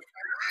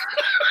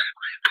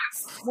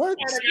 What?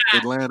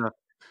 Atlanta.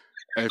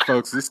 Hey,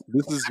 folks, this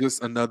is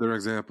just another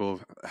example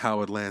of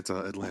how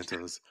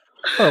Atlanta's.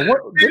 Oh, what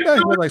didn't I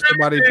hear like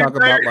somebody talk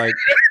about like?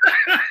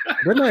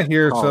 Didn't I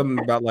hear something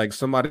about like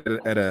somebody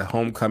at a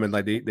homecoming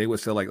like they would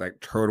sell like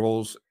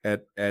turtles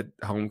at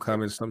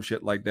homecoming, some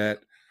shit like that.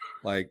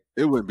 Like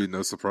it wouldn't be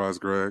no surprise,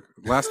 Greg.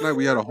 Last night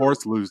we had a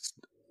horse loose.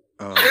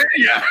 In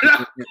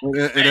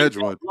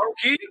Edgewood.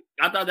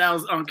 I thought that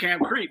was on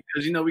Camp Creek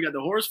because we got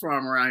the horse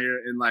farm around here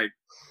and like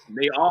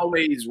they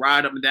always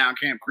ride up and down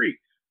Camp Creek.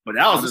 But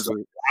that was just a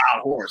wild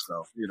horse,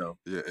 though.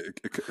 Yeah,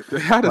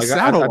 it had a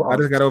saddle. I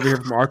just got over here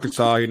from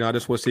Arkansas. I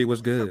just want to see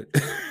what's good.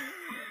 I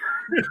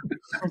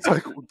was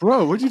like,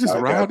 bro, would you just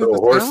ride the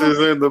horses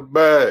in the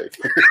back?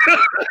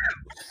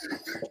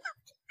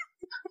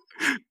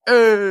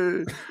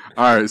 Hey.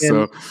 All right,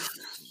 so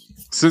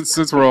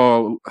since we're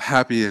all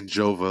happy and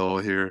jovial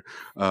here,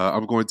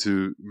 I'm going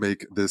to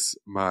make this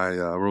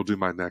we'll do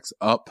my next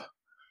up.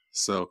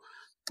 So,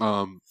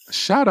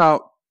 shout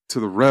out to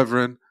the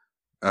Reverend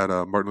at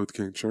Martin Luther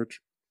King Church,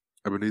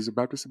 Ebenezer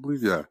Baptist, I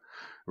believe. Yeah,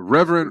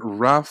 Reverend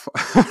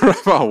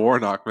Raphael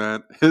Warnock,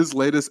 man, his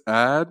latest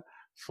ad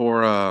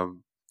for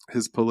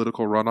his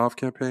political runoff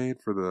campaign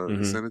for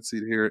the Senate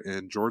seat here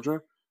in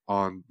Georgia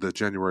on the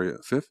January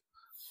 5th,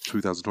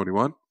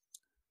 2021.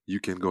 you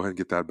can go ahead and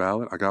get that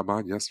ballot. I got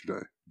mine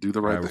yesterday. Do the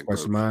I right thing.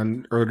 requested Folks.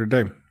 mine earlier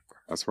today.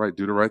 That's right.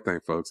 Do the right thing,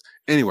 folks.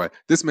 Anyway,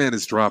 this man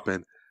is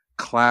dropping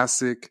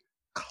classic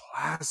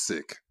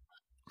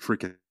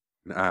freaking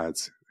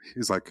ads.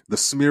 He's like, the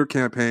smear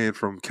campaign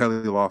from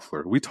Kelly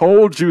Loeffler. We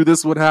told you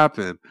this would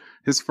happen.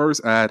 His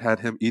first ad had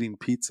him eating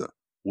pizza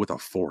with a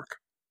fork.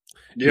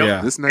 Yep.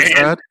 Yeah. This next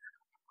ad,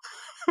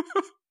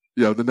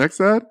 the next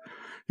ad,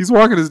 he's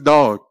walking his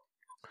dog.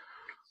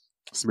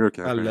 Smear I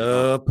campaign.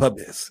 love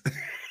puppies.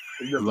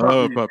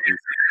 Love puppies.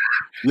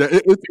 Yeah,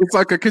 it's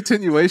like a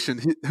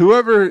continuation.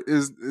 Whoever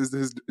is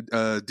his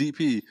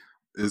DP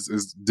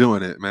is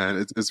doing it,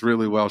 man. It's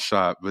really well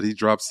shot. But he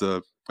drops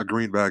a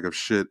green bag of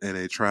shit in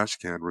a trash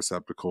can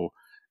receptacle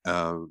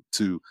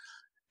to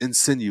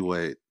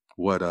insinuate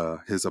what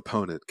his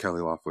opponent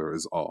Kelly Loeffler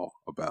is all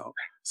about.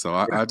 So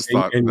I just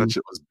thought that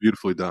shit was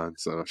beautifully done.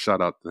 So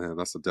shout out to him.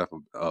 That's a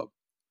definite up.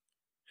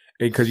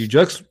 Because you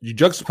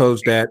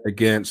juxtapose that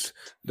against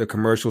the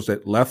commercials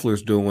that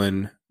Loeffler's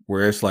doing,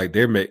 where it's like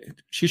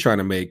she's trying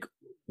to make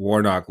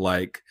Warnock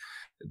like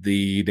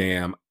the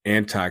damn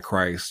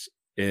Antichrist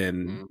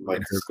in Like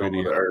her Scum of the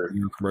video Earth.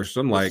 commercials.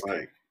 I'm like,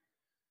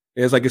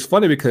 it's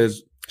funny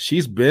because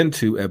she's been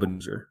to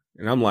Ebenezer,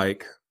 and I'm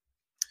like,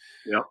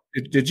 Yep.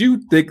 Did you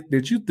think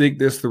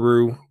this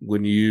through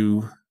when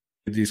you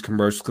did these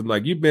commercials? Because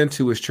like you've been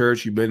to his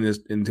church, you've been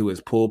into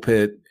his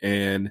pulpit,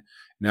 and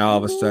now all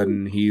of a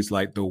sudden he's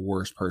like the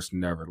worst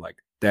person ever. Like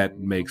that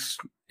makes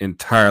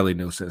entirely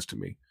no sense to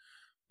me.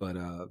 But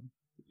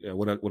yeah,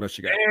 what else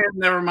you got? And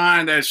never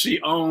mind that she's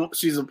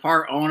a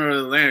part owner of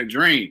the Atlantic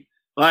Dream.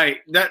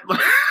 Like that.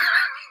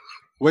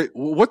 Wait,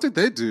 what did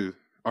they do?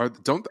 Are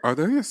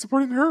they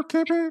supporting her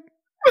campaign?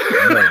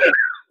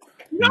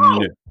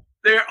 No.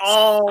 They're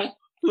all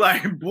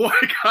like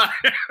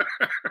boycotting.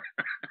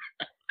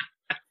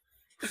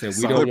 So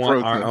we don't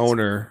want our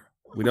owner.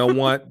 We don't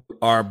want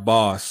our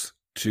boss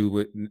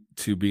to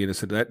be in a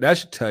city. That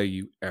should tell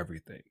you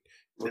everything.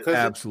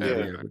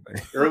 Absolutely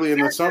everything. Early in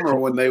the summer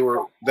when they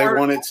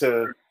wanted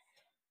to.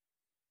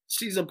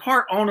 She's a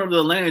part owner of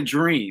the Atlantic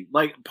Dream.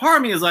 Like, part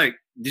of me is like,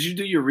 did you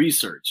do your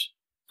research?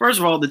 First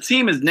of all, the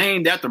team is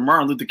named after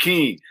Martin Luther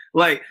King.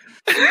 Like,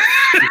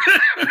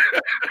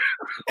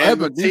 and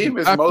the team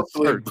is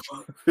mostly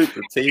the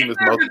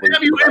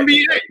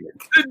WNBA.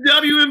 The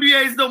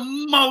WNBA is the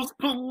most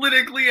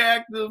politically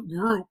active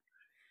group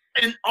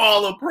in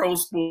all of pro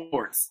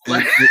sports.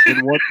 Like,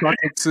 in what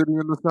fucking city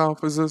in the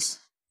South is this?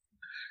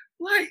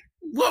 Like,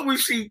 what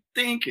was she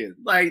thinking?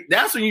 Like,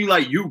 that's when you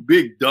like, you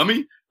big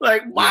dummy.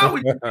 Like, why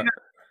would you?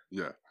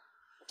 Yeah.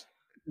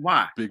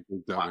 Why? Big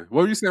dummy. Why?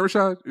 What were you saying,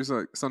 Rashad? You was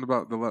like something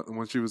about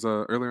when she was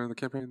earlier in the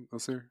campaign.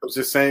 Let's hear. I was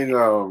just saying.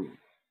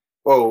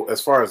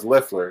 As far as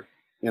Loeffler,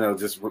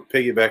 just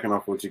piggybacking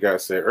off what you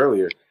guys said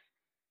earlier.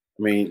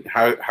 I mean,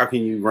 how can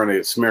you run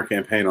a smear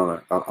campaign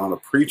on a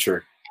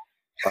preacher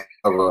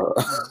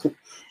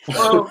of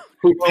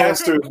who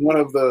pastors one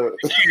of the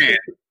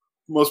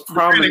most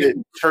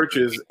prominent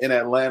churches in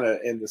Atlanta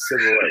in the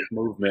civil rights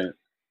movement,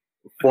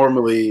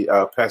 formerly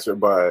pastored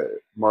by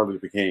Martin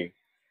Luther King.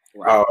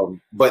 Right.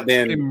 But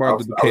then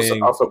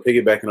also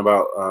piggybacking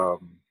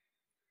about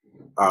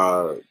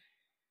the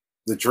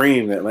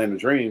Atlanta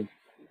Dream.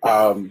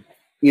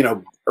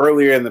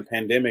 Earlier in the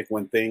pandemic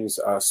when things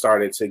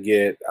started to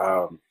get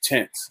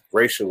tense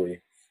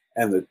racially,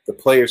 and the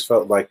players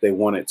felt like they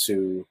wanted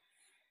to,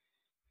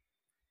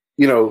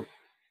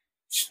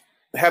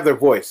 have their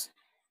voice.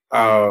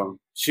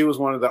 She was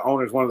one of the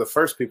owners, one of the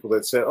first people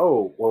that said,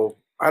 "Oh, well,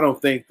 I don't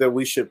think that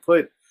we should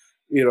put,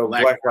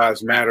 Black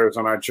Lives Matters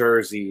on our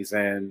jerseys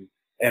and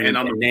on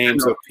the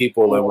names of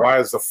people, and why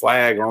is the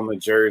flag on the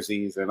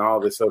jerseys and all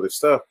this other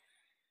stuff."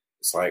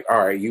 It's like,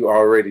 all right, you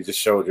already just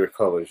showed your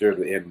colors. You're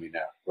the enemy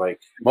now.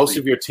 Like, most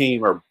of your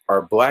team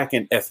are black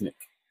and ethnic.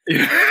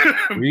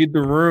 Read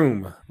the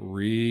room.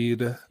 Read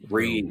the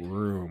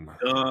room.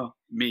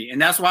 Me.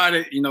 And that's why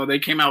they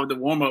came out with the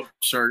warm-up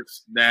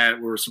shirts that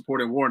were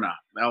supporting Warnock.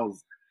 That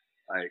was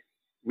like,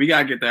 we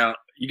gotta get that.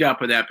 You gotta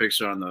put that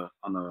picture on the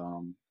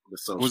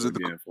social. Was it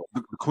the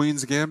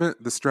Queen's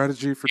Gambit, the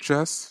strategy for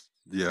chess?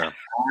 Yeah.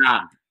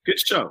 Good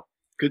show.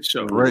 Good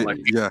show. Right.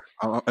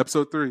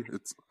 Episode 3.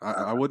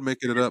 I wouldn't make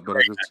it up, but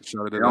I just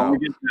shouted it out.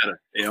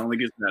 It only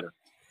gets better.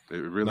 It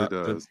really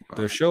does.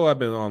 The show I've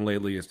been on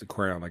lately is The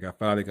Crown. Like, I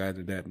finally got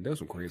into that, and there's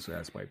some crazy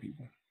ass white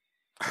people.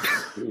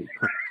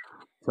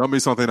 Tell me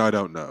something I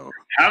don't know.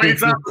 How many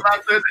times have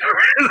I said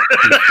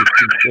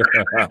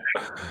that?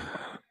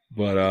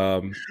 But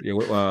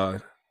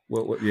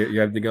what you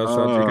got anything else,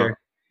 TK?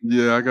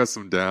 Yeah, I got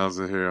some downs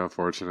in here,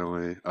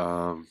 unfortunately.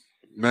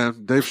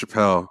 Man, Dave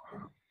Chappelle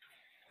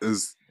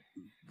is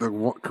the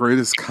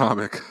greatest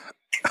comic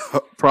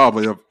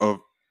probably of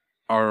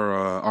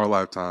our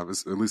lifetime.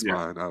 It's at least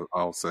mine.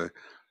 I'll say.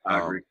 I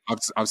agree.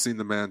 I've seen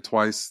the man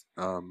twice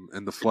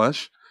in the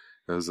flesh.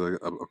 There's a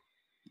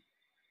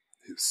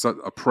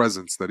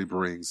presence that he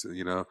brings.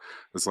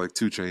 It's like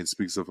 2 Chainz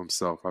speaks of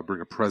himself. I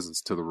bring a presence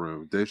to the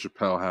room. Dave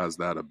Chappelle has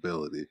that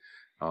ability.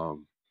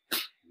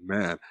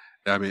 Man,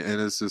 I mean,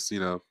 and it's just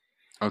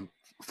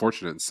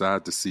unfortunate and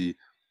sad to see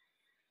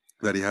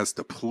that he has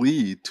to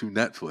plead to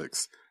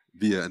Netflix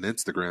via an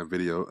Instagram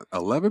video,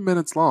 11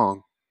 minutes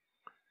long.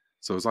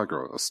 So it's like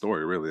a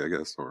story, really, I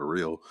guess, or a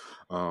reel.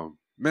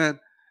 Man,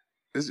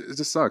 it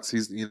just sucks.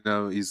 He's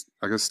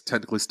I guess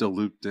technically still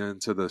looped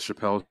into the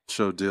Chappelle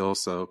Show deal,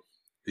 so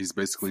he's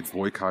basically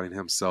boycotting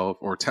himself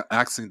or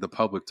asking the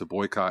public to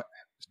boycott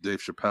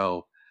Dave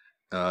Chappelle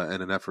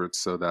in an effort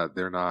so that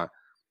they're not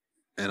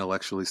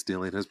intellectually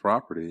stealing his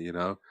property.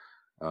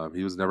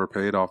 He was never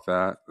paid off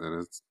that,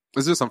 and it's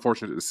just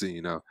unfortunate to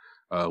see.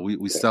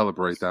 We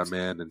celebrate that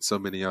man in so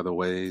many other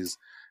ways,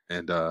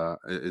 and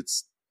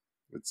it's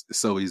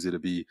so easy to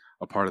be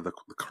a part of the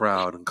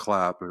crowd and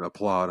clap and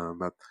applaud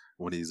him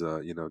when he's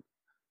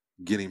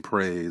getting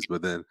praise,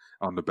 but then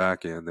on the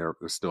back end they're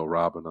still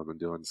robbing him and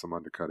doing some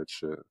undercutted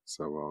shit.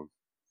 So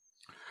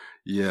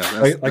yeah,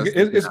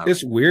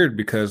 it's weird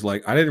because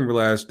like I didn't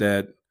realize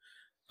that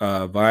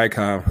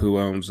Viacom, who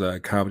owns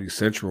Comedy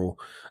Central,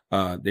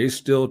 they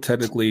still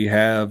technically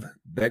have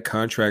that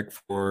contract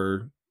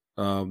for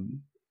the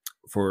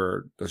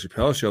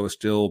Chappelle Show is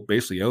still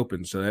basically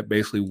open. So that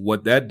basically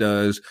what that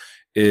does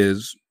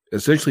is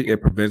essentially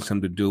it prevents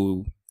him to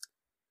do,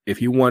 if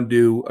he want to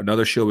do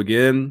another show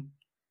again,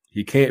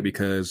 he can't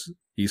because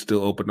he's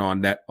still open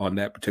on that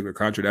particular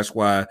contract. That's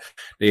why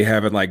they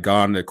haven't like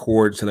gone to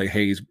court and said like,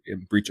 hey, he's in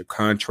breach of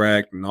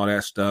contract and all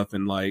that stuff.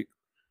 And like,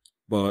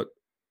 but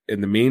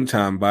in the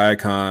meantime,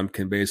 Viacom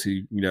can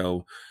basically,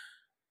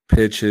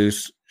 pitch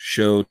his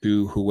show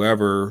to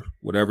whatever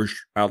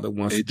outlet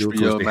wants to do it.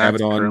 HBO They Max have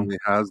it on. currently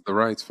has the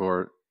rights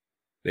for it.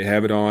 They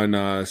have it on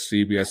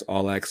CBS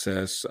All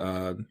Access.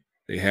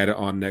 They had it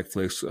on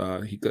Netflix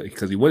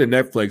because he went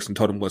to Netflix and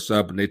told them what's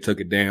up, and they took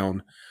it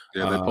down.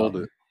 Yeah, they pulled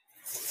it,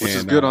 which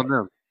is good on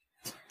them.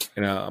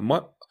 And I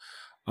want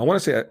to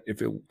say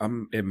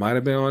it might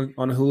have been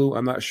on Hulu.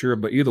 I'm not sure,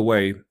 but either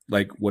way,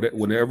 like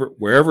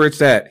wherever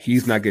it's at,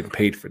 he's not getting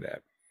paid for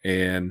that.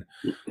 And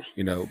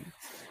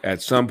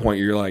at some point,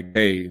 you're like,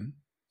 hey,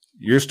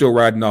 you're still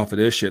riding off of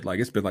this shit. Like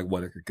it's been like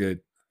what, a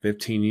good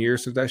 15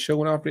 years since that show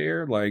went off the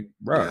air. Like,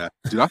 bro, yeah.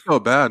 Dude, I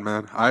felt bad,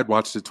 man. I had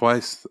watched it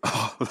twice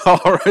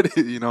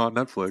already, on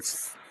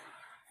Netflix.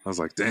 I was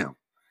like, damn.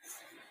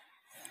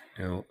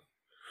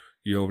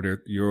 You're over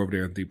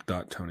there in deep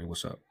thought, Tony.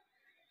 What's up?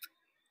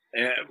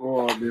 Yeah,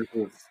 well,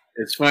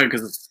 it's funny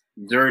because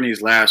during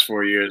these last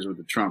 4 years with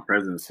the Trump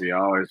presidency, I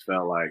always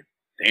felt like,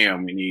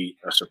 damn, we need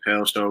a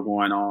Chappelle Show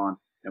going on,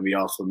 and we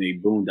also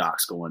need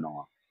Boondocks going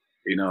on.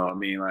 I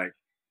mean, like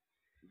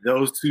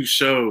those two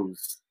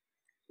shows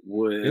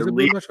would. Is it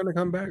Boondocks going to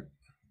come back?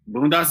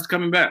 Boondocks is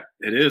coming back.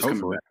 It is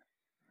coming back.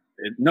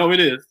 No, it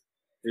is.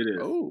 It is.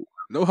 Oh,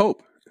 no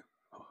hope.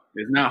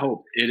 It's not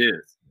hope. It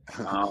is.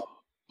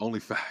 Only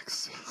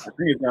facts. I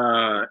think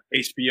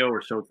it's HBO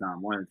or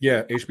Showtime. One.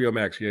 Yeah, HBO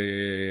Max.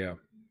 Yeah.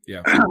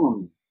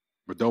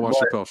 But don't watch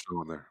Chappelle Show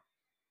on there.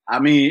 I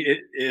mean,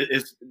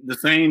 it's the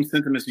same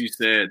sentiments you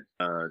said,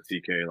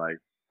 TK. Like,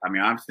 I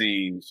mean, I've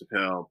seen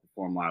Chappelle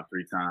perform live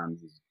 3 times,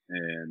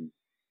 and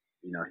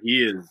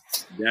he is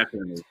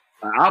definitely.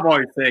 I've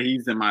always said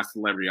he's in my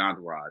celebrity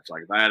entourage.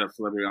 Like, if I had a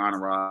celebrity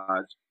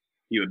entourage,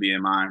 he would be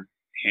in mine,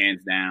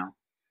 hands down.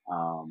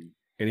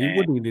 And he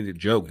wouldn't even need a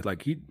joke.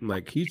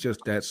 He's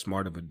just that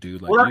smart of a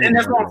dude. Like, well, and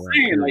that's what I'm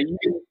saying. Like,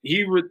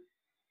 he would.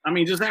 I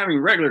mean, just having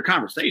regular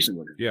conversation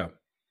with him. Yeah.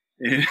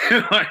 And,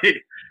 like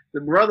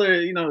the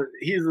brother,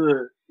 he's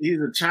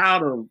a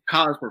child of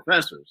college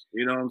professors.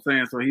 You know what I'm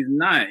saying? So he's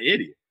not an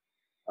idiot.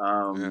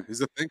 Yeah, he's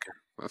a thinker.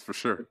 That's for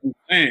sure.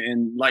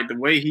 And like the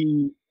way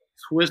he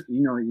twists,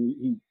 he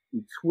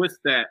twists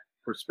that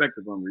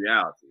perspective on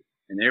reality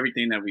and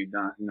everything that we've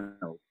done.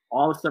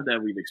 All the stuff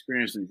that we've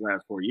experienced in these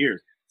last 4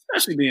 years,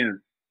 especially being,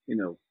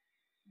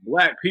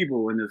 Black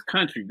people in this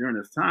country during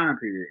this time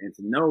period, and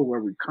to know where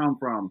we come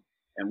from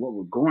and what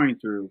we're going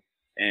through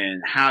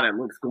and how that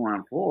looks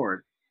going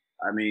forward.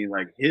 I mean,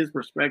 like his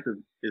perspective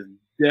is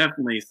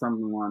definitely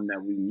someone that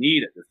we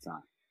need at this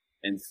time.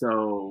 And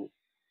so,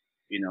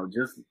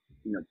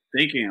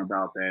 thinking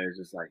about that is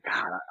just like,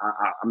 God,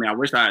 I mean, I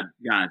wish I had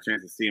gotten a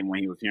chance to see him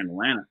when he was here in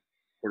Atlanta.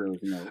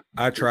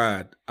 I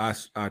tried. I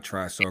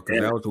tried so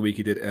because that was the week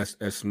he did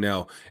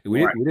SNL.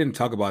 We didn't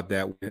talk about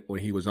that when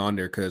he was on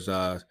there because,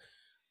 of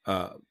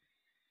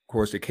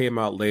course, it came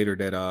out later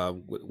that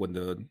when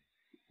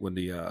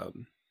the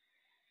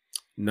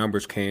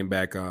numbers came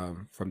back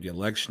from the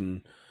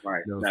election,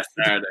 right? That's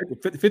Saturday.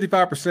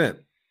 55%.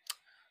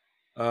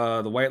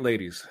 The white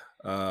ladies.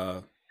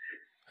 I'm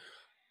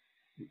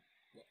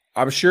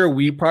sure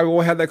we probably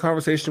won't have that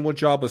conversation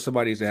with y'all, but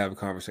somebody needs to have a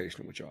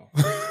conversation with y'all.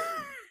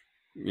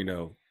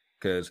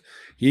 Because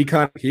he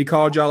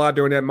called y'all out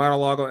during that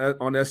monologue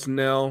on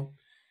SNL,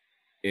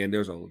 and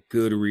there's a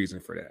good reason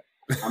for that.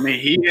 I mean,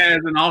 he has,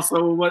 and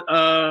also what's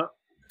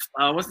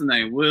the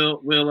name?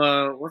 What's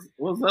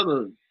the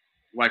other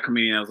white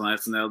comedian that was on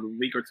SNL the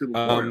week or two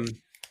before?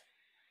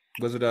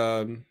 Was it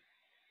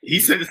He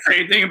said the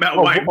same thing about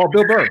white. Oh,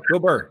 Bill Burr. Bill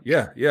Burr.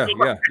 Yeah.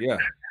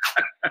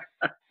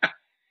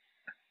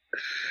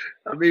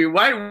 I mean,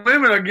 white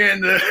women are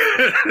getting the.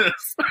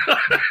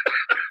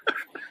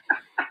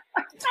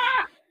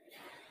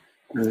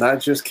 Not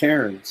just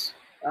Karens.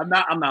 I'm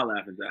not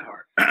laughing that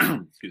hard.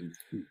 Excuse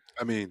me.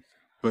 I mean,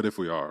 but if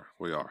we are,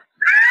 we are.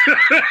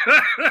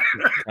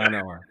 I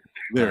know her.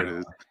 There it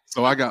is.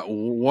 So I got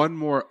one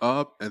more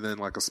up and then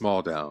like a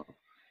small down.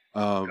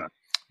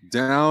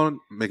 Down,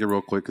 make it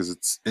real quick because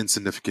it's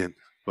insignificant,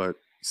 but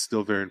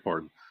still very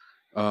important.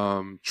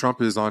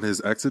 Trump is on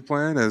his exit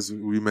plan, as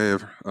we may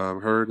have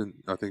heard, and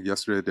I think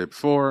yesterday, the day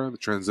before. The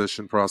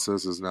transition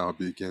process is now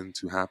begin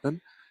to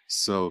happen.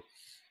 So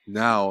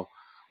now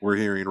we're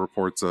hearing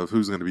reports of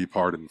who's going to be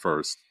pardoned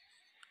first.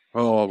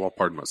 Oh, I'll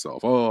pardon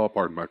myself. Oh, I'll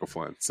pardon Michael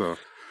Flynn. So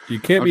You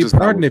can't be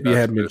pardoned if you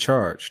haven't been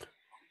charged.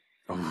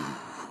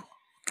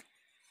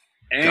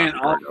 And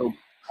also,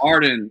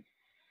 pardon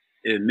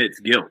admits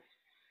guilt.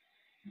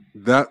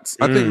 I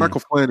think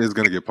Michael Flynn is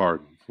going to get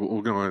pardoned.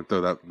 We're going to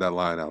throw that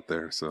line out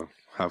there. So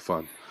have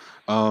fun.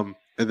 And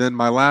then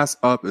my last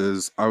up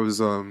is I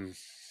was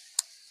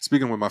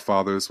speaking with my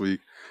father this week,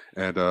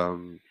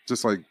 and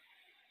just like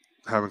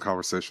having a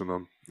conversation with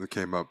him that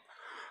came up.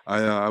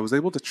 I was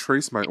able to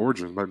trace my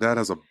origins. My dad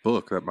has a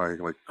book that my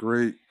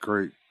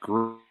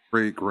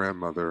great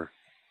grandmother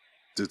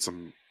did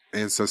some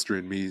Ancestry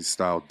and Me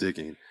style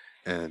digging,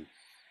 and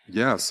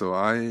yeah, so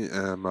I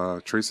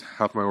am trace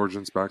half my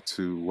origins back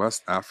to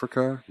West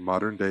Africa,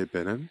 modern day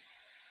Benin.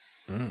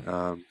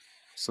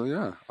 So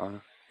yeah, I'm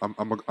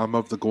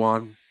of the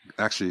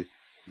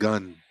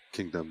Gun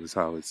Kingdom is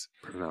how it's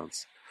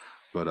pronounced,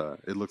 but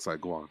it looks like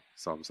Guan,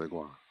 so I'm gonna say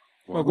Guan.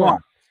 Guan.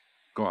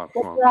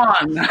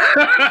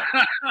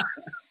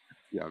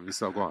 Yeah, I'm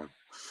just Guan.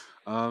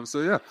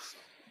 So yeah,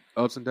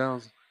 ups and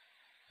downs.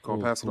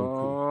 Gonna pass it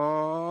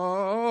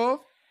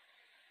off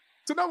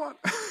to no one.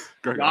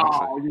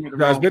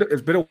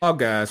 It's been a while,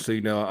 guys. So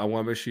I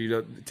want to make sure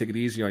you take it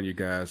easy on you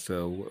guys.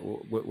 So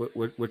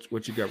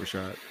what you got,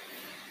 Rashad?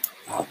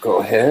 I'll go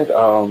ahead.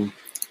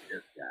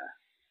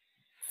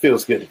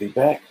 Feels good to be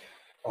back.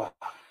 By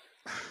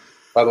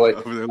the way,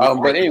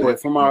 but anyway,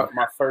 for my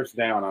first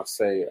down, I'll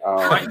say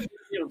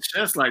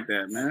just like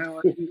that, man.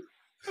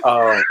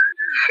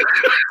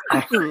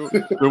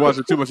 We're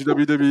watching too much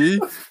WWE.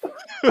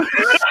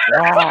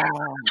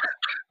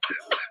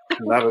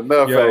 Not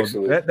enough,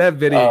 actually. That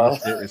video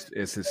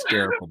is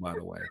hysterical, by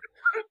the way.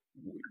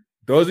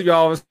 Those of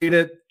y'all who've seen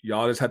it,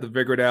 y'all just have to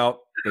figure it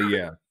out. But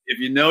yeah. If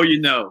you know, you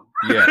know.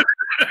 Yeah.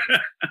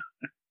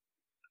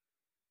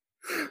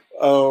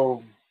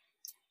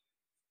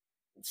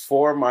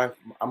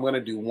 I'm going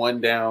to do one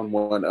down,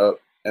 one up,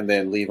 and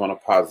then leave on a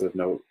positive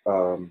note.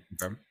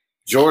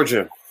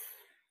 Georgia.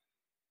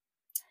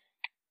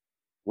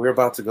 We're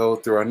about to go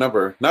through our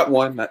number, not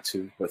one, not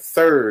two, but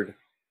third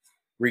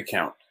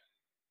recount.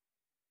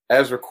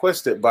 As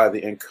requested by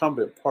the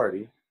incumbent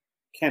party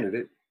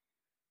candidate,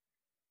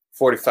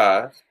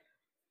 45. I'm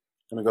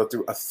going to go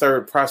through a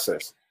third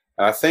process.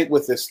 And I think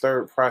with this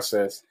third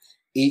process,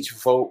 each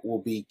vote will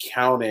be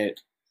counted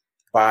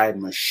by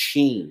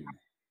machine.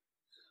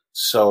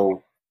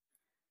 So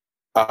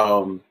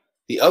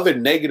the other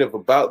negative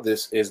about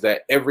this is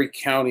that every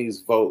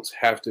county's votes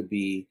have to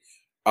be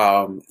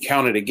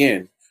counted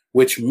again,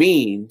 which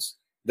means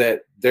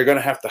that they're going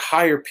to have to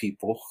hire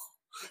people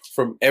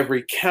from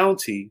every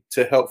county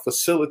to help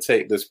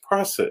facilitate this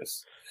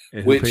process,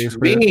 which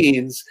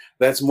means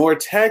that's more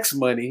tax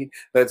money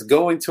that's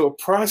going to a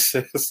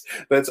process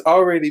that's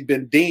already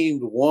been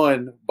deemed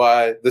won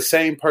by the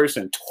same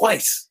person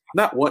twice,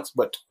 not once,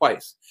 but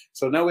twice.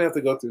 So now we have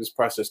to go through this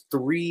process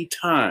 3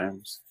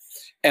 times.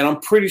 And I'm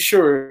pretty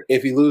sure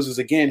if he loses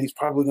again, he's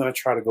probably going to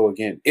try to go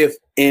again, if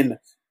in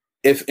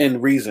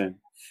reason.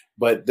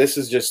 But this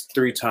is just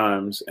 3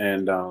 times.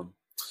 And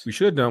we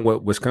should have done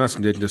what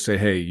Wisconsin did and just say,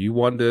 hey, you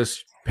want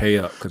this, pay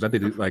up. Because I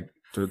think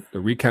the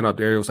recount out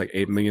there was like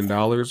 $8 million.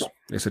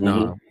 They said,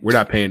 no, we're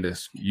not paying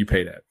this. You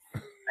pay that.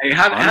 Hey,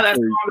 how that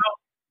song go?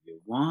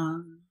 You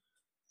won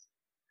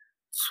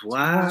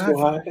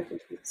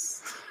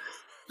twice.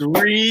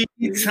 3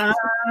 times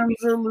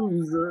a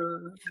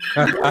loser.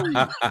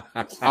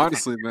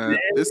 Honestly, man,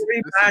 it's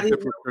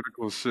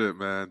hypocritical shit,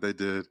 man. They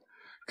did.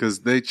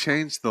 Because they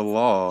changed the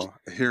law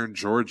here in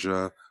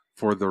Georgia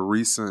for the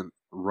recent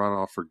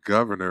runoff for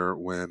governor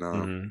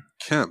when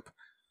Kemp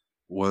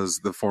was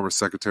the former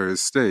Secretary of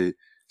State.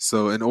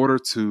 So in order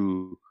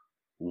to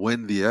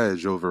win the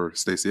edge over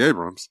Stacey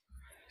Abrams,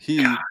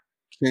 he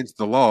changed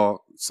the law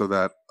so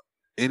that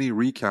any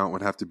recount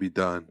would have to be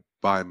done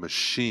by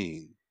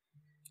machine.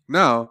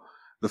 Now,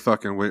 the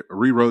fucking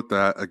rewrote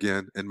that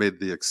again and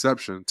made the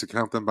exception to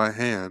count them by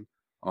hand.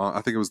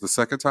 I think it was the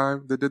second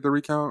time they did the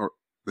recount, or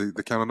they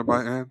counted them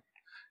by hand.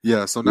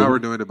 Yeah, so now we're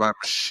doing it by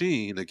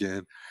machine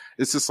again.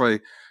 It's just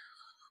like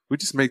we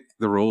just make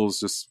the rules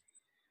just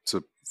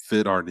to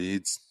fit our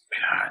needs.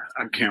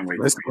 I can't wait.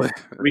 That's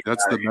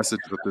the message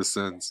that this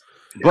sends.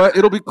 Yeah. But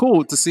it'll be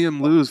cool to see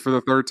him lose for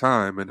the 3rd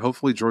time, and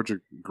hopefully Georgia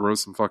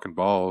grows some fucking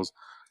balls.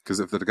 Because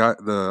if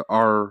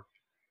our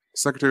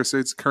Secretary of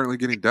State's currently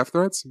getting death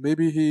threats,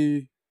 maybe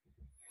he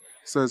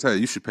says, "Hey,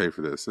 you should pay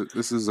for this.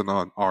 This isn't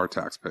on our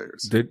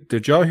taxpayers."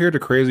 Did y'all hear the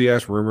crazy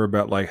ass rumor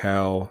about like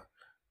how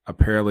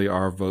apparently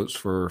our votes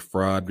for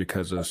fraud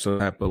because of some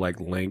type of like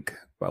link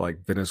by like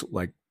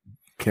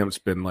Kemp's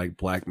been like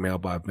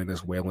blackmailed by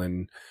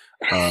Venezuelan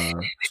I'm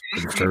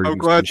insurgents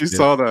glad and you shit.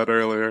 saw that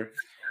earlier.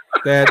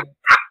 That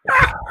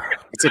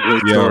It's a great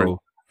story.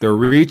 yo, the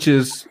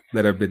reaches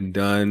that have been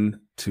done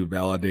to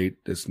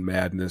validate this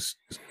madness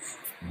is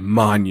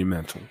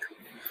monumental.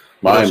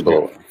 Mind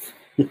blowing.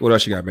 What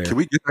else you got, man? Can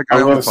we get that guy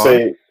I'm on going the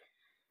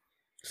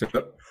to pod?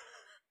 say,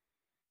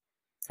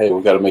 hey,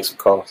 we got to make some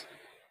calls.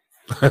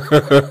 I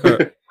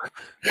But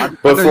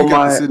know for you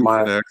got the city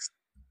my next.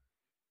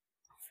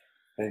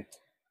 hey,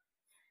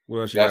 What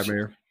else you got,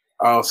 Gotcha.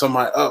 man? so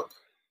my up,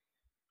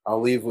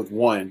 I'll leave with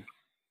one.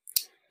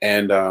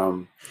 And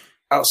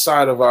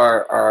outside of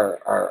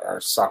our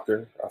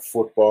soccer, our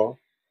football,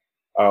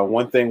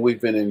 one thing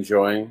we've been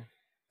enjoying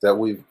that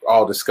we've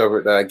all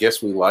discovered that I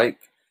guess we like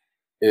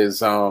is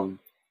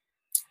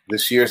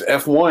this year's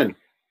F1.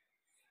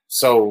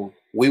 So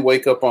we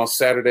wake up on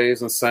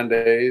Saturdays and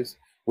Sundays,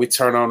 we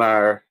turn on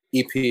our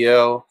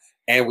EPL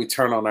and we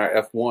turn on our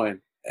F1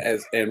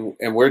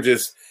 and we're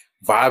just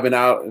vibing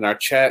out in our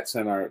chats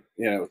and our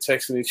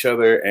texting each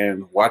other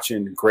and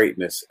watching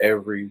greatness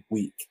every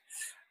week.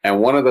 And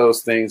one of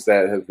those things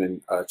that have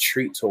been a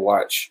treat to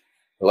watch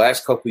the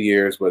last couple of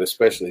years, but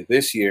especially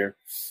this year,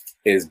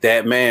 is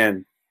that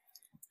man.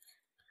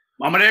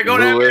 Mama, there go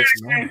Lewis,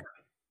 that man again.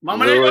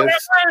 Mama, there go that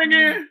man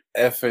again.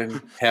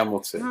 effing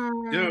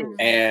Hamilton. Dude.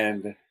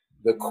 And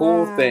the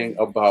cool thing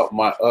about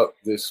my up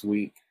this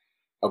week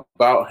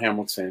about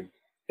Hamilton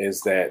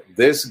is that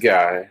this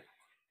guy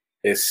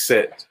is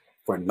set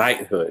for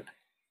knighthood.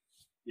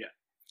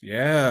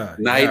 Yeah,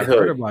 Knighthood. I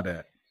heard about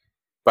that.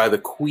 By the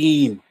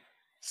Queen.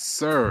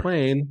 Sir,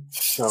 Plane.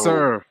 So,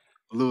 Sir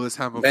Lewis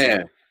Hamilton.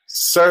 man,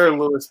 Sir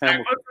Lewis Hey,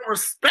 Hamilton. put some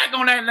respect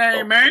on that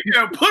name, man. You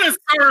gotta put a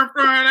sir in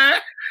front of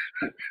that.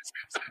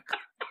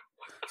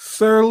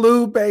 Sir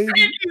Lou, baby.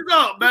 Pinkies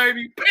up,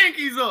 baby.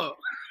 Pinkies up.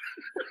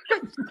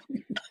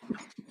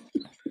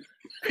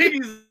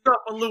 Pinkies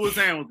up for Lewis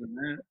Hamilton,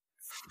 man.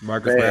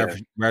 Marcus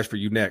Man. Rashford,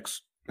 you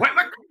next. Wait.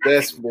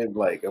 That's been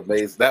like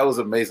amazing. That was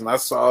amazing. I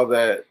saw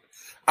that.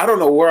 I don't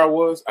know where I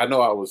was. I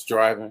know I was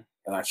driving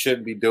and I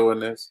shouldn't be doing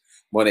this.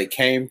 When it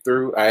came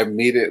through, I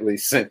immediately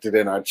sent it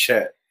in our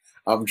chat.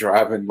 I'm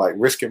driving, like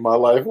risking my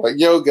life. Like,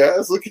 yo,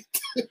 guys, look at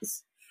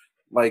this.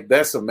 Like,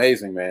 that's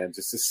amazing, man,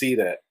 just to see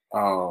that.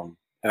 And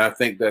I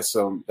think that's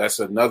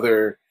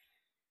another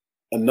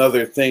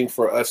thing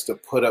for us to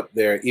put up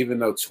there, even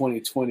though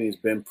 2020 has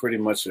been pretty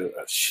much a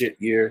shit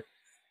year.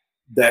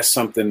 That's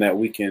something that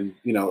we can,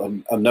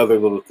 another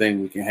little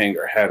thing we can hang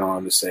our hat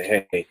on to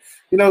say, hey,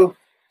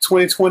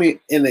 2020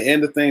 in the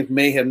end of things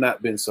may have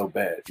not been so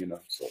bad,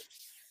 So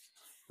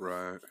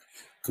Right.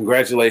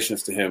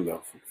 congratulations to him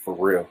though, for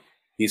real.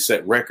 He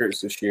set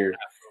records this year,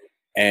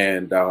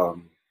 and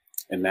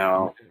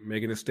now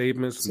Making a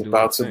statement. it's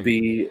about to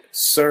be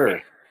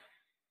Sir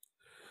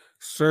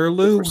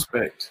Lou.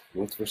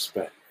 with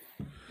respect.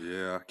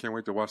 Yeah, I can't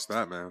wait to watch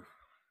that, man.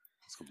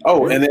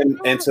 Oh,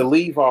 and to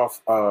leave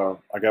off, I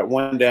got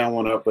one down,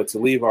 one up, but to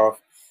leave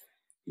off,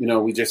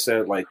 we just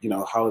said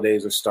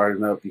holidays are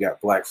starting up. You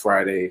got Black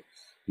Friday,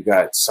 you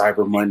got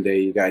Cyber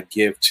Monday, you got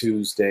Give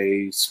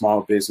Tuesday,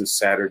 Small Business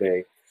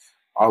Saturday,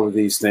 all of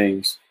these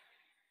things.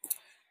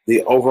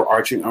 The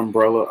overarching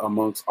umbrella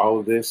amongst all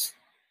of this,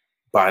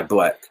 buy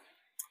Black,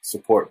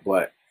 support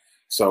Black.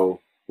 So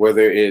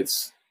whether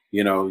it's,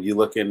 you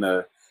look in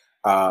the,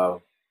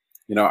 our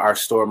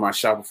store,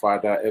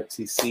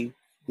 myshopify.ftc,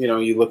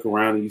 you look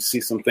around and you see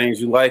some things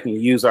you like and you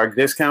use our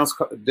discount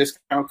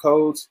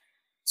codes,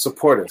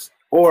 support us.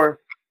 Or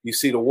you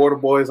see the water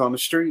boys on the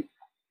street,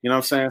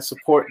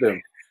 support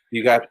them.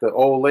 You got the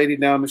old lady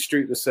down the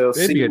street that sells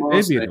sea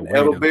moss and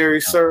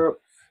elderberry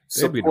syrup,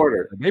 support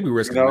her. Maybe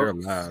risking their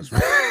lives.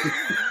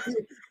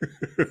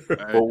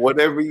 But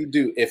whatever you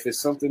do, if it's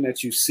something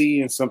that you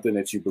see and something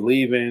that you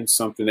believe in,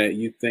 something that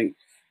you think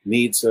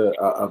needs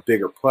a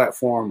bigger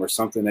platform, or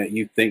something that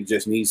you think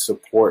just needs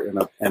support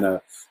and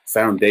a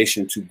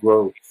foundation to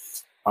grow,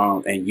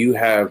 and you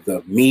have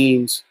the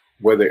means,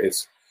 whether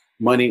it's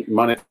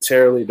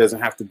monetarily, it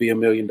doesn't have to be $1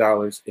 million.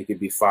 It could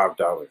be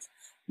 $5.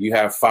 You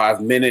have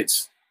 5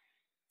 minutes,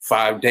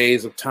 5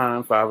 days of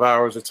time, 5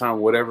 hours of time,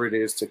 whatever it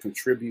is, to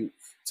contribute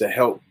to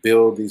help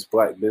build these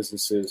Black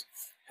businesses,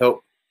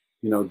 help,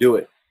 do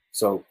it.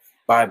 So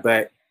buy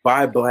Black,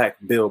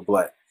 build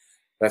Black.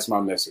 That's my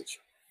message.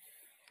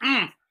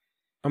 I'm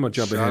gonna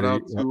jump Shout ahead.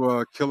 out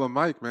to Killer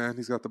Mike, man.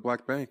 He's got the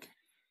Black Bank.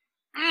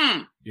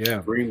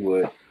 Yeah,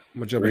 Greenwood. I'm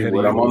gonna jump ahead.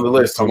 Greenwood. I'm on the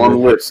list. I'm on the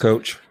list,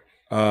 Coach.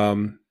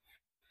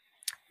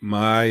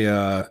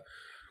 My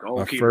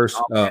first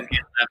left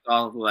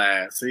off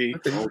last. See,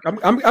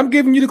 I'm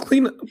giving you the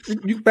clean up.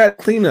 You got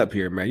clean up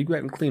here, man. You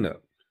got to clean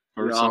up.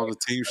 First on the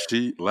team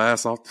sheet,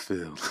 last off the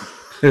field.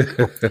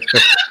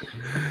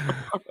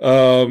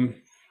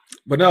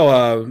 But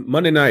no,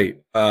 Monday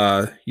night,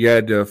 you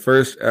had the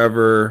first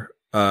ever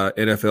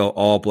NFL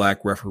All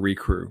Black referee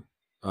crew,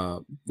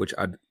 which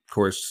I, of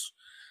course,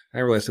 I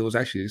realized it was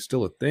actually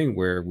still a thing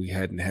where we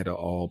hadn't had an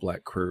All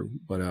Black crew.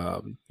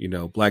 But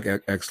Black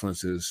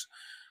excellence is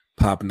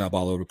popping up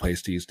all over the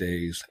place these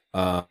days.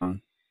 Of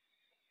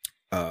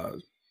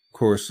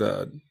course,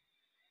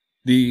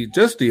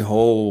 the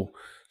whole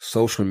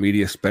social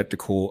media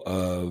spectacle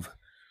of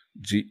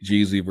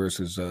Jeezy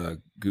versus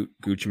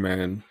Gucci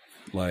Mane,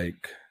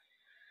 like,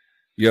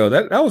 yo,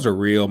 that was a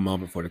real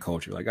moment for the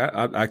culture. Like,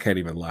 I can't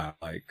even lie.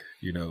 Like,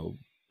 you know,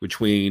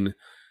 between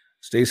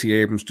Stacey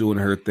Abrams doing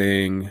her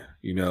thing,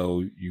 you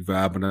know, you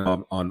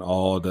vibing on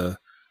all the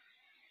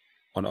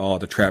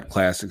trap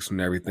classics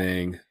and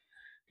everything,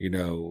 you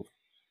know,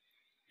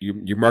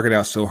 you mark it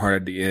out so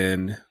hard at the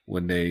end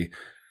when do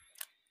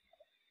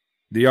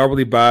y'all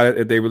really buy it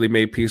if they really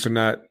made peace or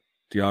not?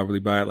 Do y'all really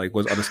buy it? Like,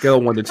 was on a scale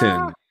of 1 to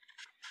 10?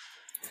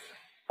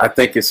 I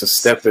think it's a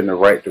step in the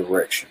right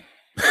direction.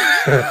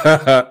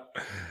 So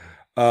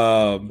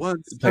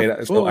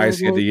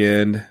icy at the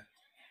end.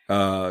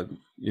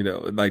 You know,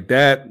 like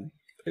that.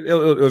 It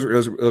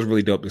was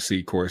really dope to see.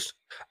 Of course,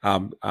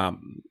 I'm a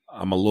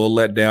little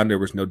let down. There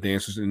was no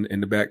dancers in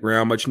the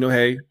background, but you know,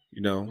 hey,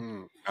 you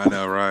know, I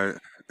know, right?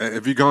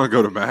 If you're gonna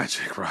go to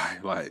Magic,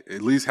 right? Like,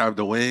 at least have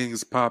the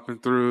wings popping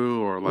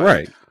through, or like,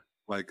 right,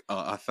 like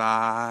a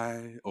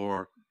thigh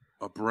or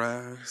a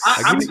breast.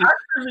 I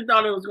actually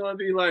thought it was going to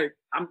be like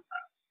I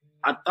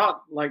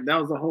thought like that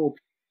was the whole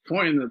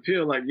point of the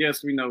appeal. Like,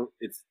 yes, we know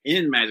it's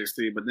in Magic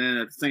City, but then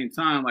at the same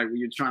time, like what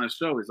you're trying to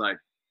show is like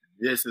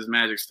this is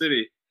Magic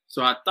City.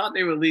 So I thought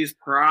they would at least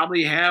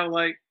probably have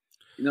like,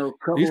 you know, a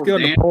couple he's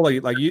getting the pole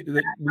like you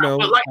know,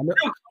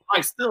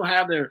 but still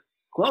have their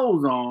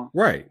clothes on.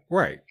 Right.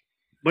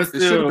 But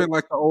it should have been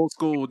like the old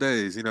school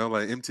days, you know,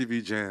 like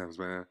MTV Jams,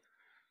 man.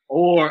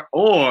 Or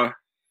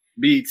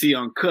BET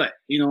Uncut.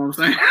 You know what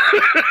I'm saying?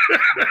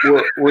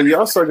 well, you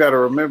also got to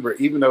remember,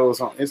 even though it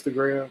was on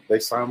Instagram, they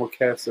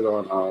simulcast it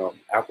on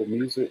Apple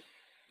Music.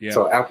 Yeah.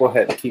 So Apple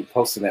had to keep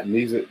posting that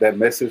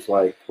message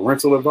like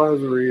parental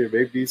advisory, and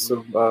maybe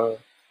some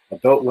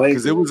adult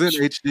language. Because it was in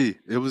HD.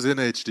 It was in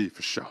HD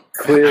for sure.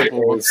 Clear.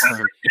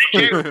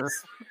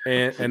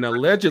 And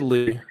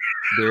allegedly,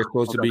 there's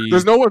supposed to be.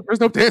 There's no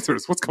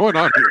dancers. What's going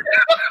on here?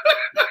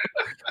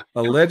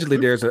 Allegedly,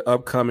 there's an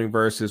upcoming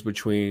versus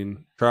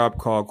between Tribe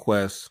Called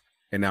Quest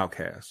and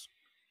Outkast.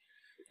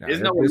 There's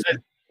no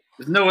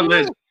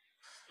alleged,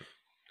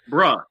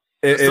 bruh.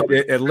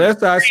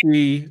 Unless I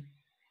see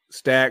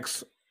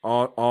Stacks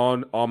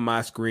on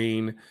my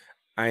screen,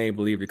 I ain't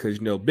believe it, because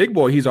you know, Big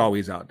Boy, he's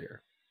always out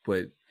there,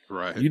 but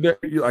right, you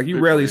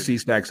rarely see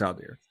Stacks out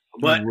there.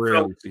 But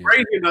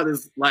crazy about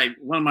this, like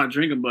one of my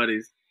drinking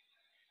buddies,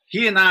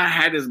 he and I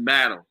had this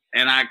battle,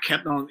 and I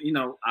kept on, you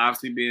know,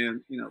 obviously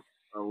being, you know,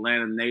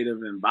 Atlanta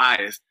native and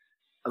biased.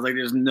 I was like,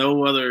 there's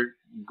no other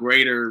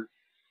greater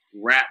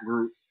rap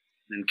group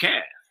than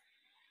Cass.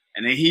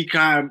 And then he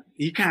kind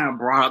of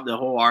brought up the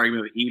whole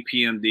argument of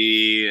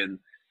EPMD, and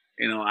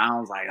you know, I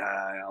was like,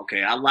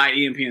 okay, I like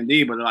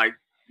EPMD, but like,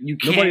 you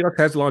can't. Nobody else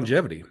has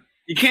longevity.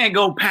 You can't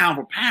go pound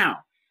for pound.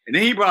 And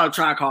then he brought up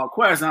Tribe Called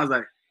Quest, and I was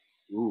like,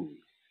 ooh,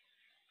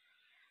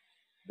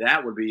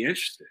 that would be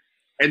interesting.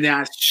 And then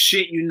I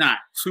shit you not,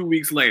 2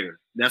 weeks later,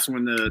 that's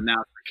when the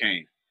announcement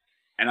came.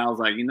 And I was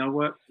like, you know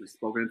what? We've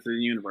spoken into the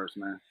universe,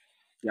 man.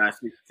 You gotta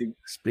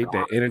speak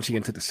that energy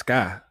into the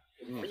sky.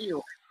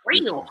 Real. By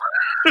the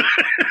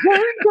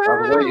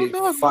way,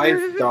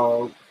 Fife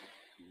Dog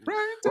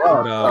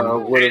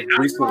would have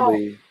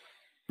recently.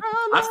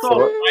 I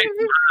saw him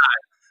live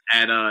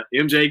at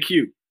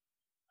MJQ.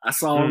 I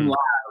saw him live.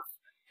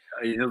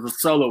 It was a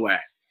solo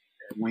act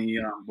when he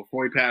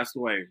before he passed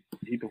away.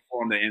 He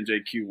performed at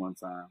MJQ one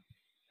time,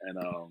 and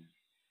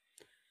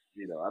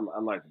you know, I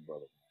like the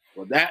brother.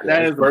 Well, that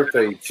is his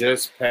birthday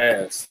just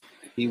passed.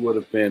 He would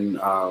have been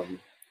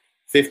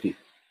 50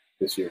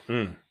 this year.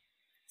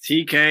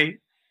 TK,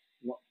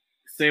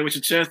 say it with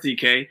your chest,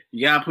 TK.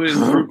 You gotta put it in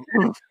the group.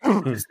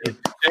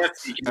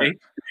 Chest, TK.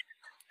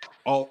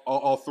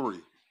 All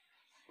three.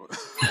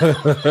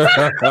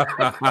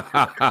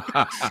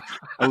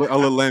 a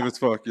little lame as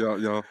fuck, y'all.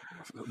 We'll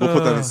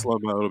put that in slow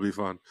mo. It'll be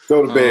fun.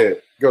 Go to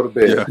bed.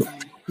 Yeah.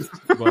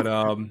 But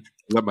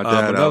let my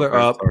dad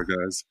out. Sorry,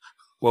 guys.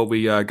 What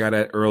we got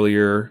at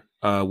earlier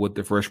with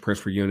the Fresh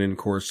Prince reunion, of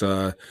course,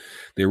 the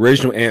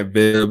original Aunt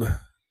Viv,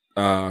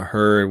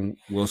 her and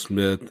Will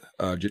Smith,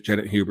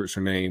 Janet Hubert's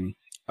her name.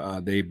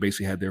 They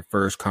basically had their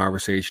first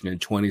conversation in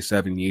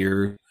 27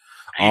 years,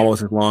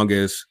 almost as long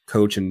as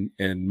Coach and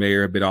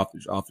Mayor have been off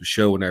the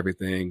show and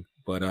everything.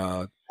 But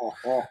honestly,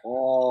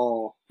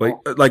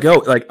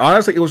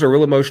 it was a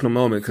real emotional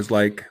moment because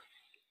like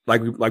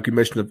we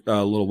mentioned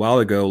a little while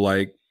ago,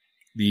 like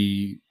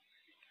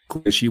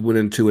she went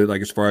into it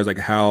like as far as like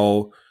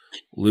how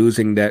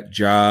losing that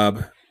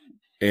job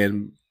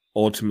and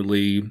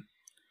ultimately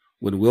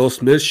when Will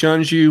Smith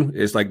shuns you,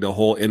 it's like the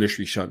whole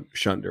industry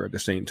shunned her at the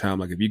same time.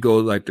 Like if you go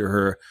like to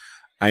her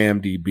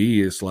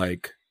IMDb, it's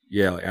like,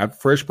 yeah, like,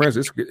 at Fresh Prince,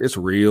 it's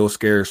real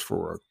scarce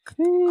for a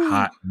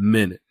hot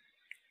minute.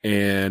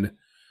 And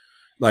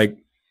like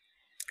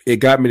it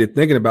got me to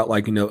thinking about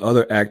like, you know,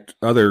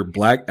 other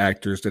black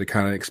actors that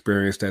kind of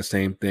experienced that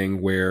same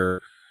thing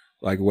where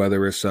like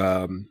whether it's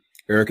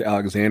Erica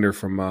Alexander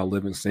from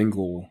Living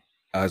Single,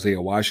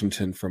 Isaiah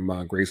Washington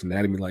from Grey's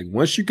Anatomy. Like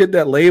once you get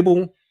that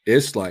label,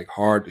 it's like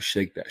hard to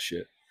shake that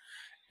shit.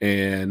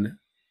 And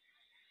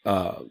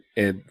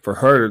for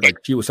her, like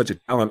she was such a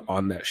talent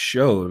on that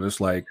show, and it's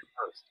like,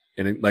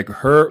 like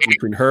her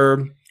between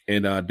her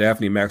and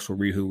Daphne Maxwell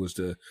Reid, who was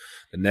the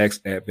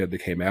next advent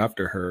that came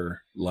after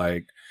her,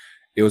 like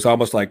it was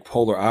almost like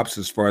polar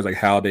opposites as far as like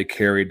how they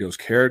carried those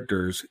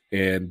characters.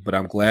 But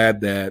I'm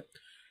glad that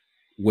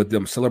with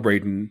them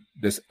celebrating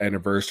this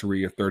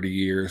anniversary of 30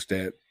 years,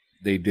 that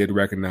they did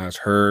recognize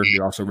her. They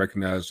also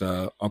recognized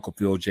Uncle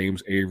Phil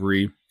James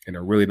Avery in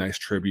a really nice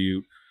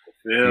tribute.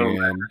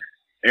 And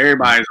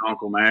everybody's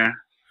uncle, man.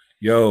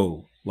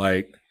 Yo,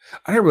 like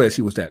I didn't realize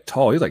he was that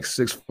tall. He's like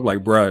 6 foot.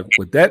 Like, bro,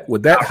 with that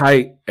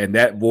height and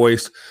that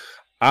voice,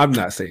 I'm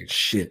not saying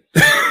shit.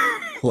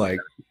 Like,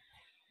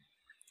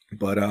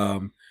 but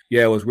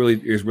yeah, it was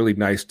really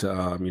nice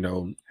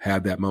to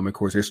have that moment. Of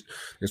course, they're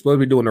supposed to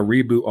be doing a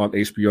reboot on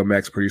HBO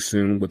Max pretty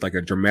soon with like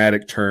a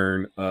dramatic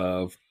turn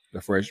of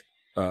the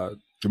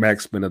dramatic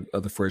spin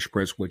of the Fresh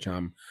Prince, which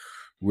I'm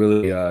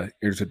really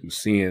interested in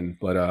seeing.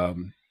 But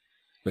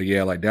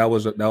yeah, like that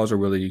was a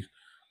really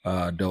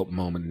dope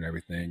moment and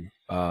everything.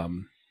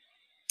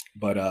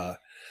 But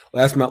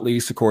last but not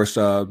least, of course,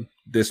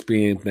 this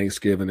being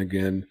Thanksgiving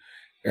again,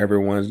 a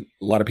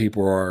lot of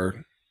people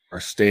are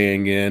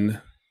staying in,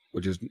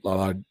 which is a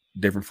lot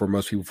different for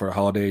most people for the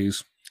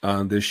holidays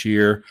this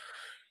year.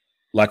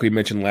 Like we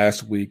mentioned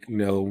last week,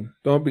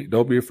 don't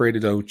be afraid to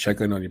go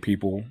check in on your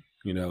people.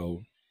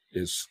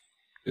 It's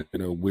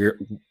been a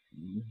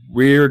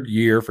weird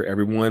year for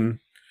everyone,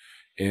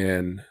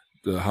 and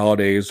the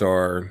holidays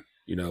are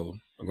going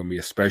to be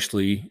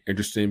especially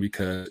interesting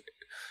because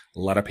a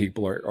lot of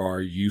people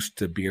are used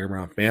to being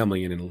around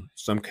family, and in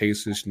some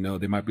cases,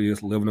 they might be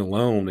just living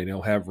alone. They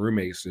don't have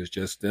roommates; it's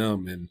just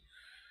them, and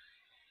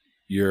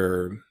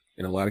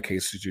in a lot of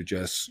cases, you're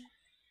just,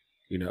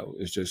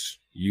 it's just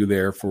you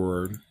there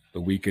for the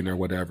weekend or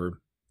whatever.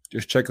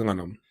 Just check on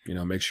them,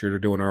 make sure they're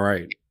doing all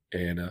right,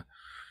 and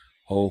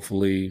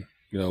hopefully,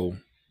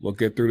 we'll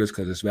get through this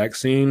because this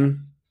vaccine,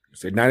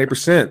 say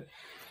 90%.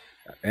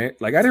 And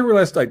like I didn't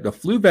realize like the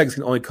flu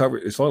vaccine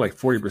it's only like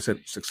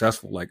 40%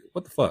 successful. Like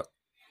what the fuck?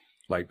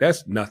 Like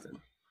that's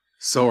nothing.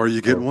 So are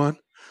you getting one?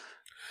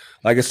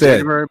 Like I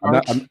said,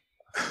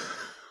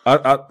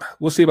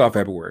 we'll see about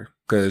February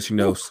because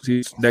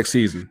next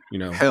season.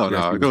 Hell no,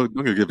 I'm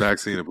gonna get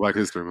vaccine in Black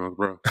History Month,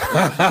 bro.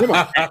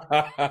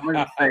 I'm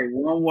gonna say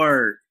one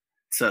word: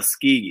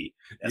 Tuskegee.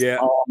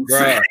 That's all I'm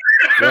saying.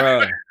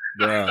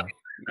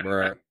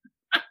 bruh.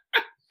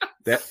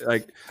 That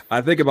like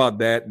I think about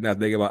that and I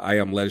think about I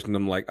Am Legend.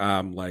 I'm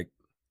like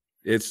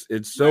it's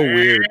so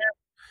weird.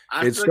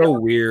 It's so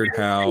weird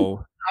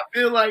how I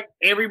feel like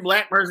every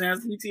black person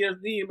has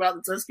PTSD about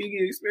the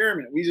Tuskegee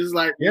experiment. We just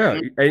like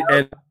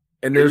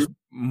and there's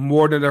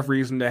more than enough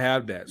reason to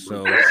have that.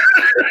 So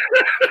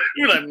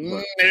you're like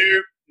nope,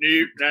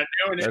 not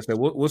doing it. So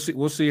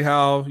we'll see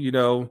how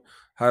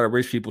how the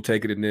rich people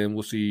take it, and then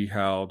we'll see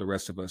how the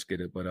rest of us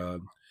get it. But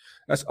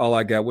that's all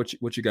I got.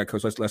 What you got,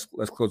 Coach? Let's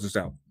close this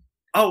out.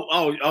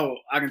 Oh!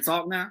 I can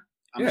talk now.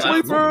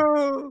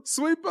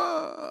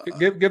 Sweeper.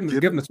 Give him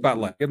the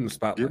spotlight. Give him the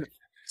spotlight.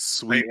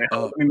 Sweep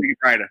up. Let me make it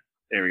brighter.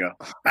 There we go.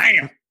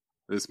 Bam.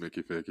 This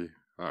Mickey Ficky.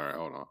 All right,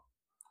 hold on.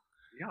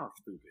 Y'all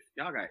stupid.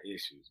 Y'all got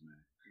issues, man.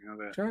 You know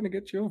that. Trying to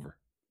get you over.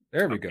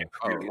 There we go.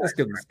 Let's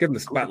give him the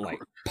spotlight.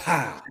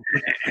 Pow.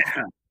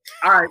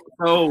 All right.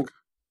 So,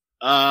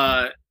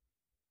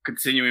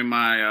 continuing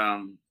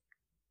my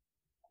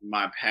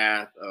my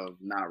path of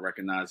not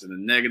recognizing the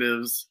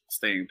negatives,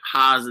 staying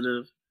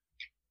positive.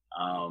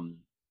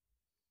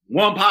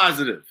 One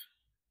positive.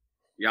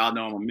 Y'all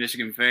know I'm a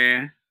Michigan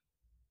fan.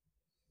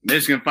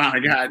 Michigan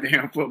finally got a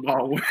damn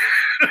football win.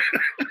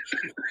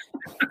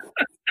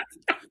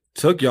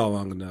 Took y'all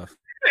long enough.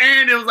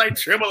 And it was like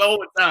triple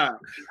overtime.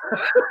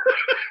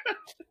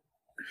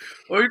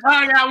 Well, we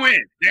finally got a win.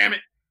 Damn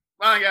it.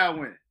 Finally got a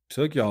win.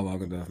 Took y'all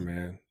long enough,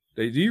 man.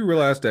 Do you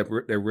realize that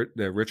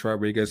Rich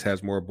Rodriguez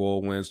has more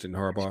bowl wins than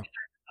Harbaugh?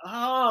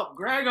 Oh,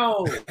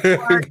 Grego.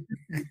 I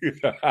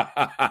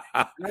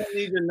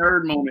need the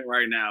nerd moment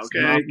right now,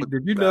 okay?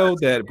 Did you know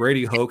that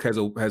Brady Hoke has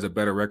a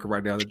better record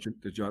right now than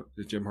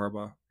Jim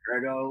Harbaugh?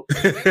 Grego.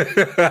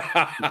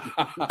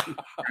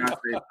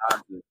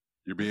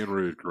 You're being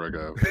rude,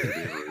 Grego.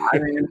 I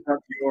didn't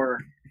interrupt your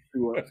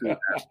to that.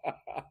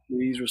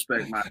 Please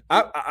respect my.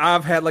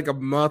 I've had like a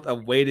month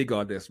of waiting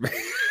on this, man.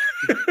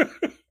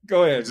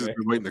 Go ahead. Just been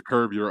waiting to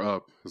curb your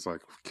up. It's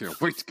like, can't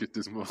wait to get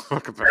this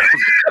motherfucker back.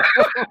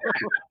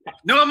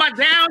 Know what my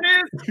down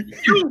is?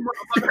 You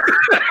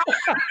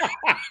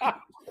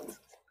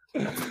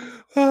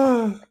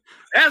motherfucker.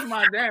 That's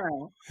my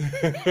down.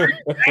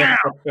 Down.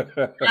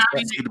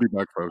 It's good to be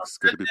back, folks.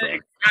 Good to be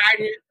back.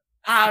 Excited,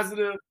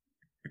 positive.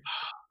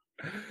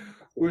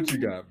 What you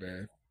got,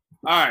 man?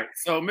 All right,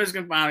 so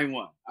Michigan finally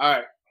won. All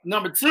right,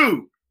 number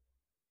 2.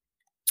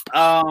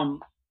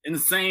 In the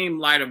same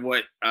light of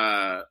what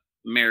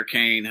Mayor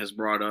Kane has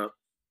brought up,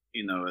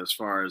 as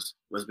far as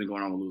what's been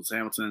going on with Lewis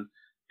Hamilton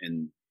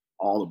and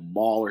all the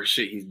baller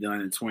shit he's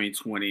done in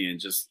 2020 and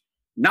just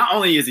not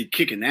only is he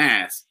kicking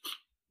ass,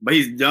 but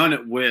he's done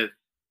it with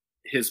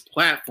his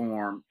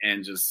platform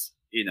and just,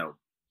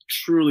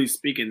 truly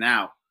speaking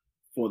out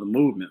for the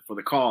movement, for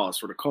the cause,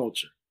 for the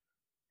culture.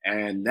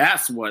 And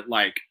that's what,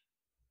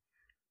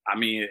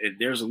 if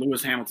there's a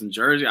Lewis Hamilton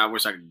jersey, I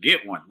wish I could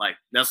get one. Like,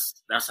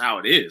 that's how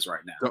it is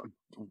right now.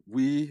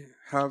 We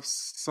have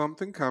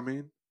something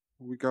coming.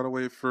 We got to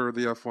wait for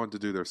the F1 to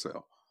do their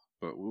sale.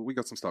 But we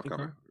got some stuff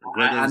coming.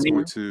 Greg is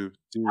going to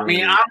do I'm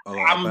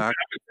going to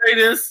say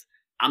this.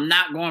 I'm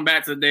not going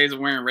back to the days of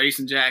wearing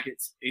racing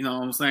jackets. You know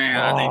what I'm saying?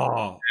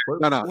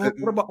 What about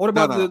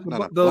the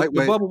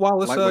Bubba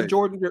Wallace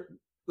Jordan?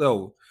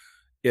 No,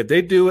 if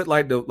they do it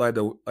like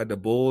the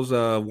Bulls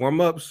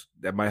warm ups,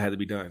 that might have to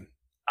be done.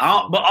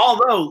 But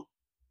although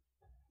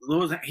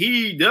Lewis,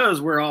 he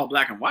does wear all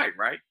black and white,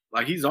 right?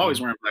 Like he's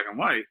always wearing black and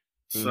white.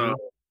 So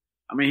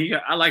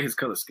I like his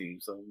color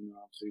scheme. So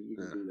obviously we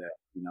can do that.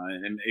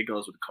 And it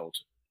goes with the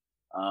culture.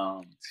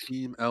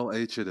 Team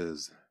LH, it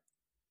is.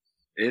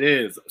 It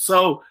is.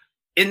 So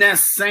in that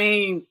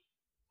same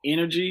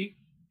energy,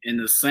 in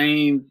the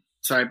same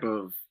type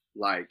of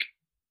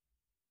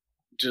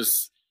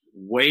just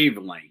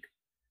wavelength,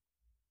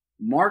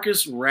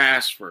 Marcus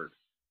Rashford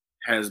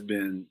has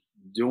been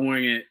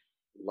doing it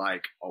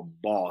like a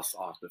boss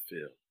off the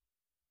field.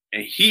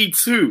 And he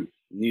too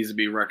needs to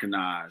be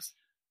recognized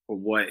for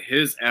what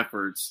his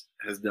efforts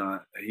he has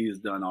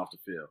done off the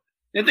field.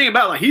 And think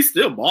about he's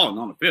still balling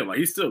on the field.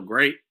 He's still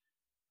great.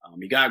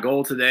 He got a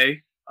goal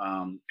today.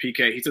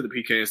 PK, he took the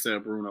PK instead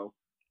of Bruno.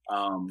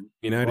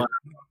 United.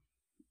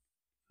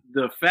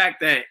 The fact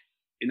that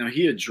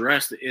he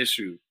addressed the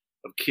issue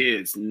of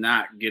kids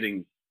not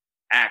getting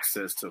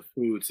access to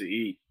food to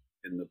eat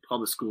in the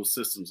public school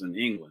systems in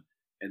England,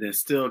 and then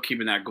still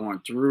keeping that going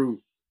through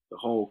the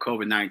whole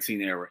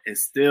COVID-19 era, and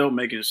still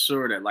making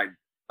sure that like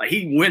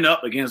he went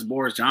up against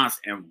Boris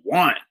Johnson and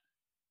won,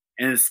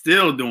 and is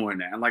still doing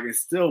that, and it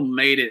still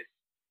made it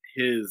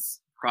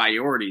his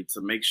priority to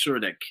make sure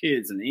that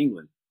kids in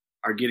England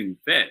are getting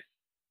fed.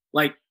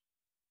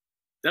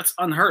 That's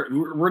unheard.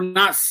 We're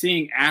not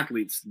seeing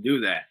athletes do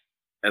that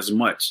as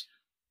much.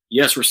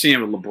 Yes, we're seeing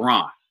with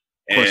LeBron.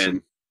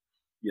 Question.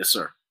 Yes,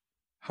 sir.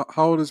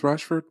 How old is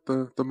Rashford?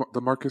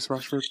 The Marcus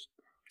Rashford?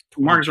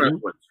 Marcus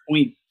Rashford,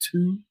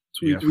 22,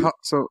 23. Yeah.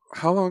 So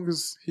how long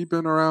has he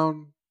been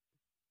around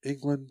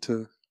England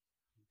to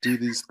do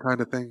these kind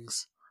of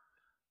things?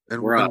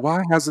 And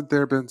why hasn't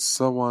there been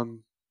someone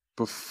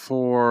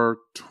before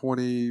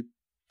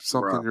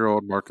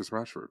 20-something-year-old Marcus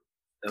Rashford?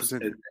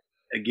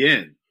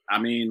 Again,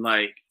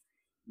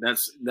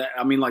 that's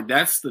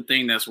the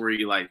thing. That's where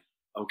you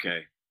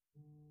okay,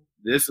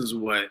 this is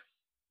what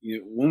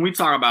when we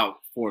talk about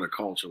for the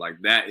culture,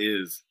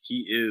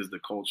 he is the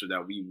culture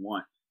that we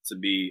want to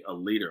be a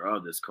leader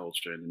of this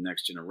culture in the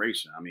next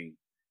generation.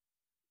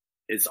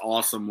 It's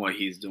awesome what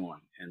he's doing,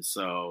 and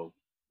so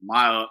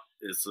my up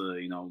is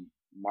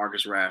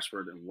Marcus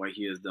Rashford and what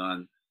he has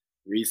done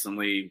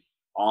recently,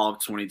 all of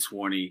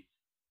 2020.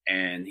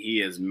 And he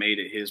has made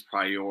it his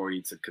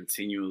priority to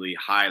continually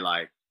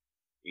highlight,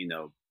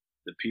 the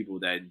people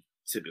that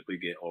typically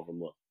get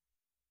overlooked.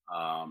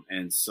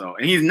 And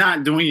he's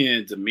not doing it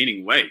in a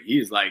demeaning way.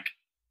 He's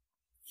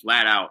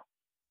flat out,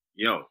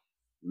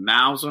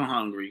 mouths are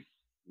hungry.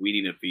 We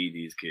need to feed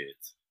these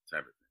kids. It's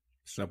everything.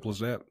 Simple as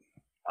that.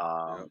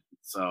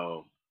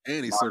 So,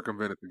 and he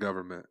circumvented the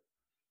government.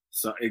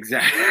 So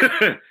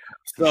exactly.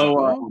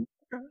 So,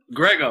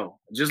 Grego,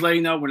 just let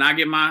you know, when I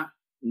get my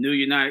new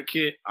United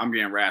kit, I'm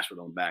getting Rashford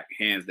on the back,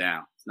 hands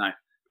down. It's not.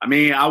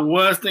 I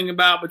was thinking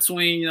about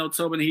between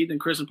Tobin Heath and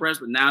Christian Press,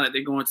 but now that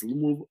they're going to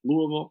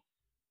Louisville,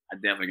 I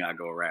definitely gotta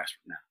go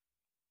Rashford now.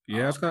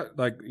 Yeah, it's got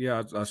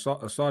I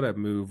saw that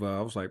move.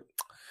 I was like,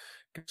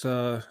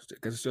 guess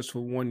it's just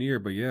for 1 year,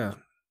 but yeah.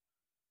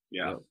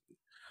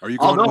 Are you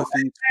going with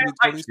the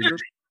 2020 trip?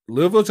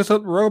 Louisville's just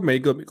up the road,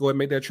 man. Go ahead and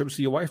make that trip to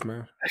see your wife,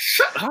 man.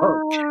 Shut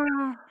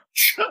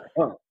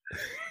up.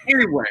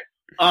 Anyway.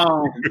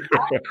 I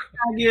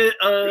get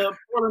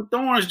Portland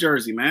Thorns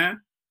jersey,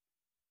 man.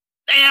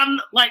 Damn,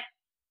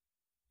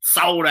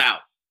 sold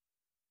out.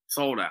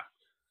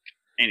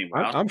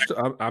 Anyway,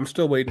 I'm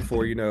still waiting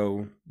for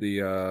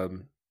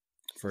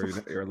for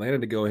Atlanta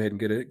to go ahead and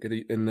get an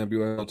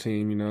NWL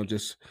team.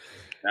 Just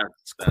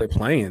quit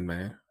playing,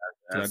 man.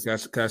 Can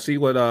I see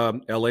what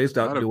LA's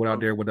doing out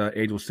there with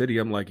Angel City?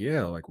 I'm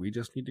we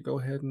just need to go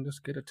ahead and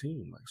just get a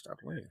team. Stop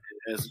playing.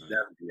 That's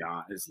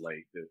beyond. It's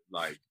late.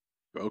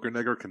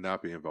 Bokerneger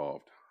cannot be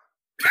involved.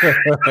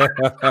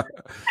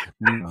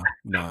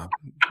 No.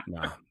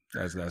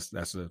 That's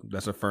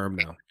a firm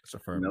no. That's a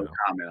firm no. No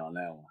comment on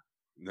that one.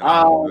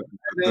 No,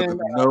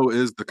 no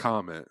is the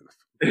comment.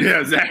 Yeah,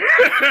 exactly.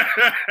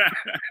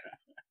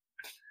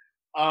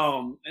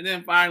 And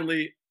then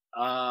finally,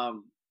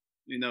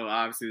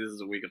 obviously this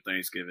is a week of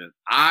Thanksgiving.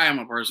 I am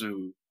a person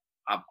who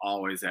I've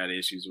always had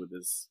issues with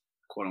this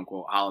quote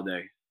unquote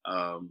holiday,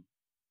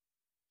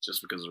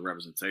 just because of the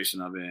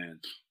representation of it. And,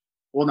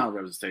 well, not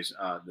representation,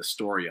 the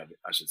story of it,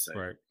 I should say.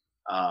 Right.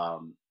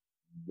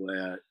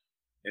 But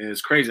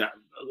it's crazy.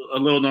 A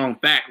little known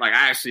fact, I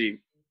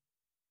actually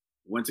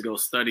went to go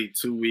study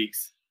 2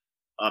 weeks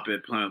up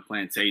at Plymouth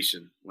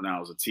Plantation when I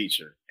was a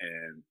teacher,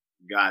 and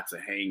got to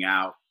hang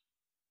out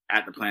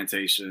at the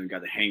plantation, got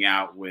to hang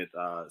out with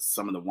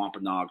some of the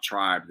Wampanoag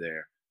tribe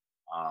there,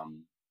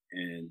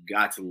 and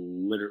got to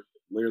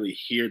literally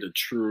hear the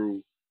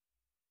true,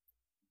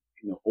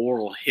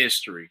 oral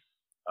history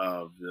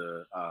of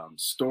the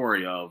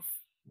story of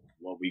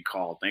what we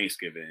call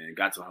Thanksgiving, and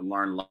got to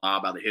learn a lot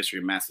about the history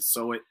of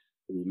Massasoit,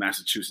 who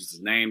Massachusetts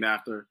is named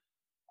after.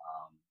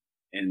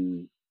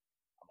 And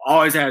I've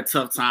always had a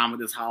tough time with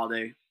this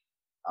holiday,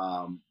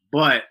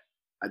 but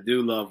I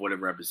do love what it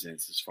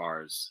represents as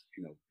far as,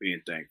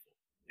 being thankful.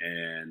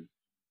 And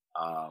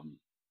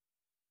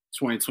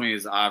 2020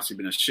 has obviously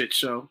been a shit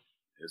show.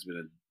 It's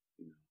been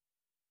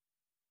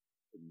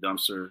a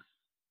dumpster,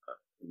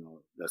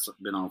 that's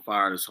been on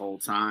fire this whole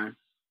time.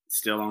 It's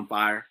still on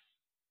fire.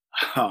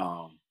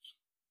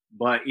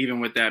 But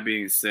even with that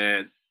being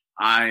said,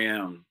 I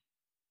am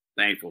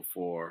thankful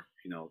for,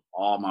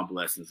 all my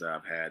blessings that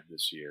I've had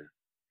this year.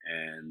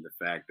 And the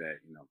fact that,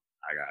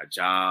 I got a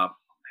job,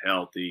 I'm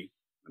healthy.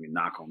 Let me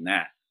knock on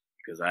that,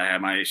 because I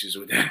had my issues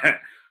with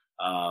that.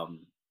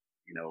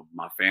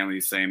 My family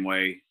the same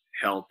way,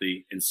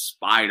 healthy in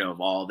spite of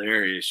all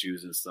their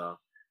issues and stuff.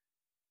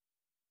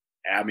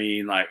 I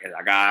mean, like,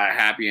 I got a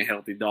happy and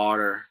healthy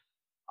daughter.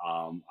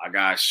 I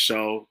got a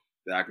show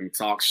that I can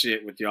talk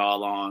shit with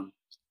y'all on.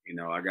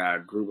 I got a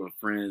group of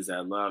friends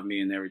that love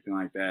me and everything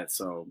like that.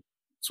 So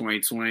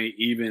 2020,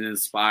 even in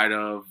spite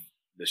of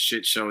the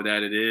shit show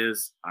that it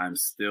is, I'm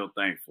still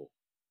thankful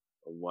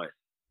for what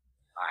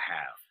I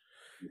have.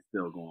 It's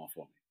still going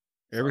for me.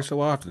 Every so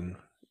often,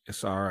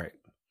 it's all right.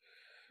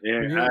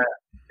 Yeah.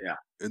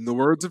 In the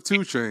words of 2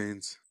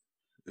 Chainz,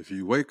 if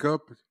you wake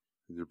up and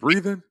you're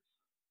breathing,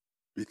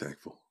 be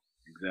thankful.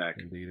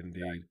 Exactly.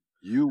 Indeed.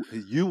 You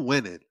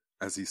win it,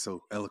 as he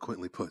so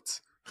eloquently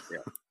puts. Yeah.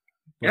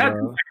 Yeah,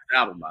 his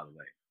album, by the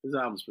way. His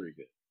album's pretty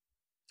good.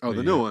 Oh,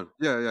 the new one.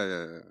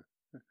 Yeah.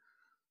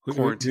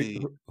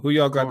 Quarantine. Who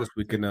y'all got this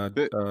weekend?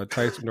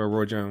 Tyson or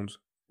Roy Jones?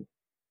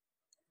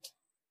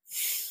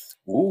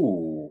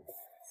 Ooh.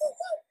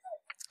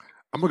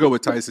 I'm going to go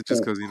with Tyson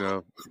just because,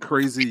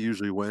 crazy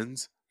usually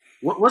wins.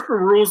 What's the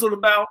rules of the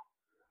bout?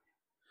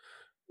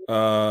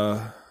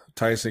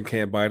 Tyson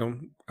can't bite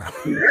him. Oh,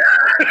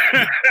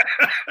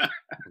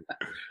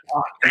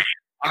 damn.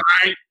 All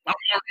right.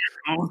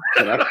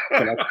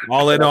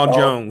 All in on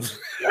Jones.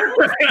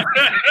 It's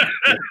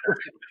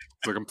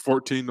like I'm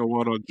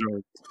 14-1 on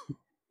Jones.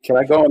 Can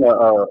I go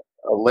on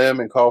a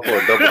limb and call for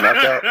a double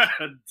knockout?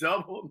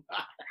 Double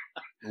knockout.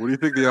 What do you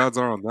think the odds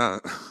are on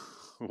that?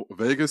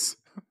 Vegas?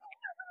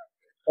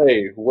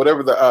 Hey,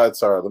 whatever the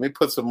odds are, let me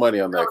put some money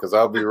on that because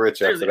I'll be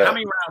rich after that. How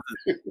many rounds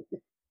is it?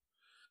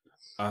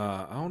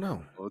 I don't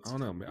know.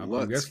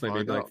 I'm guessing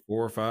maybe like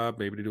 4 or 5.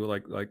 Maybe to do it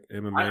like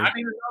MMA. I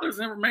need to know this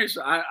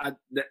information.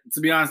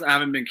 To be honest, I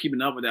haven't been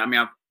keeping up with it. I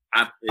mean,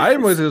 I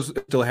didn't realize it was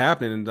still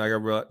happening, and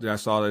I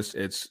saw this.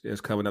 It's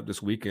coming up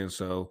this weekend,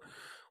 so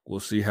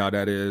we'll see how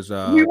that is. You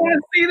want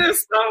to see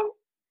this though?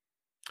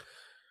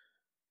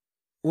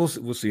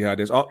 We'll see how it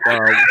is.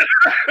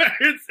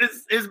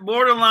 It's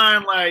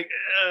borderline like.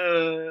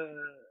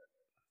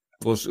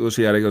 We'll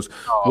see how that goes.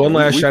 One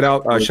last shout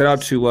out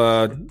to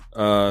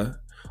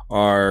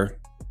our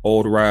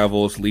old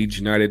rivals, Leeds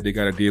United. They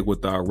got a deal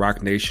with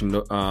Rock Nation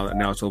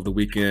announced over the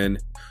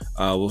weekend.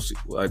 We'll see.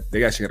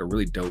 They actually had a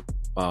really dope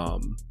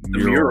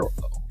mural.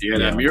 Yeah,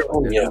 that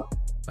mural. Yeah.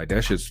 Like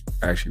that shit's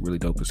actually really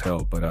dope as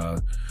hell.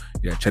 But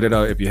yeah, check it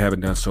out if you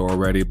haven't done so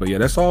already. But yeah,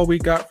 that's all we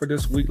got for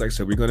this week. Like I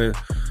said, we're gonna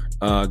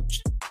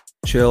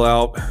chill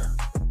out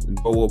and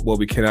do what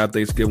we can out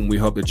Thanksgiving. We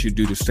hope that you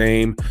do the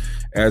same.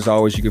 As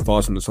always, you can follow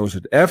us on the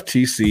socials at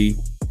FTC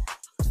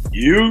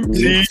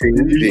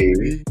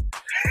UTD,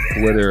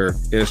 Twitter,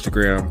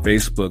 Instagram,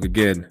 Facebook.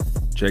 Again,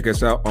 check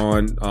us out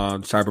on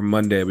Cyber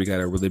Monday. We got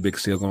a really big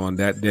sale going on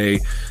that day.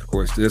 Of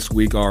course, this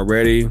week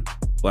already,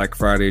 Black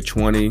Friday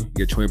 20.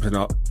 Get 20%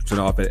 off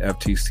at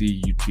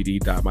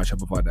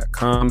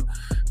ftcutd.myshopify.com.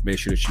 Make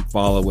sure that you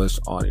follow us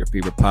on your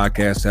favorite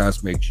podcast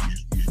house. Make sure you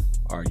use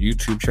our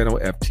YouTube channel,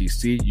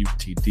 FTC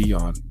UTD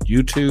on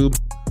YouTube.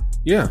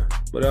 Yeah,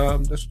 but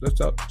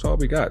that's all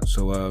we got.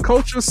 So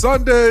Culture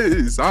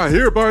Sundays, I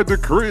hereby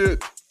decree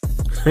it.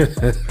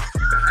 That's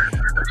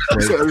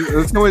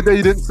the only day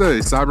you didn't say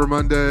Cyber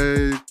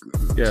Monday.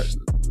 Yeah,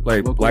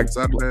 like Black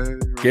Saturday,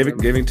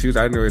 Giving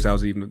Tuesday. I didn't realize I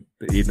was even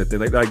a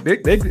thing. Like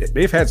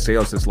they've had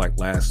sales since like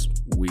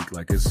last week.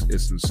 Like it's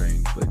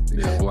insane. But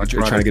yeah,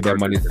 trying to get that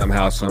money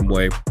somehow, some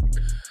way.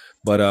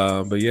 But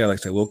yeah, like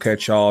I said, we'll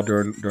catch y'all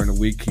during the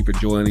week. Keep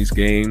enjoying these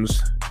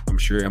games. I'm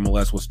sure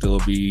MLS will still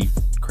be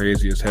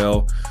crazy as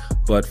hell.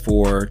 But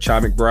for Chai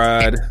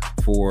McBride,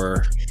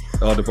 for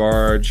El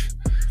DeBarge,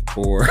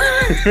 for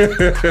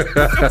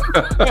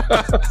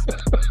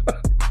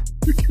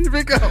keep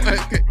it going.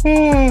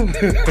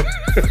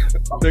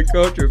 The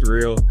culture is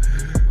real.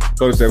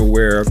 Coach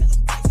everywhere.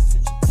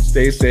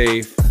 Stay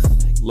safe.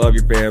 Love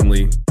your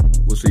family.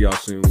 We'll see y'all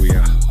soon. We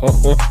out.